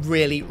 I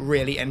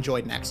really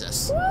enjoyed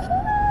Nexus.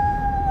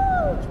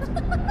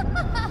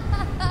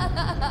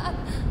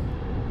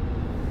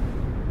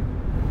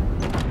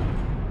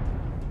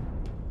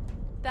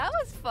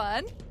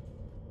 fun.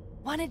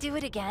 Wanna do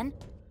it again?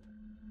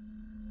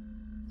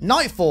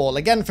 Nightfall,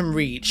 again from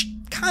Reach.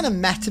 Kind of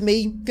meta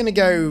me. Gonna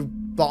go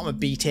bottom of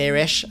B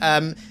tier-ish.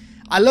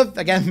 I love,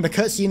 again, the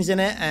cutscenes in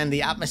it and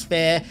the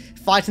atmosphere.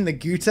 Fighting the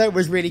Guta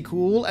was really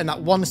cool, and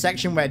that one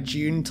section where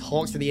June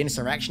talks to the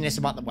insurrectionists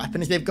about the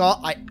weapons they've got,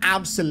 I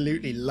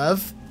absolutely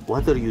love.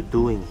 What are you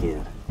doing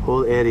here?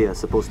 Whole area is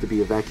supposed to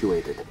be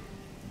evacuated.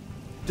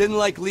 Didn't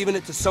like leaving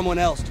it to someone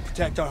else to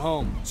protect our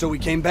home, so we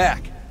came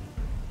back.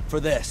 For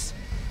this.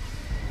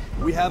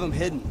 We have them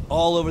hidden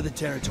all over the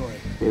territory.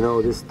 You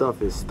know, this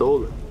stuff is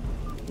stolen.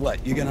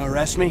 What, you gonna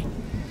arrest me?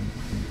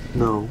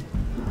 No,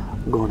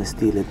 I'm gonna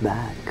steal it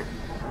back.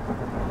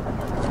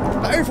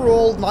 But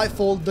overall,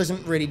 Nightfall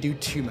doesn't really do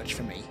too much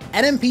for me.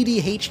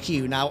 NMPD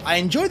HQ, now I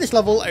enjoy this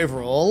level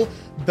overall,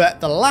 but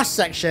the last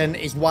section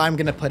is why I'm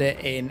going to put it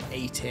in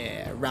A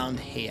tier, around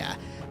here.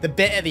 The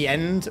bit at the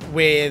end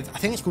with, I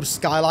think it's called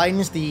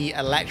Skylines, the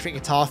electric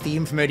guitar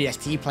theme from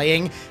ODST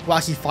playing,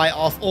 whilst you fight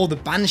off all the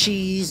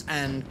Banshees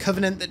and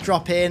Covenant that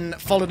drop in,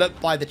 followed up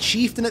by the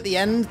Chieftain at the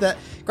end that,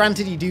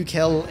 granted, you do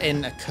kill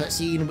in a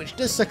cutscene, which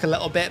does suck a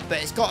little bit,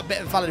 but it's got a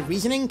bit of valid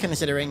reasoning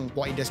considering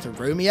what he does to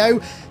Romeo.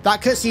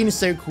 That cutscene is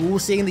so cool,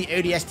 seeing the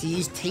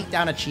ODSTs take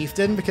down a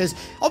Chieftain, because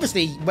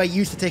obviously we're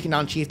used to taking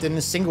down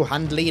Chieftains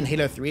single-handedly in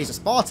Halo 3 as a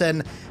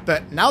Spartan,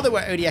 but now that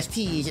we're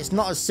ODSTs, it's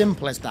not as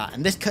simple as that,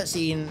 and this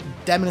cutscene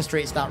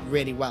demonstrates that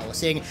really well.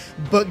 Seeing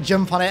Buck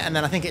jump on it, and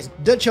then I think it's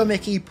Dutch or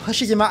Mickey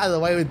pushes him out of the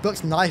way with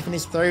Buck's knife in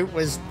his throat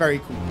was very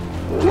cool.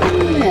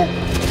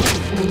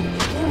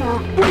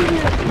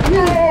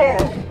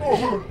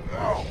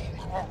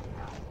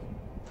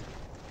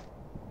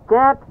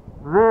 Get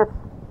this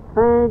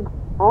thing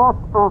off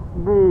of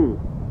me.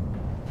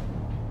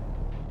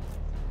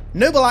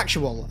 Noble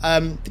Actual.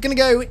 They're gonna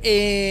go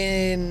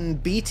in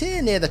B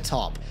tier, near the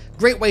top.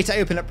 Great way to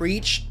open up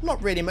Reach.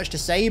 Not really much to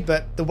say,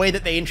 but the way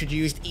that they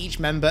introduced each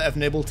member of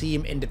Noble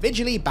Team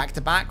individually, back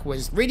to back,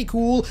 was really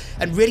cool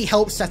and really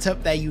helped set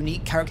up their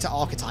unique character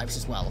archetypes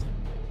as well.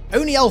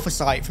 Only Alpha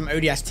Site from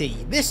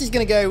ODST. This is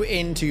going to go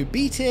into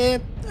B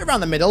tier,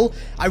 around the middle.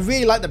 I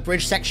really like the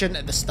bridge section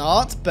at the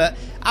start, but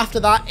after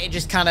that it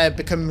just kind of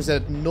becomes a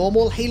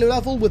normal Halo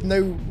level with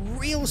no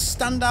real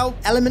standout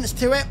elements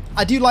to it.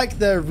 I do like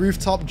the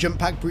rooftop jump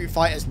pack brute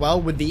fight as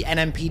well, with the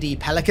NMPD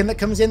Pelican that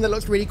comes in that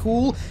looks really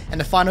cool, and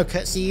the final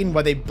cutscene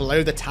where they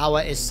blow the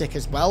tower is sick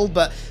as well,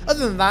 but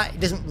other than that,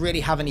 it doesn't really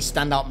have any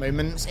standout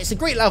moments. It's a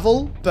great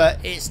level,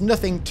 but it's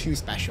nothing too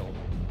special.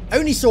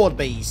 Only Sword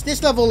Beast.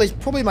 This level is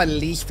probably my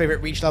least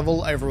favourite Reach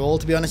level overall,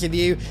 to be honest with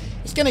you.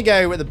 It's going to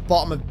go at the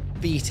bottom of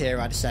B tier,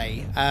 I'd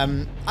say.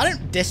 I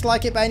don't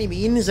dislike it by any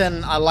means,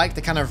 and I like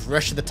the kind of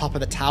rush to the top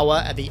of the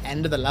tower at the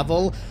end of the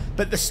level,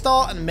 but the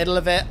start and middle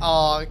of it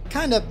are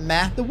kind of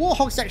meh. The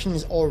Warthog section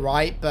is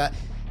alright, but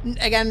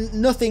again,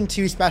 nothing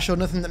too special,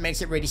 nothing that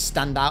makes it really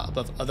stand out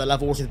above other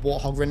levels with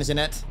Warthog runners in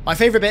it. My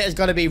favourite bit has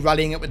got to be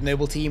rallying up with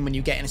Noble Team when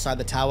you get inside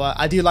the tower.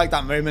 I do like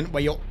that moment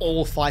where you're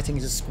all fighting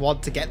as a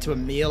squad to get to a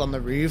meal on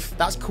the roof.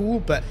 That's cool,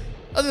 but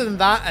other than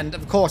that, and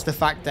of course the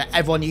fact that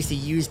everyone used to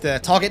use the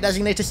target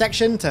designator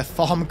section to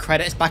farm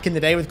credits back in the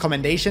day with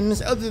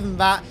commendations, other than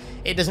that,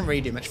 it doesn't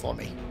really do much for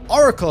me.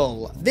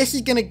 Oracle. This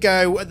is going to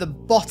go at the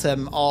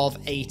bottom of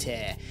A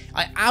tier.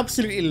 I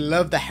absolutely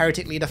love the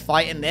Heretic Leader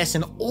fight in this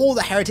and all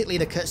the Heretic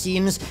Leader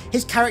cutscenes.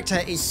 His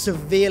character is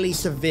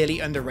severely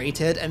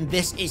underrated, and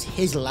this is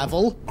his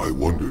level. I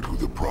wondered who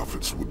the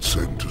prophets would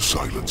send to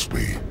silence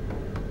me.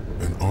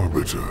 An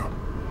Arbiter.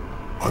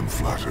 I'm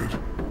flattered.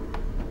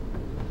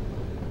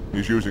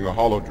 He's using a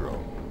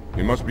holodrome.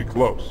 He must be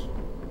close.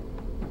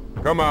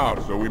 Come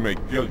out so we may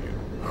kill you.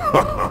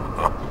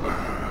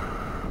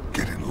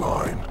 Get in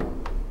line.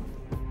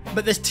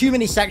 But there's too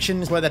many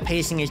sections where the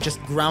pacing is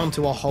just ground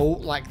to a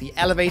halt, like the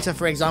elevator,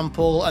 for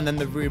example, and then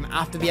the room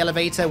after the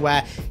elevator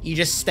where you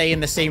just stay in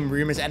the same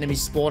room as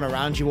enemies spawn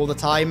around you all the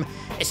time.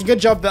 It's a good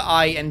job that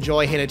I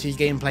enjoy Halo 2's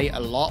gameplay a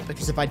lot,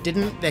 because if I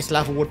didn't, this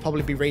level would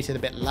probably be rated a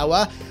bit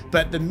lower.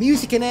 But the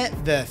music in it,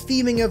 the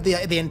theming of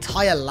the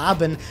entire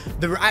lab, and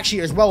actually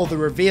as well, the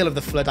reveal of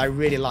the Flood I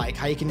really like.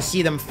 How you can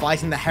see them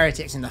fighting the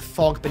heretics in the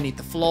fog beneath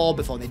the floor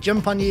before they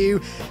jump on you.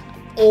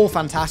 All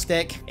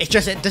fantastic. It's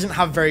just it doesn't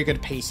have very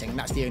good pacing.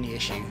 That's the only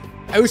issue.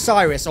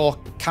 Osiris, or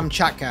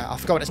Kamchatka, I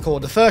forgot what it's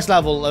called. The first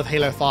level of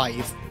Halo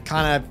 5,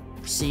 kind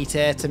of C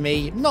tier to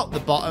me. Not the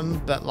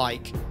bottom, but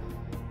like,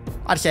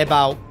 I'd say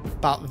about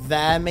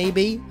there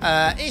maybe.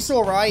 It's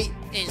alright.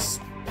 It's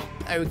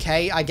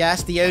okay, I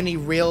guess. The only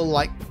real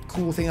like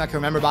cool thing I can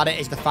remember about it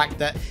is the fact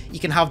that you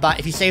can have that,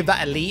 if you save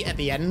that elite at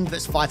the end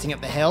that's fighting up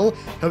the hill,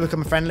 he'll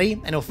become friendly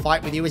and he'll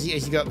fight with you as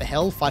you go up the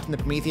hill, fighting the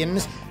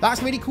Prometheans.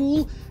 That's really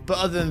cool, but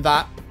other than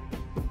that,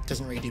 it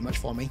doesn't really do much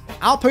for me.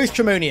 Outpost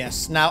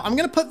Tremonius. Now, I'm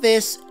going to put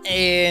this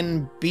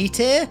in B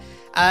tier.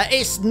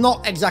 It's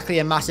not exactly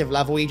a massive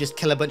level, you just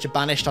kill a bunch of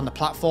banished on the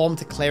platform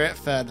to clear it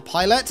for the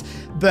pilot,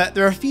 but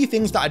there are a few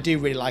things that I do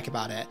really like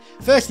about it.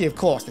 Firstly, of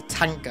course, the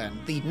tank gun.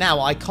 The now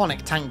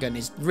iconic tank gun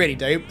is really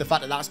dope. The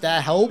fact that that's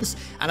there helps,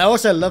 and I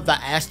also love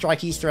that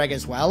airstrike Easter egg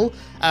as well.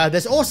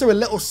 There's also a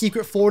little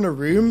secret floor in a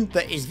room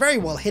that is very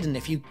well hidden.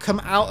 If you come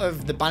out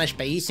of the banished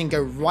base and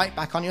go right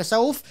back on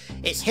yourself,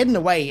 it's hidden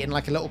away in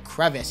like a little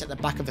crevice at the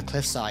back of the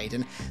cliffside,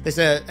 and there's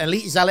an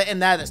elite zealot in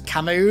there that's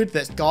camoed,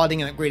 that's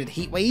guarding an upgraded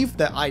heatwave.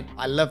 That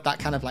I love that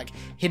kind of like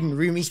hidden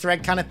room Easter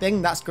egg kind of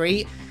thing. That's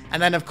great.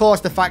 And then of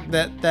course the fact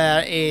that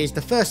there is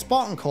the first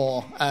Spartan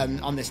core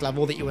on this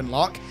level that you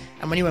unlock,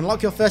 and when you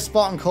unlock your first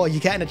Spartan core you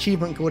get an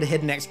achievement called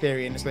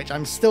HiddenXperience, which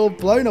I'm still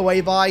blown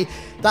away by.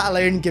 That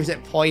alone gives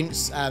it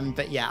points.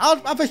 But yeah,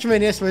 Alpha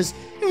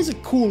was a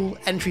cool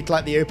entry to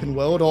like the open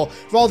world, or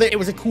rather it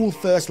was a cool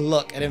first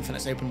look at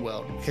Infinite's open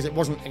world, because it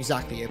wasn't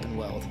exactly open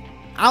world.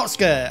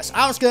 Outskirts.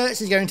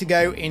 Outskirts is going to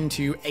go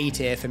into A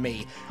tier for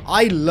me.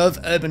 I love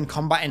urban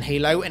combat in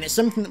Halo, and it's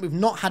something that we've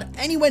not had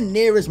anywhere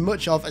near as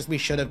much of as we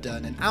should have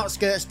done, and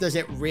Outskirts does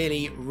it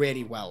really,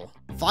 really well.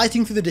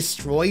 Fighting through the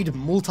destroyed,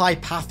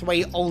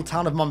 multi-pathway old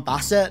town of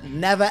Mombasa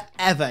never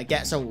ever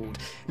gets old,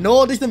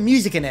 nor does the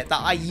music in it that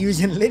I use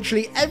in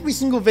literally every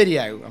single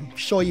video. I'm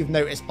sure you've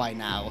noticed by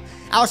now.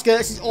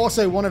 Outskirts is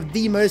also one of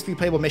the most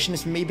replayable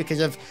missions for me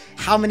because of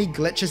how many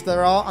glitches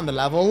there are on the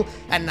level,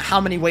 and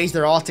how many ways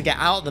there are to get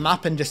out of the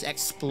map and just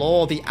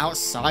explore the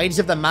outsides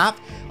of the map.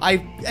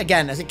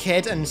 Again, as a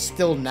kid and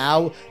still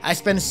now, I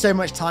spend so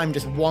much time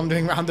just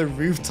wandering around the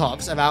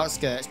rooftops of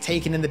Outskirts,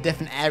 taking in the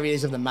different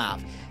areas of the map.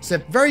 It's a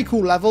very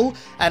cool level,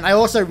 and I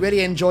also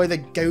really enjoy the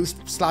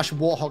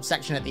ghost/warthog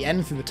section at the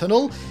end through the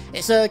tunnel.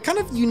 It's a kind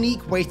of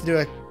unique way to do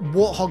a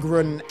warthog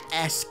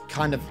run-esque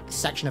kind of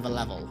section of a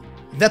level.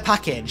 The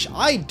package.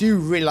 I do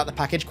really like the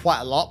package quite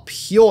a lot,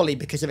 purely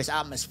because of its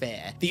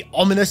atmosphere. The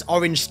ominous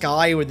orange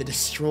sky with the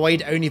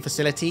destroyed Oni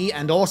facility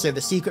and also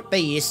the secret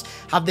base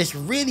have this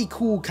really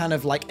cool kind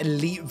of like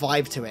elite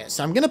vibe to it.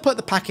 So I'm going to put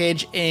the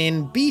package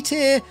in B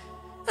tier,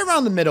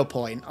 around the middle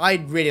point. I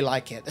really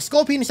like it. The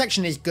Scorpion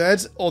section is good,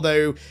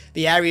 although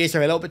the areas are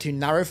a little bit too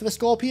narrow for the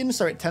Scorpion,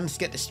 so it tends to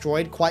get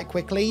destroyed quite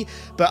quickly,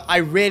 but I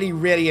really,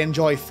 really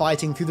enjoy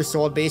fighting through the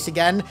sword base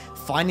again,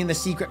 finding the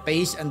secret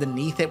base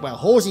underneath it where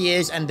Halsey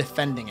is, and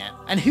defending it.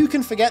 And who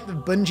can forget the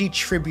Bungie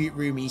tribute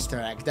room Easter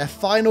egg? Their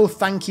final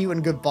thank you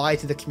and goodbye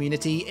to the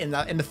community in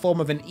the form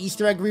of an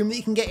Easter egg room that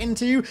you can get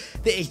into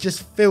that is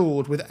just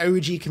filled with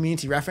OG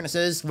community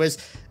references was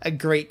a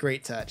great,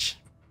 great touch.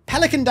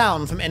 Pelican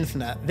Down from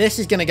Infinite. This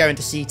is going to go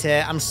into C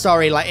tier. I'm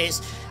sorry, like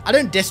I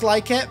don't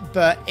dislike it,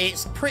 but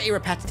it's pretty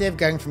repetitive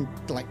going from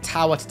like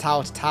tower to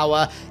tower to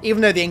tower.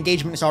 Even though the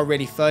engagements are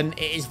really fun,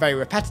 it is very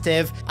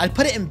repetitive. I'd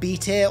put it in B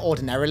tier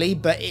ordinarily,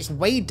 but it's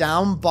weighed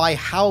down by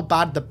how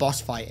bad the boss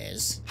fight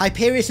is.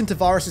 Hyperius and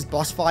Tavares'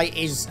 boss fight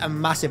is a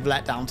massive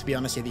letdown, to be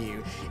honest with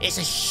you. It's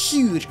a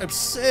huge,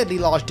 absurdly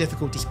large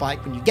difficulty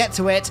spike when you get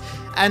to it,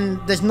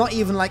 and there's not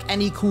even like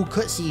any cool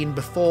cutscene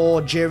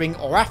before, during,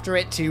 or after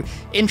it to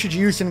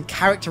introduce and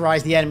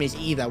characterize the enemies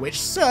either, which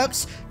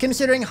sucks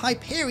considering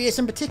Hyperius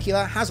in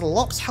particular has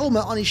Locke's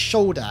helmet on his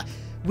shoulder.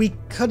 We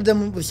could have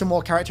done with some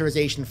more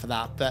characterization for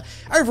that, but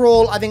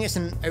overall I think it's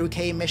an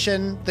okay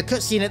mission. The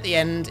cutscene at the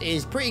end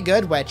is pretty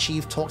good where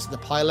Chief talks to the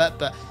pilot,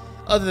 but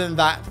other than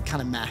that,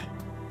 kind of meh.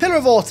 Pillar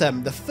of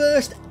Autumn, the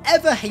first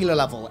ever Halo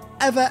level,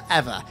 ever.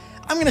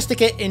 I'm going to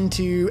stick it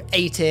into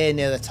A tier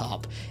near the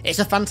top. It's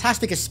a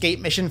fantastic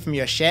escape mission from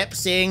your ship.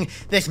 Seeing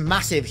this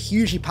massive,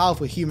 hugely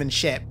powerful human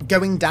ship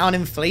going down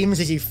in flames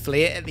as you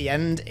flee it at the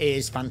end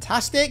is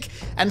fantastic,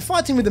 and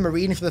fighting with the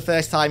Marine for the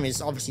first time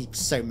is obviously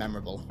so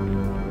memorable.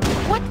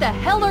 What the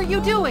hell are you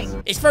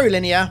doing? It's very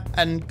linear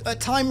and at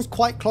times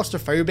quite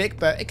claustrophobic,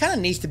 but it kind of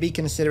needs to be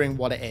considering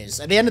what it is.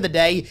 At the end of the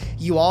day,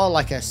 you are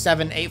like a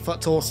 7-8 foot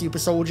tall super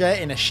soldier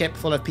in a ship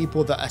full of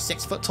people that are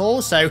 6 foot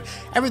tall, so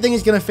everything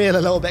is going to feel a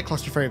little bit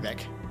claustrophobic.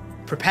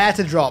 Prepare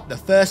to drop. The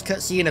first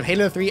cutscene of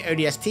Halo 3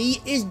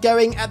 ODST is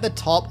going at the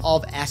top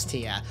of S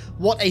tier.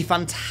 What a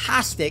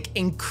fantastic,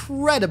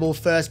 incredible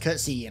first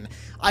cutscene.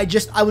 I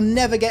will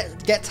never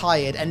get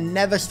tired and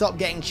never stop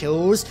getting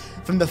chills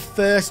from the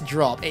first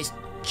drop. It's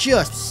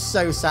just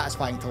so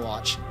satisfying to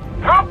watch.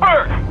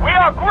 Troopers, we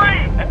are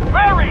green and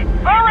very,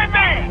 very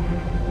mean!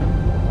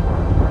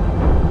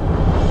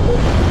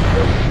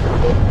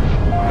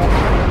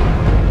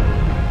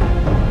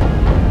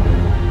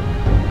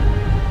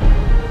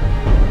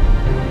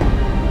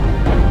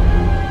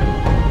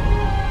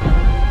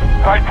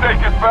 I take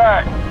it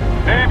back.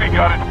 Navy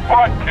got its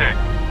butt kicked.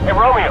 Hey,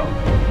 Romeo,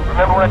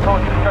 remember when I told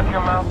you to shut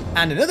your mouth?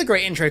 And another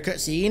great intro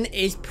cutscene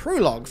is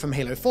Prologue from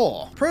Halo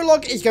 4.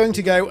 Prologue is going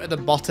to go at the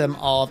bottom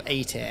of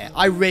A tier.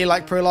 I really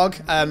like Prologue.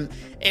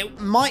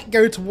 It might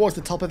go towards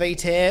the top of A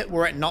tier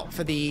were it not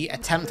for the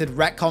attempted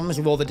retcons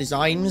with all the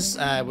designs,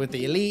 with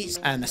the elites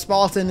and the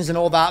Spartans and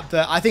all that,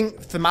 but I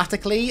think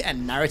thematically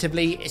and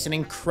narratively it's an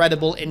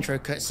incredible intro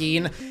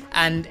cutscene,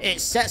 and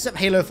it sets up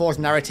Halo 4's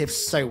narrative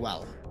so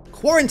well.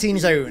 Quarantine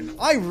Zone.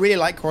 I really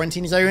like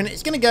Quarantine Zone.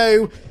 It's going to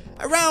go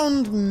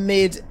around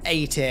mid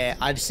A tier,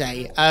 I'd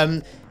say.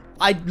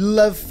 I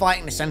love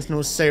fighting the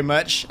Sentinels so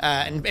much,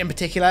 in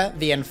particular,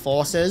 the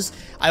Enforcers.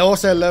 I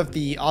also love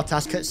the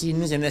Artas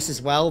cutscenes in this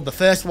as well. The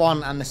first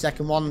one and the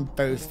second one,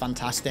 both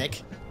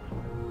fantastic.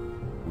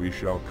 We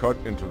shall cut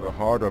into the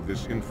heart of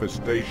this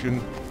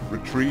infestation,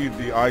 retrieve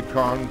the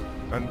icon,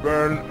 and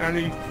burn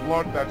any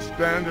flood that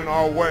stand in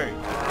our way.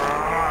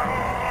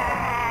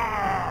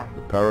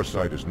 The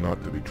parasite is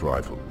not to be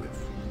trifled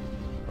with.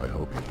 I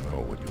hope you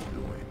know what you're doing.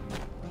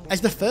 As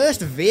the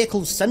first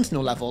vehicle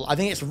sentinel level, I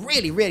think it's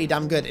really, really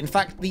damn good. In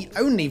fact, the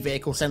only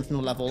vehicle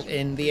sentinel level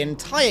in the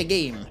entire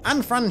game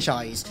and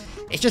franchise.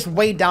 It's just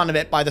weighed down a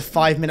bit by the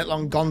 5-minute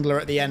long gondola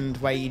at the end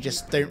where you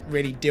just don't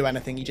really do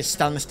anything. You just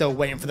stand still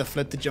waiting for the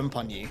flood to jump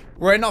on you.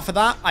 Were it not for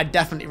that, I'd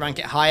definitely rank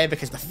it higher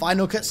because the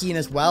final cutscene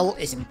as well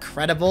is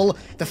incredible.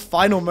 The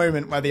final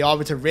moment where the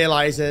Arbiter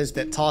realizes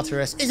that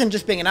Tartarus isn't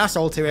just being an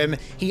asshole to him,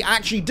 he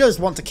actually does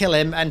want to kill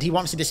him and he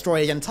wants to destroy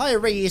his entire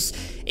race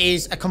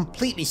is a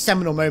completely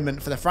seminal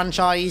moment for the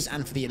franchise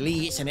and for the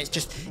elites, and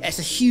it's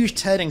a huge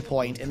turning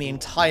point in the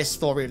entire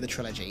story of the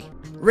trilogy.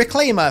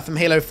 Reclaimer from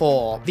Halo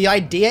 4. The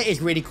idea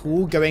is really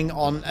cool, going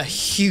on a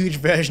huge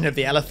version of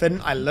the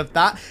elephant. I love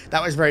that.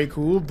 That was very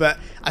cool, but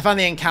I found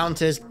the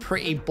encounters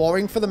pretty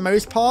boring for the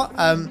most part.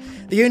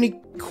 The only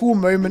cool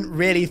moment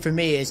really for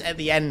me is at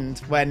the end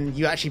when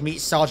you actually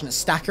meet Sergeant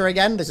Stacker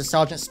again. There's a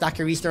Sergeant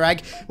Stacker Easter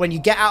egg. When you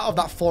get out of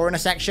that Forerunner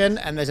section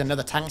and there's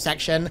another tank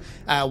section,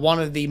 one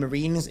of the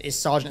Marines is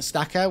Sergeant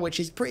Stacker, which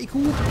is pretty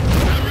cool.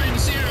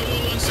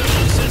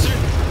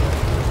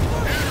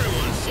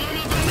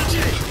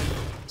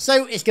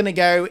 So it's going to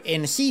go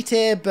in C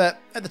tier, but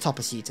at the top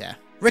of C tier.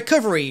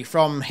 Recovery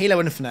from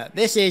Halo Infinite.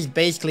 This is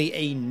basically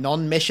a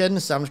non-mission,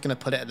 so I'm just going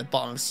to put it at the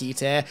bottom of C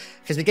tier,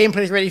 because the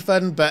gameplay is really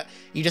fun, but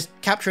you just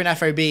capture an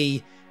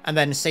FOB and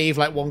then save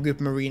like one group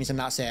of Marines and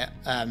that's it.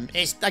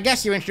 It's, I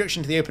guess, your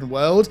introduction to the open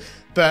world,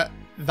 but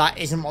that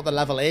isn't what the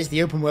level is.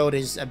 The open world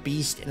is a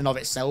beast in and of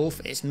itself.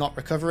 It's not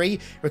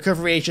Recovery.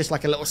 Recovery is just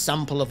like a little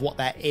sample of what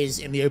there is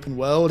in the open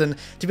world. And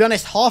to be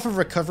honest, half of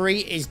Recovery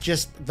is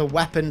just the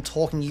weapon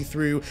talking you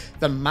through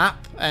the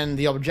map and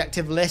the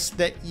objective list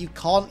that you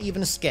can't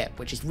even skip,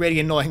 which is really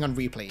annoying on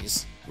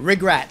replays.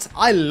 Regret.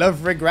 I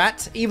love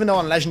Regret, even though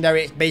on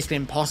Legendary it's basically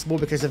impossible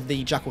because of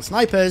the Jackal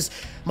snipers.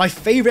 My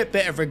favourite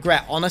bit of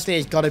Regret, honestly,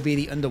 has got to be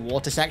the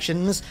underwater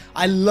sections.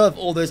 I love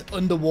all those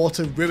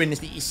underwater ruins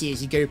that you see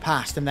as you go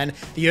past, and then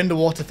the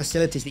underwater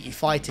facilities that you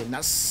fight in.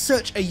 That's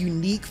such a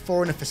unique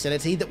Forerunner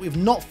facility that we've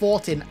not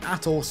fought in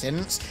at all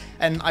since,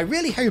 and I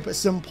really hope at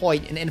some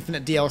point in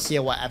Infinite DLC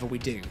or whatever we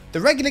do.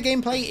 The regular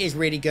gameplay is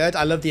really good.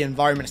 I love the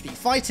environments that you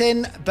fight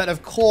in, but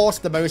of course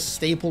the most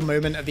staple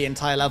moment of the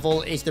entire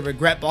level is the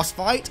Regret boss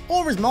fight,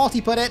 or as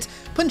Marty put it,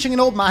 punching an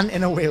old man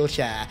in a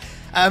wheelchair.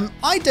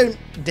 I don't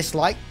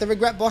dislike the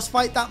Regret boss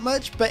fight that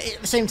much, but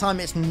at the same time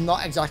it's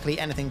not exactly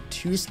anything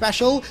too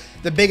special.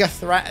 The bigger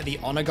threat are the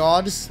Honor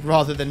Guards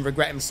rather than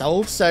Regret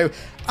himself, so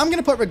I'm going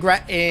to put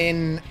Regret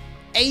in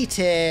A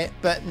tier,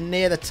 but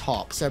near the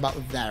top, so about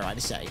there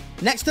I'd say.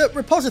 Next up,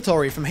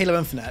 Repository from Halo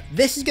Infinite.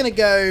 This is going to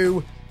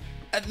go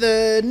at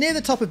near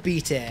the top of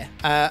B tier,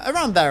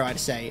 around there I'd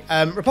say.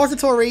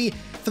 Repository,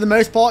 for the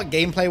most part,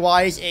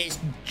 gameplay-wise, it's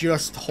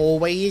just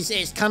hallways.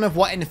 It's kind of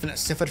what Infinite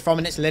suffered from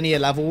in its linear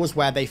levels,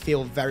 where they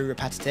feel very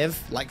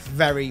repetitive, like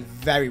very,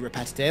 very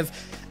repetitive.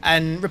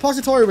 And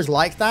Repository was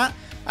like that.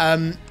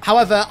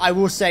 However, I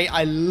will say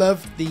I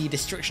loved the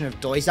Destruction of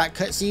Doizak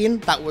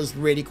cutscene. That was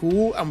really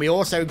cool. And we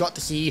also got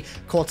to see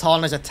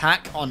Cortana's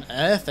attack on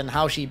Earth and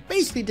how she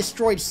basically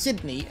destroyed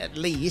Sydney, at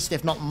least,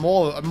 if not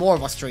more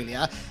of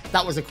Australia.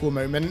 That was a cool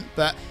moment.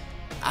 But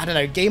I don't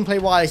know,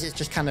 gameplay-wise, it's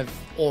just kind of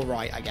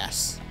alright, I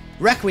guess.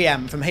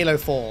 Requiem from Halo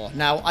 4.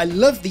 Now, I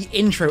love the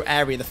intro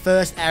area, the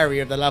first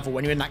area of the level,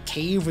 when you're in that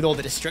cave with all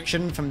the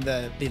destruction from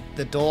the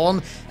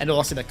Dawn and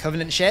also the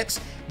Covenant ships.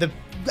 The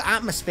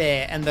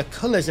atmosphere and the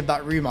colours of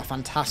that room are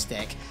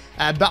fantastic.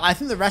 But I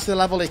think the rest of the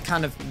level is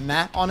kind of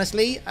meh,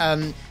 honestly.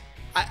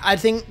 I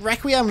think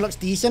Requiem looks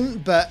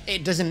decent, but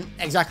it doesn't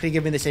exactly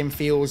give me the same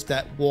feels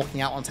that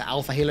walking out onto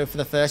Alpha Halo for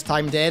the first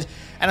time did.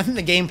 And I think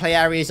the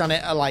gameplay areas on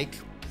it are like,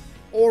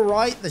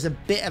 alright, there's a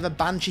bit of a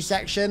Banshee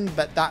section,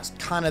 but that's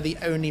kind of the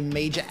only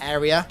major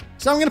area.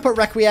 So I'm going to put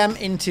Requiem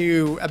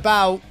into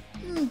about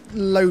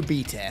low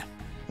B tier.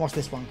 What's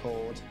this one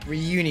called?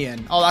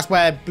 Reunion. Oh, that's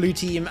where Blue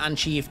Team and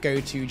Chief go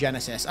to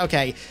Genesis.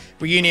 Okay,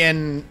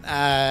 Reunion,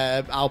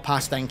 I'll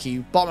pass, thank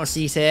you. Bottom of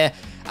C tier.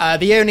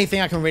 The only thing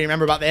I can really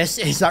remember about this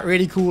is that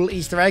really cool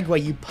Easter egg where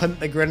you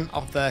punt the grunt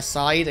off the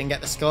side and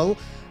get the skull.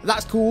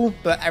 That's cool,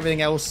 but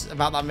everything else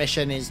about that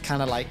mission is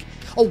kind of like...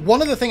 Oh,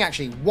 one other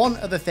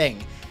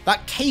thing.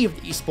 That cave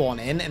that you spawn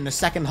in the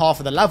second half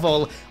of the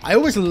level, I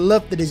always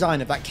loved the design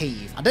of that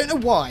cave. I don't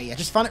know why, I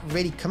just found it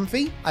really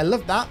comfy. I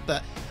love that,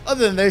 but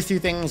other than those two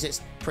things,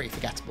 it's pretty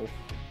forgettable.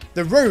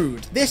 The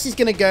road, this is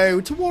going to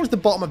go towards the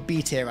bottom of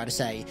B tier, I'd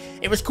say.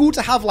 It was cool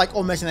to have like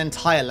almost an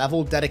entire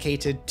level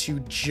dedicated to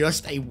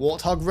just a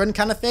warthog run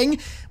kind of thing,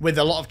 with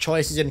a lot of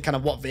choices in kind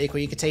of what vehicle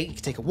you could take. You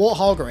could take a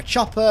warthog or a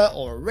chopper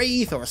or a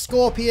wraith or a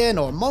scorpion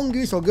or a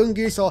mongoose or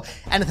gungoose or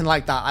anything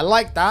like that. I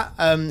like that,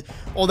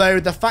 although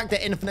the fact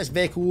that Infinite's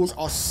vehicles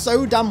are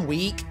so damn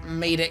weak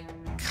made it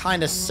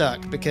kind of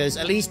suck, because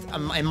at least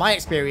in my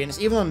experience,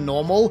 even on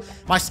normal,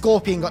 my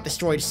Scorpion got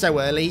destroyed so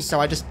early, so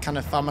I just kind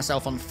of found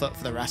myself on foot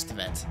for the rest of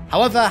it.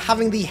 However,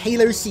 having the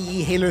Halo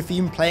CE Halo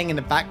theme playing in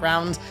the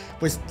background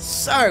was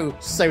so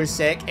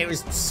sick. It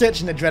was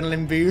such an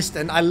adrenaline boost,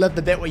 and I love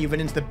the bit where you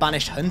went into the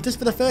Banished Hunters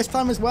for the first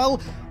time as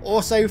well.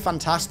 Also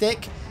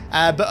fantastic.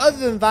 But other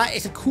than that,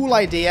 it's a cool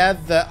idea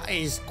that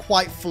is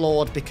quite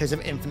flawed because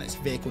of Infinite's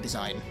vehicle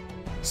design.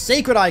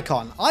 Sacred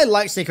Icon. I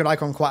like Sacred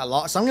Icon quite a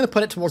lot, so I'm going to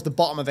put it towards the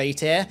bottom of A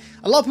tier.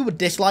 A lot of people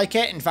dislike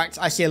it. In fact,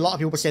 I see a lot of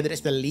people say that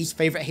it's the least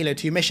favorite Halo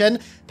 2 mission.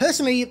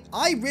 Personally,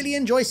 I really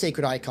enjoy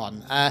Sacred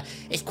Icon.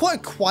 It's quite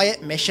a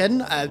quiet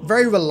mission,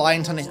 very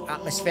reliant on its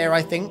atmosphere,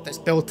 I think, that's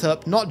built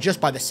up not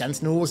just by the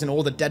Sentinels and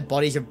all the dead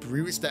bodies of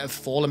brutes that have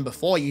fallen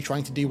before you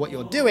trying to do what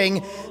you're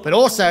doing, but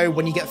also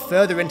when you get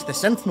further into the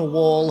Sentinel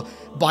wall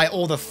by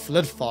all the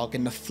flood fog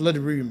and the flood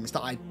rooms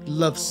that I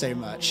love so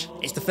much.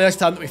 It's the first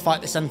time that we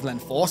fight the Sentinel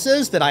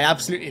Enforcers that I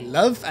absolutely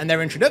love, and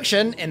their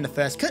introduction in the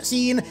first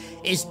cutscene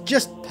is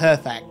just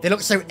perfect. They look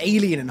so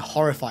alien and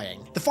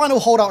horrifying. The final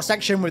holdout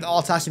section with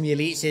Artas and the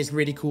Elites is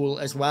really cool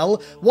as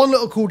well. One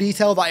little cool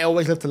detail that I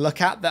always love to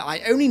look at that I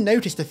only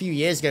noticed a few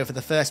years ago for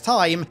the first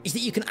time is that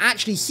you can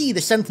actually see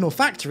the Sentinel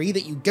factory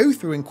that you go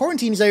through in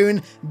Quarantine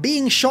Zone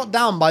being shot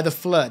down by the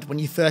flood when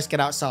you first get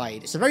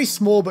outside. It's a very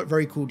small but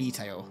very cool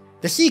detail.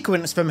 The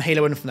sequence from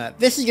Halo Infinite.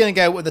 This is going to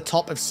go at the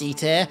top of C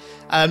tier.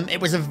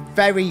 It was a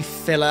very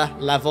filler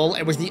level.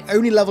 It was the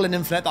only level in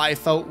Infinite that I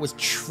felt was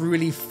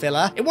truly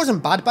filler. It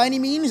wasn't bad by any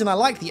means, and I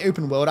liked the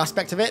open world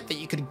aspect of it, that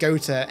you could go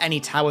to any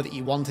tower that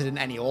you wanted in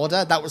any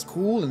order. That was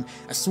cool, and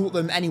assault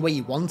them any way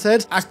you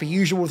wanted. As per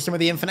usual with some of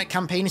the Infinite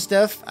campaign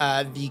stuff,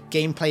 the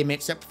gameplay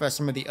makes up for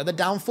some of the other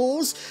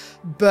downfalls,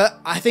 but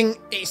I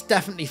think it's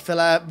definitely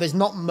filler. There's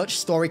not much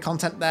story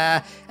content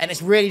there, and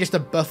it's really just a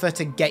buffer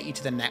to get you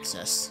to the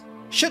Nexus.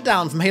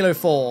 Shutdown from Halo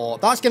 4.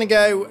 That's going to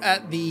go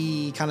at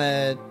the kind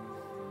of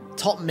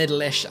top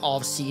middle-ish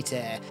of C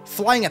tier.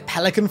 Flying a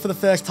Pelican for the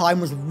first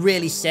time was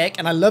really sick,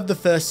 and I love the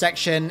first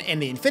section in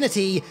the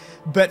Infinity,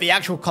 but the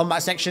actual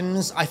combat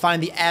sections, I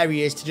find the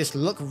areas to just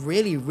look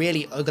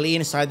really ugly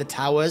inside the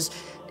towers.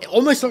 It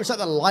almost looks like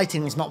the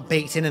lighting is not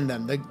baked in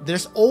them. They're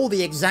just all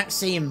the exact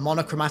same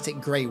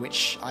monochromatic grey,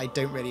 which I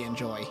don't really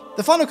enjoy.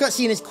 The final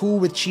cutscene is cool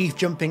with Chief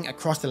jumping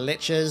across the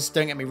liches.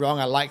 Don't get me wrong,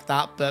 I like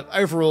that, but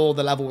overall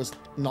the level was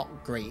not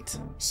great.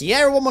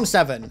 Sierra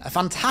 117, a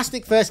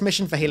fantastic first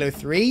mission for Halo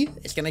 3.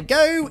 It's going to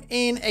go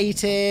in A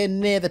tier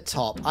near the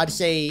top. I'd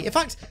say, in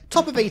fact,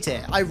 top of A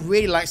tier. I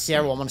really like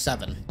Sierra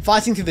 117.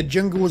 Fighting through the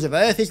jungles of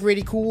Earth is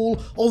really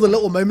cool. All the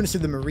little moments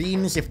of the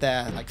Marines, if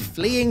they're like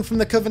fleeing from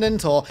the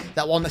Covenant, or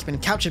that one that's been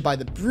captured by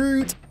the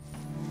Brute.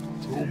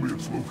 Tell me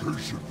its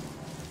location.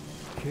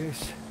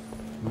 Kiss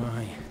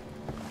my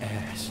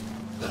ass.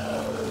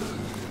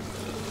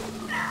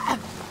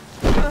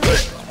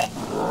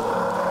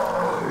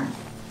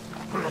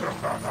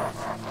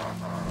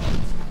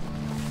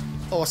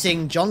 Or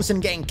seeing Johnson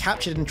getting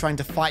captured and trying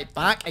to fight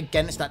back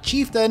against that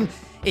chieftain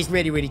is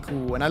really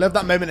cool. And I love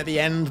that moment at the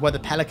end where the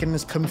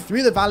Pelicans come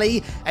through the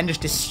valley and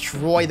just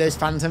destroy those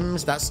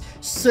phantoms. That's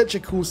such a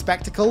cool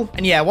spectacle.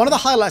 And yeah, one of the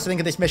highlights I think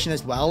of this mission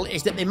as well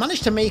is that they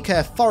managed to make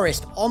a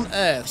forest on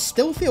Earth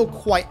still feel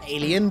quite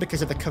alien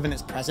because of the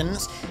Covenant's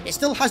presence. It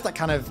still has that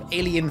kind of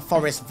alien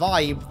forest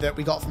vibe that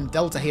we got from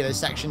Delta Halo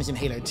sections in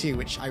Halo 2,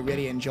 which I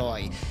really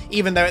enjoy,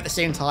 even though at the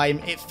same time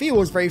it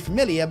feels very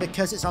familiar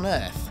because it's on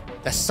Earth.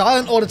 The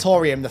Silent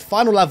Auditorium, the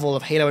final level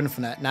of Halo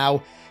Infinite.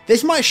 Now,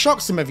 this might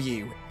shock some of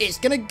you. It's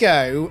gonna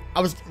go,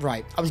 I was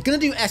gonna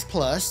do S+,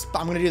 but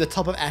I'm gonna do the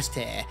top of S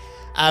tier.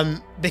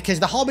 Because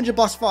the Harbinger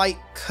boss fight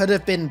could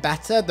have been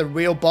better. The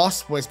real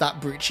boss was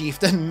that Brute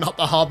Chieftain, not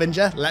the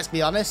Harbinger, let's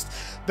be honest.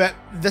 But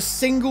the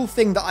single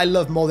thing that I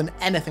love more than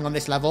anything on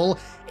this level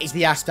is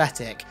the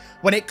aesthetic.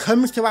 When it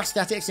comes to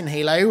aesthetics in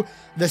Halo,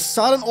 the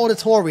Silent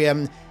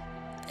Auditorium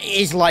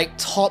is like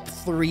top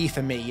 3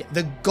 for me.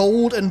 The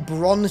gold and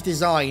bronze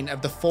design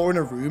of the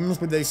Forerunner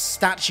rooms with those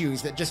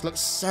statues that just look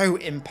so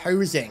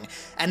imposing,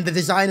 and the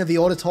design of the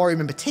auditorium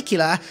in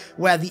particular,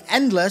 where the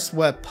Endless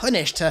were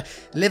punished to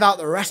live out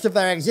the rest of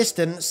their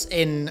existence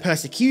in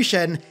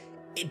persecution.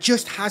 It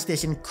just has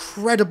this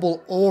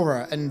incredible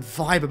aura and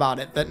vibe about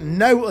it that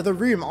no other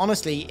room,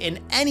 honestly, in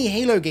any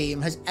Halo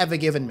game has ever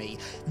given me.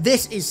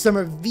 This is some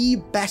of the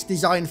best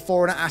designed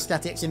Forerunner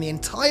aesthetics in the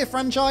entire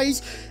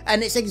franchise,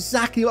 and it's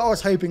exactly what I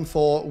was hoping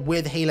for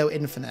with Halo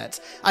Infinite.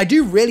 I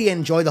do really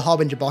enjoy the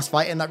Harbinger boss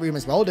fight in that room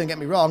as well, don't get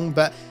me wrong,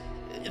 but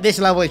this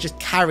level is just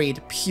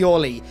carried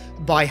purely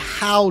by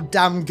how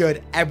damn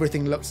good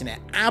everything looks in it.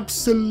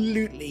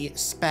 Absolutely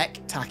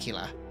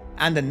spectacular.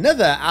 And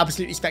another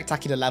absolutely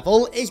spectacular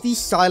level is the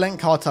Silent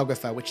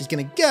Cartographer, which is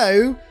going to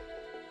go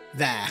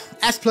There,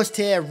 S+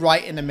 tier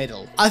right in the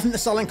middle. I think the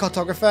Silent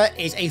Cartographer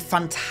is a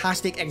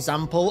fantastic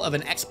example of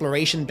an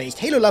exploration-based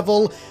Halo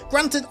level.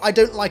 Granted, I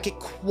don't like it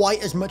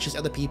quite as much as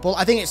other people.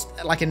 I think it's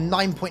like a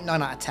 9.9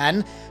 out of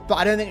 10, but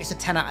I don't think it's a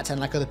 10 out of 10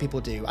 like other people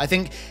do. I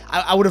think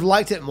I would have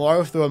liked it more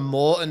if there were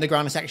more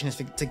underground sections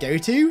to go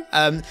to,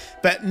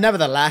 but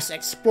nevertheless,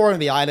 exploring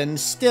the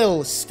island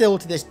still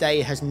to this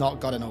day has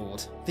not gotten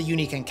old. The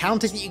unique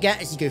encounters that you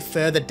get as you go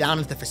further down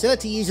into the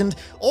facilities, and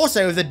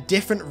also the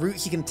different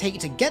routes you can take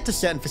to get to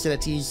certain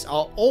facilities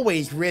are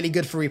always really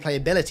good for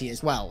replayability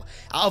as well.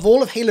 Out of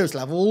all of Halo's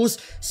levels,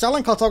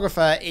 Silent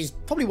Cartographer is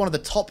probably one of the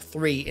top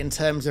 3 in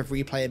terms of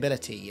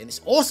replayability, and it's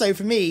also,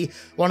 for me,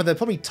 one of the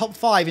probably top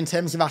 5 in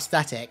terms of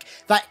aesthetic.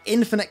 That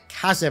infinite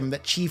chasm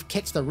that Chief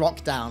kicks the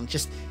rock down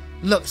just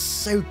looks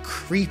so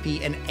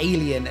creepy and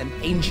alien and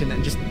ancient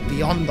and just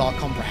beyond our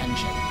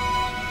comprehension.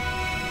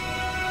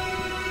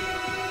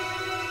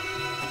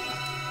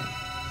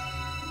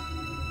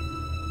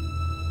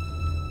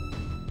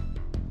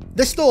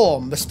 The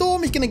Storm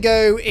is going to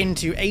go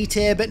into A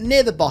tier, but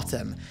near the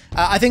bottom.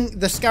 I think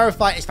the Scarab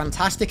fight is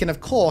fantastic, and of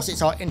course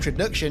it's our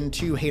introduction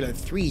to Halo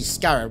 3's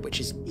Scarab, which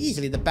is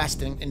easily the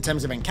best in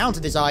terms of encounter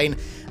design,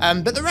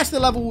 but the rest of the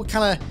level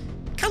kind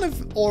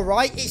of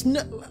alright. It's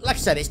like I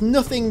said, it's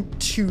nothing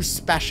too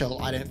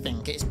special, I don't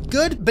think. It's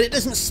good, but it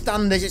doesn't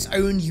stand as its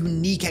own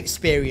unique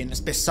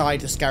experience beside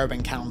the Scarab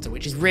encounter,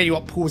 which is really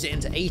what pulls it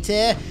into A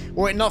tier.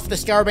 Were it not for the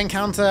Scarab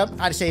encounter,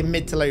 I'd say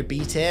mid to low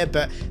B tier,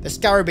 but the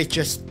Scarab is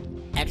just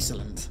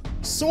excellent.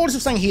 Swords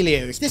of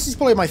Sanghelios. This is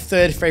probably my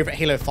 3rd favourite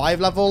Halo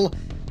 5 level.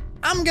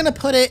 I'm going to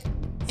put it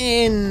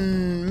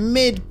in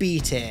mid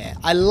B tier.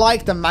 I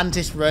like the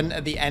Mantis run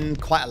at the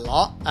end quite a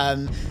lot,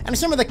 and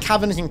some of the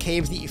caverns and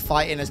caves that you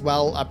fight in as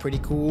well are pretty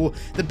cool.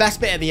 The best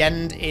bit at the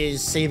end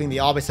is saving the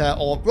Arbiter,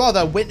 or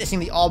rather witnessing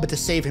the Arbiter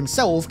save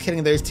himself,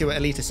 killing those 2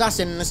 elite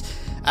assassins.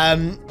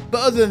 But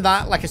other than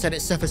that, like I said,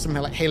 it suffers from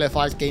like Halo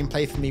 5's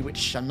gameplay for me,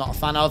 which I'm not a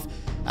fan of.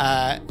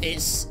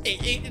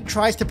 It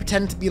tries to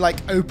pretend to be like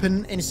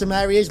open in some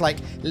areas, like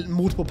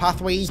multiple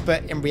pathways,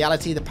 but in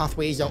reality the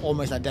pathways are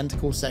almost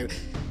identical, so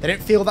they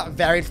don't feel that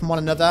varied from one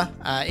another.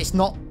 It's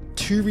not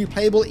too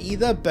replayable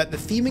either, but the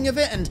theming of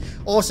it and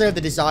also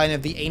the design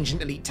of the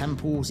ancient elite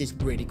temples is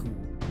really cool.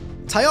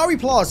 Tayari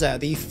Plaza,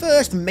 the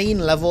first main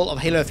level of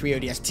Halo 3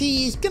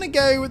 ODST, is gonna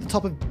go at the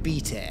top of B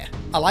tier.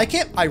 I like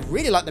it, I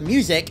really like the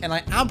music, and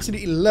I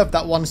absolutely love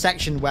that one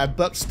section where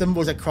Buck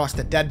stumbles across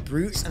the dead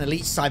brutes and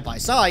elites side by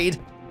side.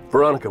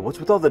 Veronica, what's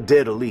with all the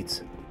dead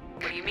elites?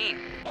 What do you mean?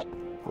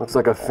 Looks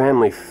like a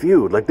family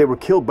feud, like they were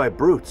killed by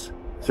brutes.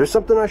 Is there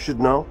something I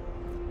should know?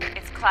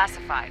 It's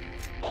classified.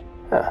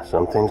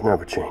 Some things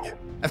never change.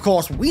 Of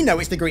course, we know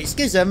it's the Great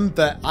Schism,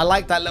 but I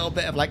like that little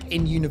bit of like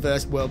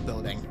in-universe world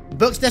building.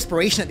 Buck's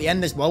desperation at the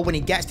end as well, when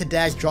he gets to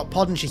Dare's drop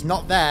pod and she's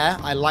not there,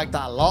 I like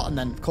that a lot, and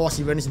then of course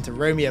he runs into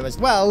Romeo as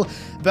well.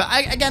 But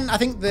again, I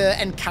think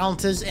the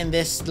encounters in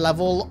this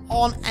level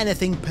aren't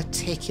anything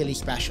particularly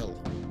special.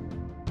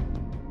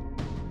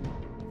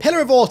 Pillar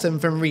of Autumn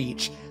from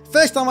Reach.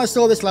 First time I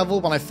saw this level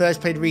when I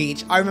first played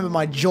Reach, I remember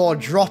my jaw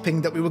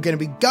dropping that we were going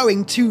to be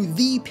going to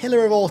the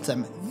Pillar of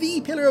Autumn. The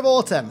Pillar of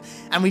Autumn.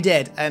 And we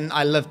did, and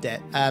I loved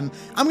it. I'm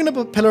going to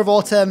put Pillar of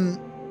Autumn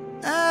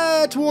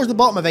towards the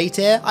bottom of A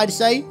tier, I'd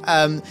say.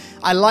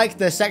 I like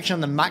the section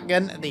on the Mac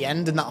gun at the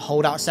end and that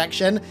holdout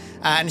section.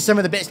 And some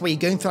of the bits where you're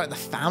going through like the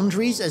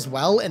foundries as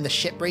well in the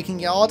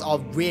shipbreaking yard are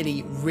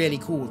really, really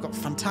cool. We've got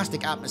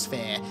fantastic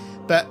atmosphere.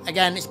 But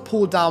again, it's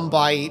pulled down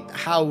by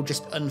how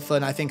just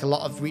unfun I think a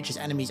lot of Reach's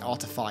enemies are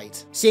to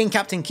fight. Seeing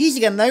Captain Keyes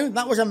again though,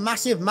 that was a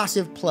massive,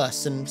 massive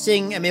plus. And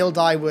seeing Emil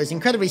die was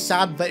incredibly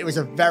sad, but it was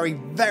a very,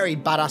 very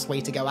badass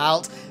way to go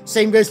out.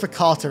 Same goes for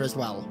Carter as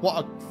well.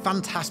 What a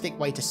fantastic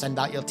way to send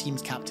out your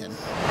team's captain.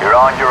 You're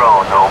on your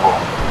own, Noble.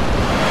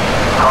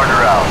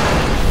 Carter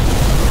out.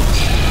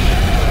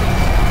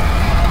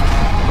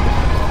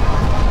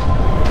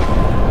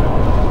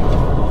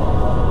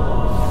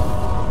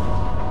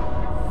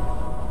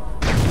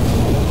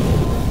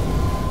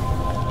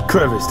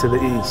 Crevice to the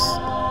east.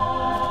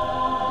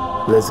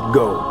 Let's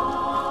go.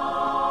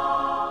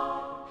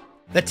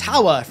 The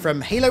Tower from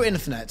Halo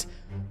Infinite.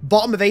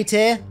 Bottom of A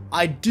tier.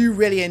 I do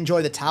really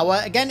enjoy the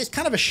tower. Again, it's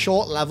kind of a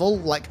short level,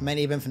 like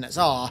many of Infinite's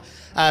are,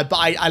 but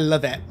I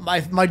love it.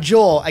 My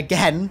jaw,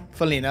 again,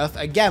 funnily enough,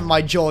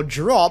 my jaw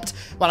dropped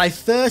when I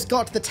first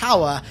got to the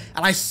tower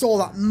and I saw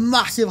that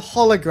massive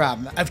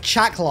hologram of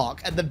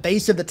Chaklock at the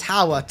base of the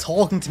tower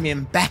talking to me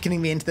and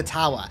beckoning me into the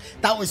tower.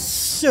 That was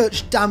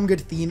such damn good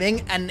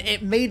theming, and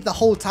it made the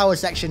whole tower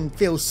section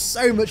feel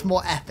so much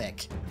more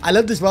epic. I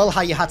loved as well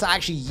how you had to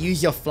actually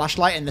use your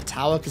flashlight in the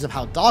tower because of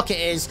how dark it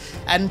is,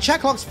 and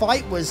Chaklock's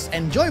fight was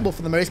enjoyable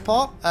for the most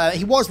part.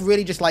 He was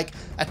really just like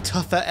a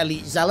tougher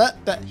elite zealot,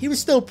 but he was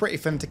still pretty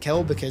fun to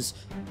kill because,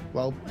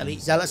 well,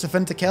 elite zealots are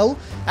fun to kill,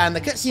 and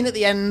the cutscene at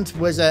the end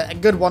was a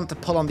good one to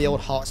pull on the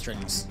old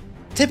heartstrings.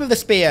 Tip of the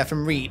Spear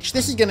from Reach.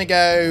 This is going to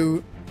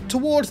go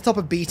towards the top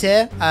of B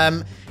tier.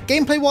 Again,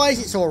 Gameplay-wise,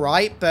 it's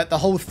alright, but the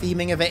whole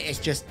theming of it is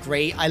just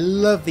great. I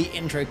love the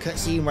intro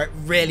cutscene where it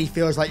really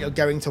feels like you're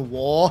going to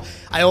war.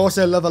 I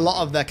also love a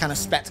lot of the kind of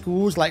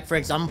spectacles, like for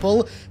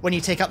example, when you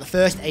take out the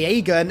first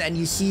AA gun and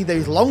you see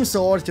those long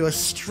swords do a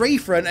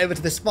strafe run over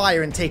to the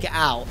Spire and take it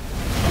out.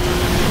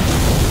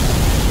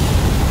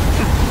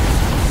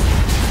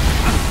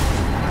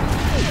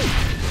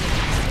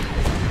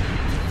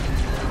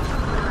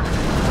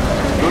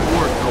 Good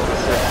work, Nova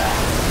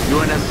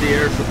 6. UNSC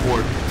air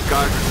support.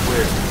 Skies are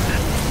clear.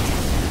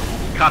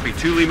 Copy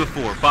 2 Lima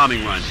 4,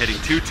 bombing run, heading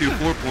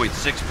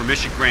 224.6,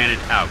 permission granted,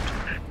 out.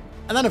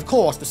 And then of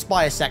course, the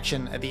Spire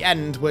section at the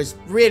end was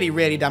really,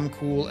 really damn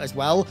cool as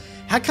well.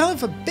 Had kind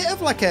of a bit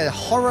of like a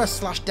horror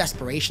 /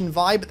 desperation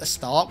vibe at the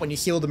start when you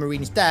see all the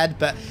Marines dead,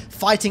 but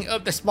fighting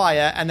up the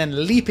Spire and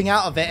then leaping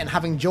out of it and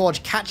having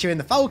George catch you in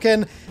the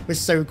Falcon was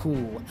so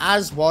cool,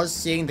 as was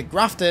seeing the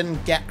Grafton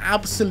get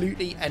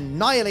absolutely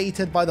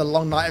annihilated by the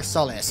Long Night of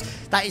Solace.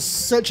 That is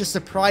such a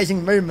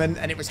surprising moment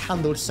and it was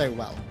handled so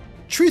well.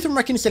 Truth and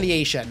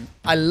Reconciliation.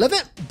 I love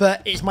it,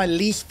 but it's my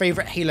least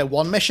favorite Halo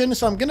 1 mission,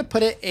 so I'm going to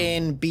put it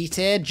in B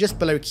tier, just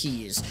below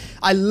Keys.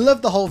 I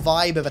love the whole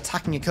vibe of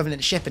attacking a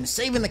Covenant ship and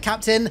saving the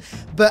captain,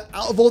 but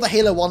out of all the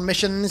Halo 1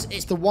 missions,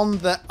 it's the one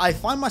that I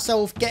find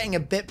myself getting a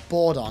bit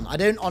bored on. I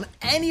don't on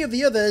any of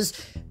the others,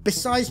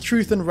 besides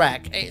Truth and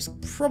Rec. It's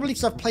probably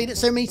because I've played it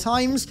so many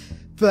times,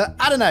 but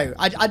I don't know.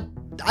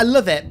 I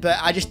love it, but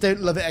I just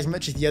don't love it as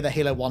much as the other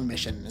Halo 1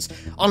 missions.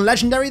 On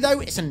Legendary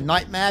though, it's a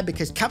nightmare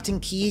because Captain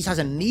Keyes has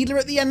a needler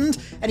at the end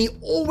and he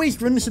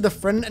always runs to the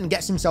front and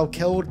gets himself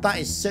killed. That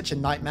is such a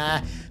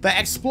nightmare. But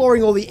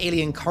exploring all the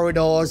alien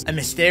corridors and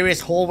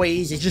mysterious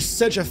hallways is just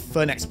such a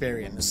fun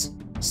experience.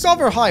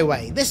 Salvo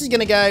Highway. This is going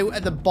to go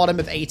at the bottom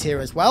of A tier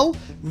as well.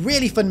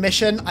 Really fun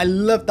mission. I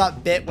love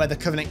that bit where the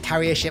Covenant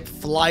carrier ship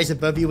flies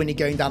above you when you're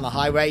going down the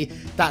highway.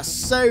 That's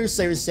so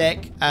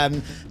sick.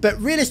 But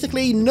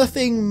realistically,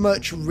 nothing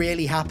much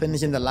really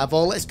happens in the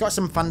level. It's got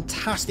some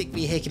fantastic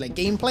vehicular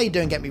gameplay,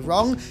 don't get me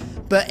wrong,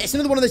 but it's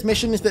another one of those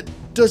missions that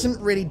doesn't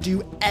really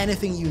do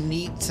anything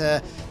unique to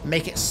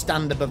make it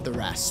stand above the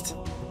rest.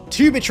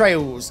 2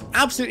 Betrayals,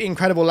 absolutely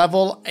incredible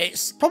level.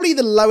 It's probably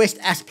the lowest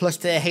S+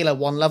 tier Halo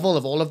 1 level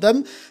of all of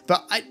them,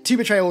 but 2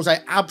 Betrayals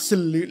I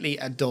absolutely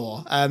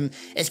adore.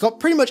 It's got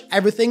pretty much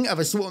everything of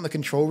Assault on the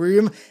Control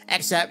Room,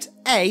 except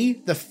A,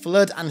 the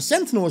Flood and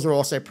Sentinels are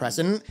also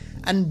present,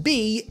 and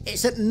B,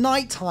 it's at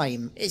night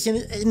time. It's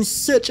in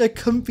such a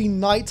comfy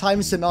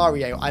nighttime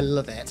scenario. I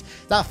love it.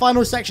 That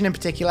final section in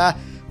particular,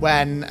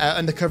 when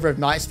Under Cover of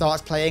Night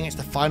starts playing, it's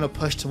the final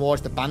push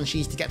towards the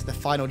Banshees to get to the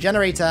final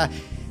generator.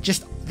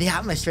 Just the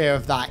atmosphere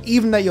of that,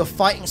 even though you're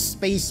fighting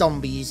space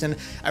zombies and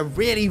a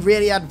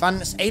really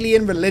advanced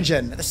alien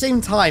religion, at the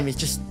same time, is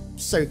just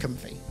so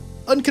comfy.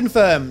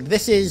 Unconfirmed.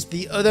 This is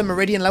the other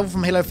Meridian level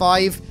from Halo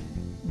 5.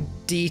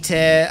 D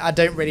tier. I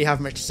don't really have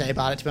much to say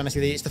about it, to be honest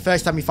with you. It's the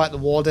first time you fight the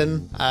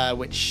Warden,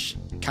 which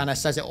kind of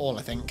says it all,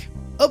 I think.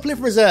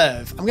 Uplift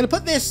Reserve. I'm going to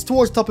put this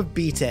towards the top of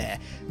B tier.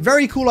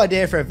 Very cool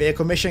idea for a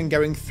vehicle mission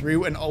going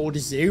through an old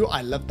zoo.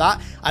 I love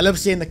that. I love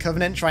seeing the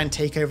Covenant try and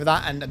take over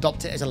that and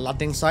adopt it as a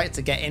landing site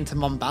to get into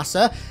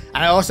Mombasa.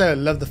 And I also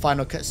love the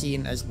final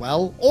cutscene as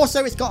well.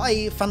 Also, it's got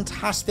a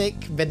fantastic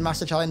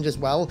Vidmaster challenge as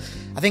well.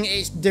 I think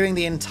it's doing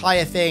the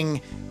entire thing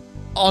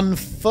on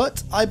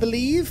foot, I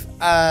believe,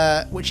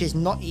 which is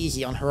not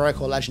easy on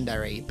Heroic or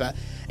Legendary, but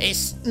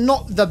it's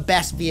not the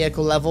best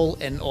vehicle level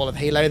in all of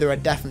Halo. There are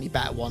definitely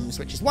better ones,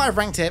 which is why I've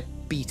ranked it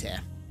B tier.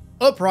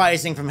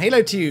 Uprising from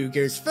Halo 2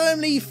 goes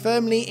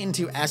firmly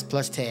into S+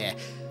 tier.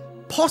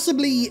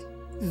 Possibly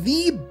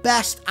the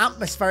best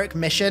atmospheric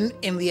mission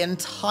in the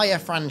entire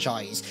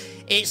franchise.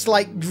 It's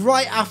like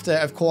right after,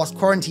 of course,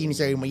 Quarantine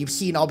Zone, where you've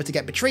seen Arbiter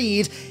get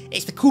betrayed.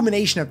 It's the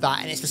culmination of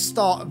that, and it's the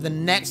start of the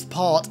next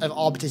part of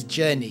Arbiter's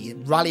journey,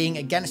 rallying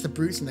against the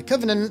brutes in the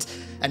Covenant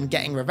and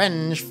getting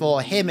revenge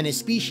for him and his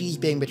species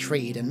being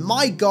betrayed. And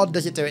my god,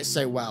 does it do it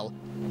so well.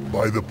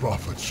 By the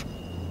prophets,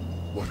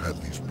 what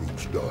have these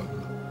brutes done?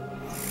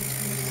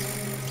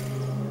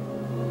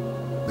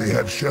 They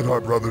have shed our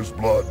brother's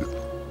blood,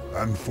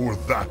 and for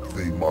that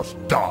they must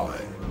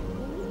die.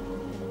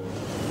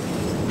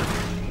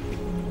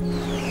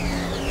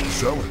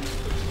 Sell it.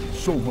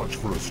 So much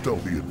for a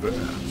stealthy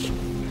advance.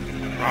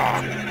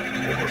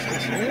 Over so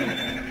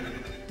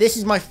soon? This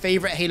is my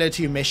favorite Halo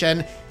 2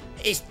 mission.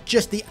 It's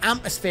just the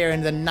atmosphere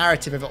and the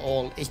narrative of it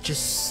all is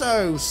just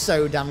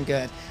so damn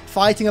good.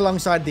 Fighting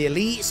alongside the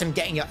elites and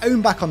getting your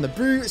own back on the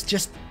brutes,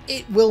 just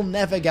it will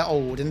never get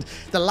old. And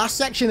the last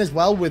section as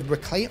well with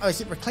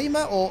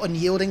Reclaimer or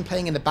Unyielding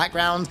playing in the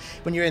background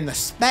when you're in the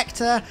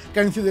Spectre,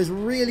 going through those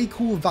really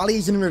cool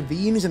valleys and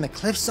ravines in the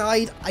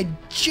cliffside. I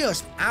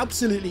just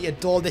absolutely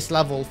adore this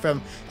level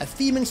from a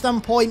theming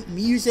standpoint,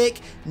 music,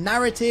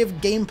 narrative,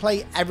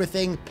 gameplay,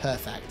 everything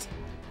perfect.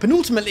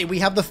 Penultimately, we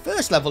have the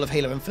first level of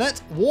Halo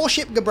Infinite,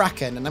 Warship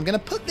Gabrakan, and I'm going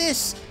to put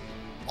this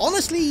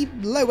honestly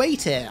low A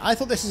tier. I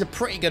thought this is a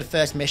pretty good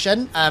first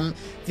mission.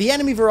 The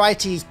enemy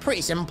variety is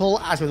pretty simple,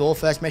 as with all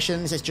first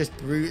missions. It's just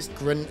brutes,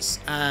 grunts,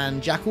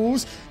 and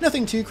jackals.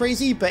 Nothing too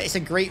crazy, but it's a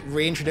great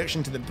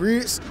reintroduction to the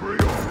brutes.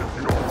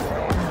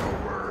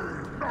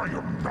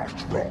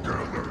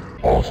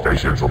 All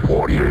stations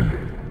report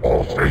in.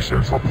 All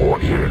stations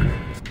report in.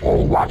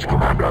 All watch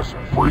commanders,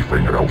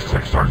 briefing at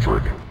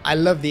 0600. I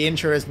love the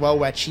intro as well,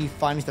 where Chief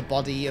finds the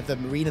body of the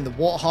Marine and the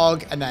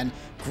Warthog and then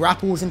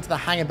grapples into the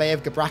hangar bay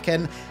of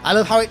Gabrakan. I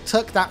love how it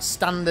took that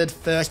standard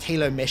first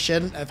Halo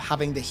mission of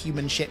having the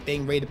human ship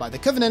being raided by the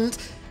Covenant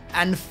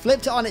and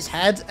flipped it on its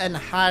head and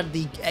had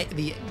the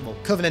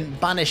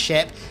Covenant banner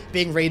ship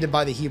being raided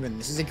by the humans.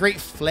 This is a great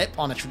flip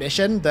on a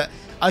tradition that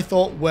I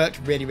thought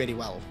worked really, really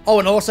well. Oh,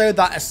 and also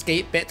that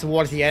escape bit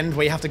towards the end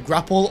where you have to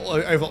grapple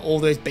over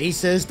all those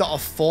bases that are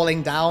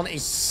falling down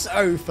is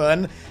so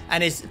fun,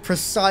 and is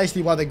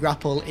precisely why the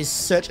grapple is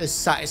such a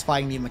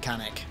satisfying new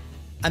mechanic.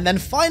 And then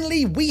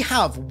finally, we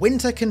have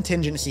Winter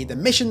Contingency, the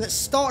mission that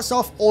starts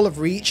off all of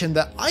Reach and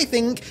that I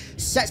think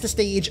sets the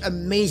stage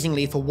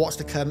amazingly for what's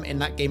to come in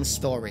that game's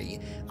story.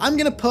 I'm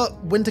going to put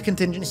Winter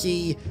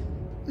Contingency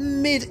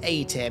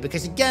mid-A tier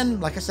because, again,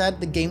 like I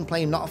said, the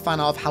gameplay I'm not a fan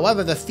of.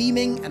 However, the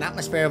theming and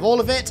atmosphere of all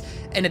of it,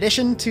 in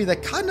addition to the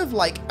kind of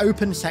like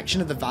open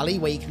section of the valley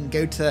where you can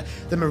go to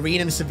the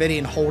Marine and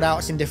civilian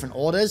holdouts in different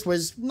orders,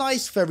 was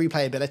nice for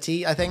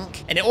replayability, I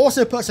think. And it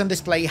also puts on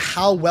display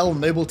how well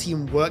Mobile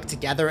Team work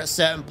together at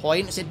certain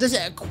points. It does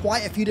it at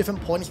quite a few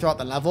different points throughout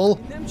the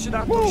level.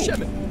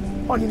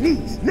 On your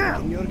knees, now!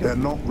 They're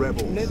not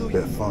rebels,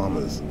 they're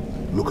farmers.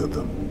 Look at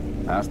them.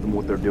 Ask them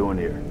what they're doing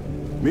here.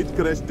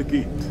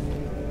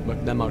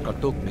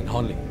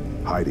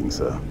 Hiding,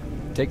 sir.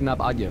 Neighbors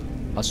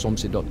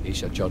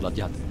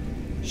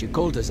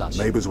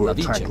were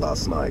attacked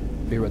last night.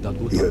 He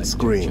heard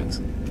screams,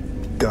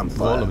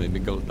 gunfire,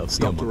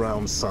 stopped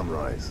around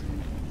sunrise.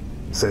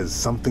 Says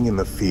something in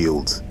the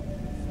fields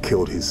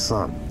killed his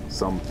son.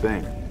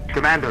 Something.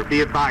 Commander,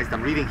 be advised,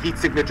 I'm reading heat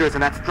signatures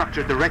in that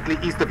structure directly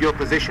east of your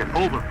position.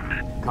 Over.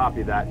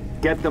 Copy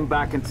that. Get them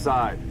back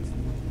inside.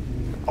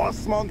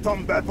 Osman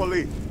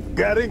Tombepoli,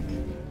 getting?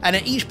 And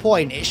at each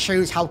point, it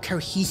shows how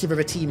cohesive of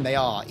a team they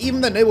are.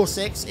 Even though Noble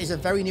 6 is a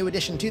very new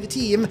addition to the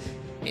team,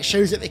 it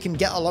shows that they can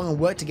get along and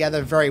work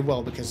together very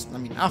well because, I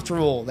mean, after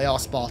all, they are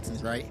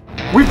Spartans, right?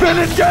 We've been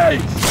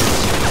engaged!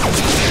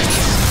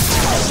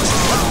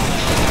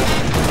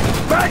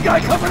 Bad guy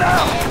coming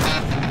out!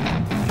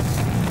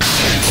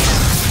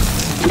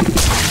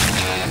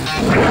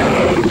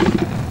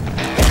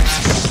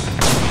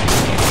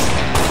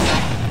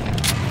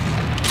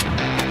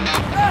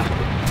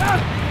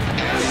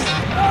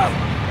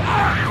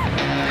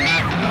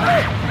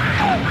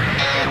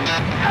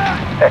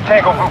 That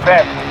Tango group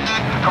has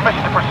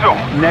permission to pursue.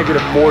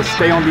 Negative, 4,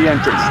 stay on the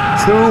entrance.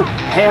 2,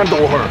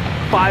 handle her.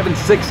 5 and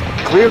 6,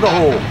 clear the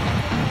hole.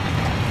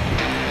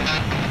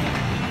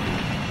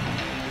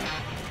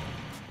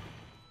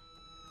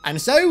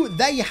 And so,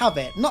 there you have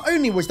it. Not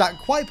only was that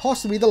quite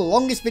possibly the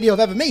longest video I've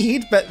ever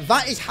made, but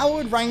that is how I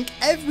would rank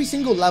every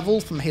single level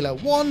from Halo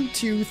 1,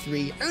 2,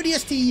 3,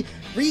 ODST,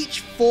 Reach,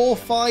 4,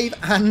 5,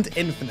 and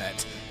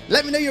Infinite.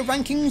 Let me know your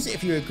rankings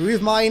if you agree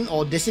with mine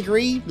or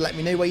disagree. Let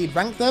me know where you'd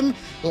rank them.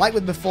 Like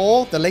with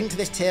before, the link to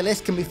this tier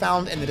list can be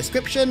found in the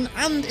description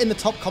and in the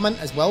top comment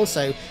as well,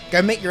 so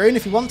go make your own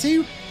if you want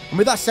to. And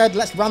with that said,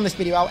 let's round this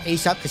video out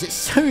ASAP because it's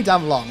so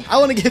damn long. I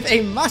want to give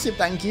a massive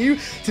thank you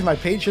to my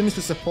patrons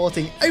for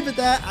supporting over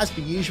there as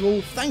per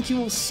usual. Thank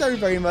you all so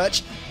very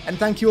much, and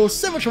thank you all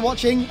so much for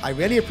watching. I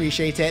really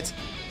appreciate it,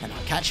 and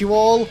I'll catch you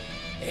all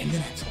in the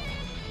next one.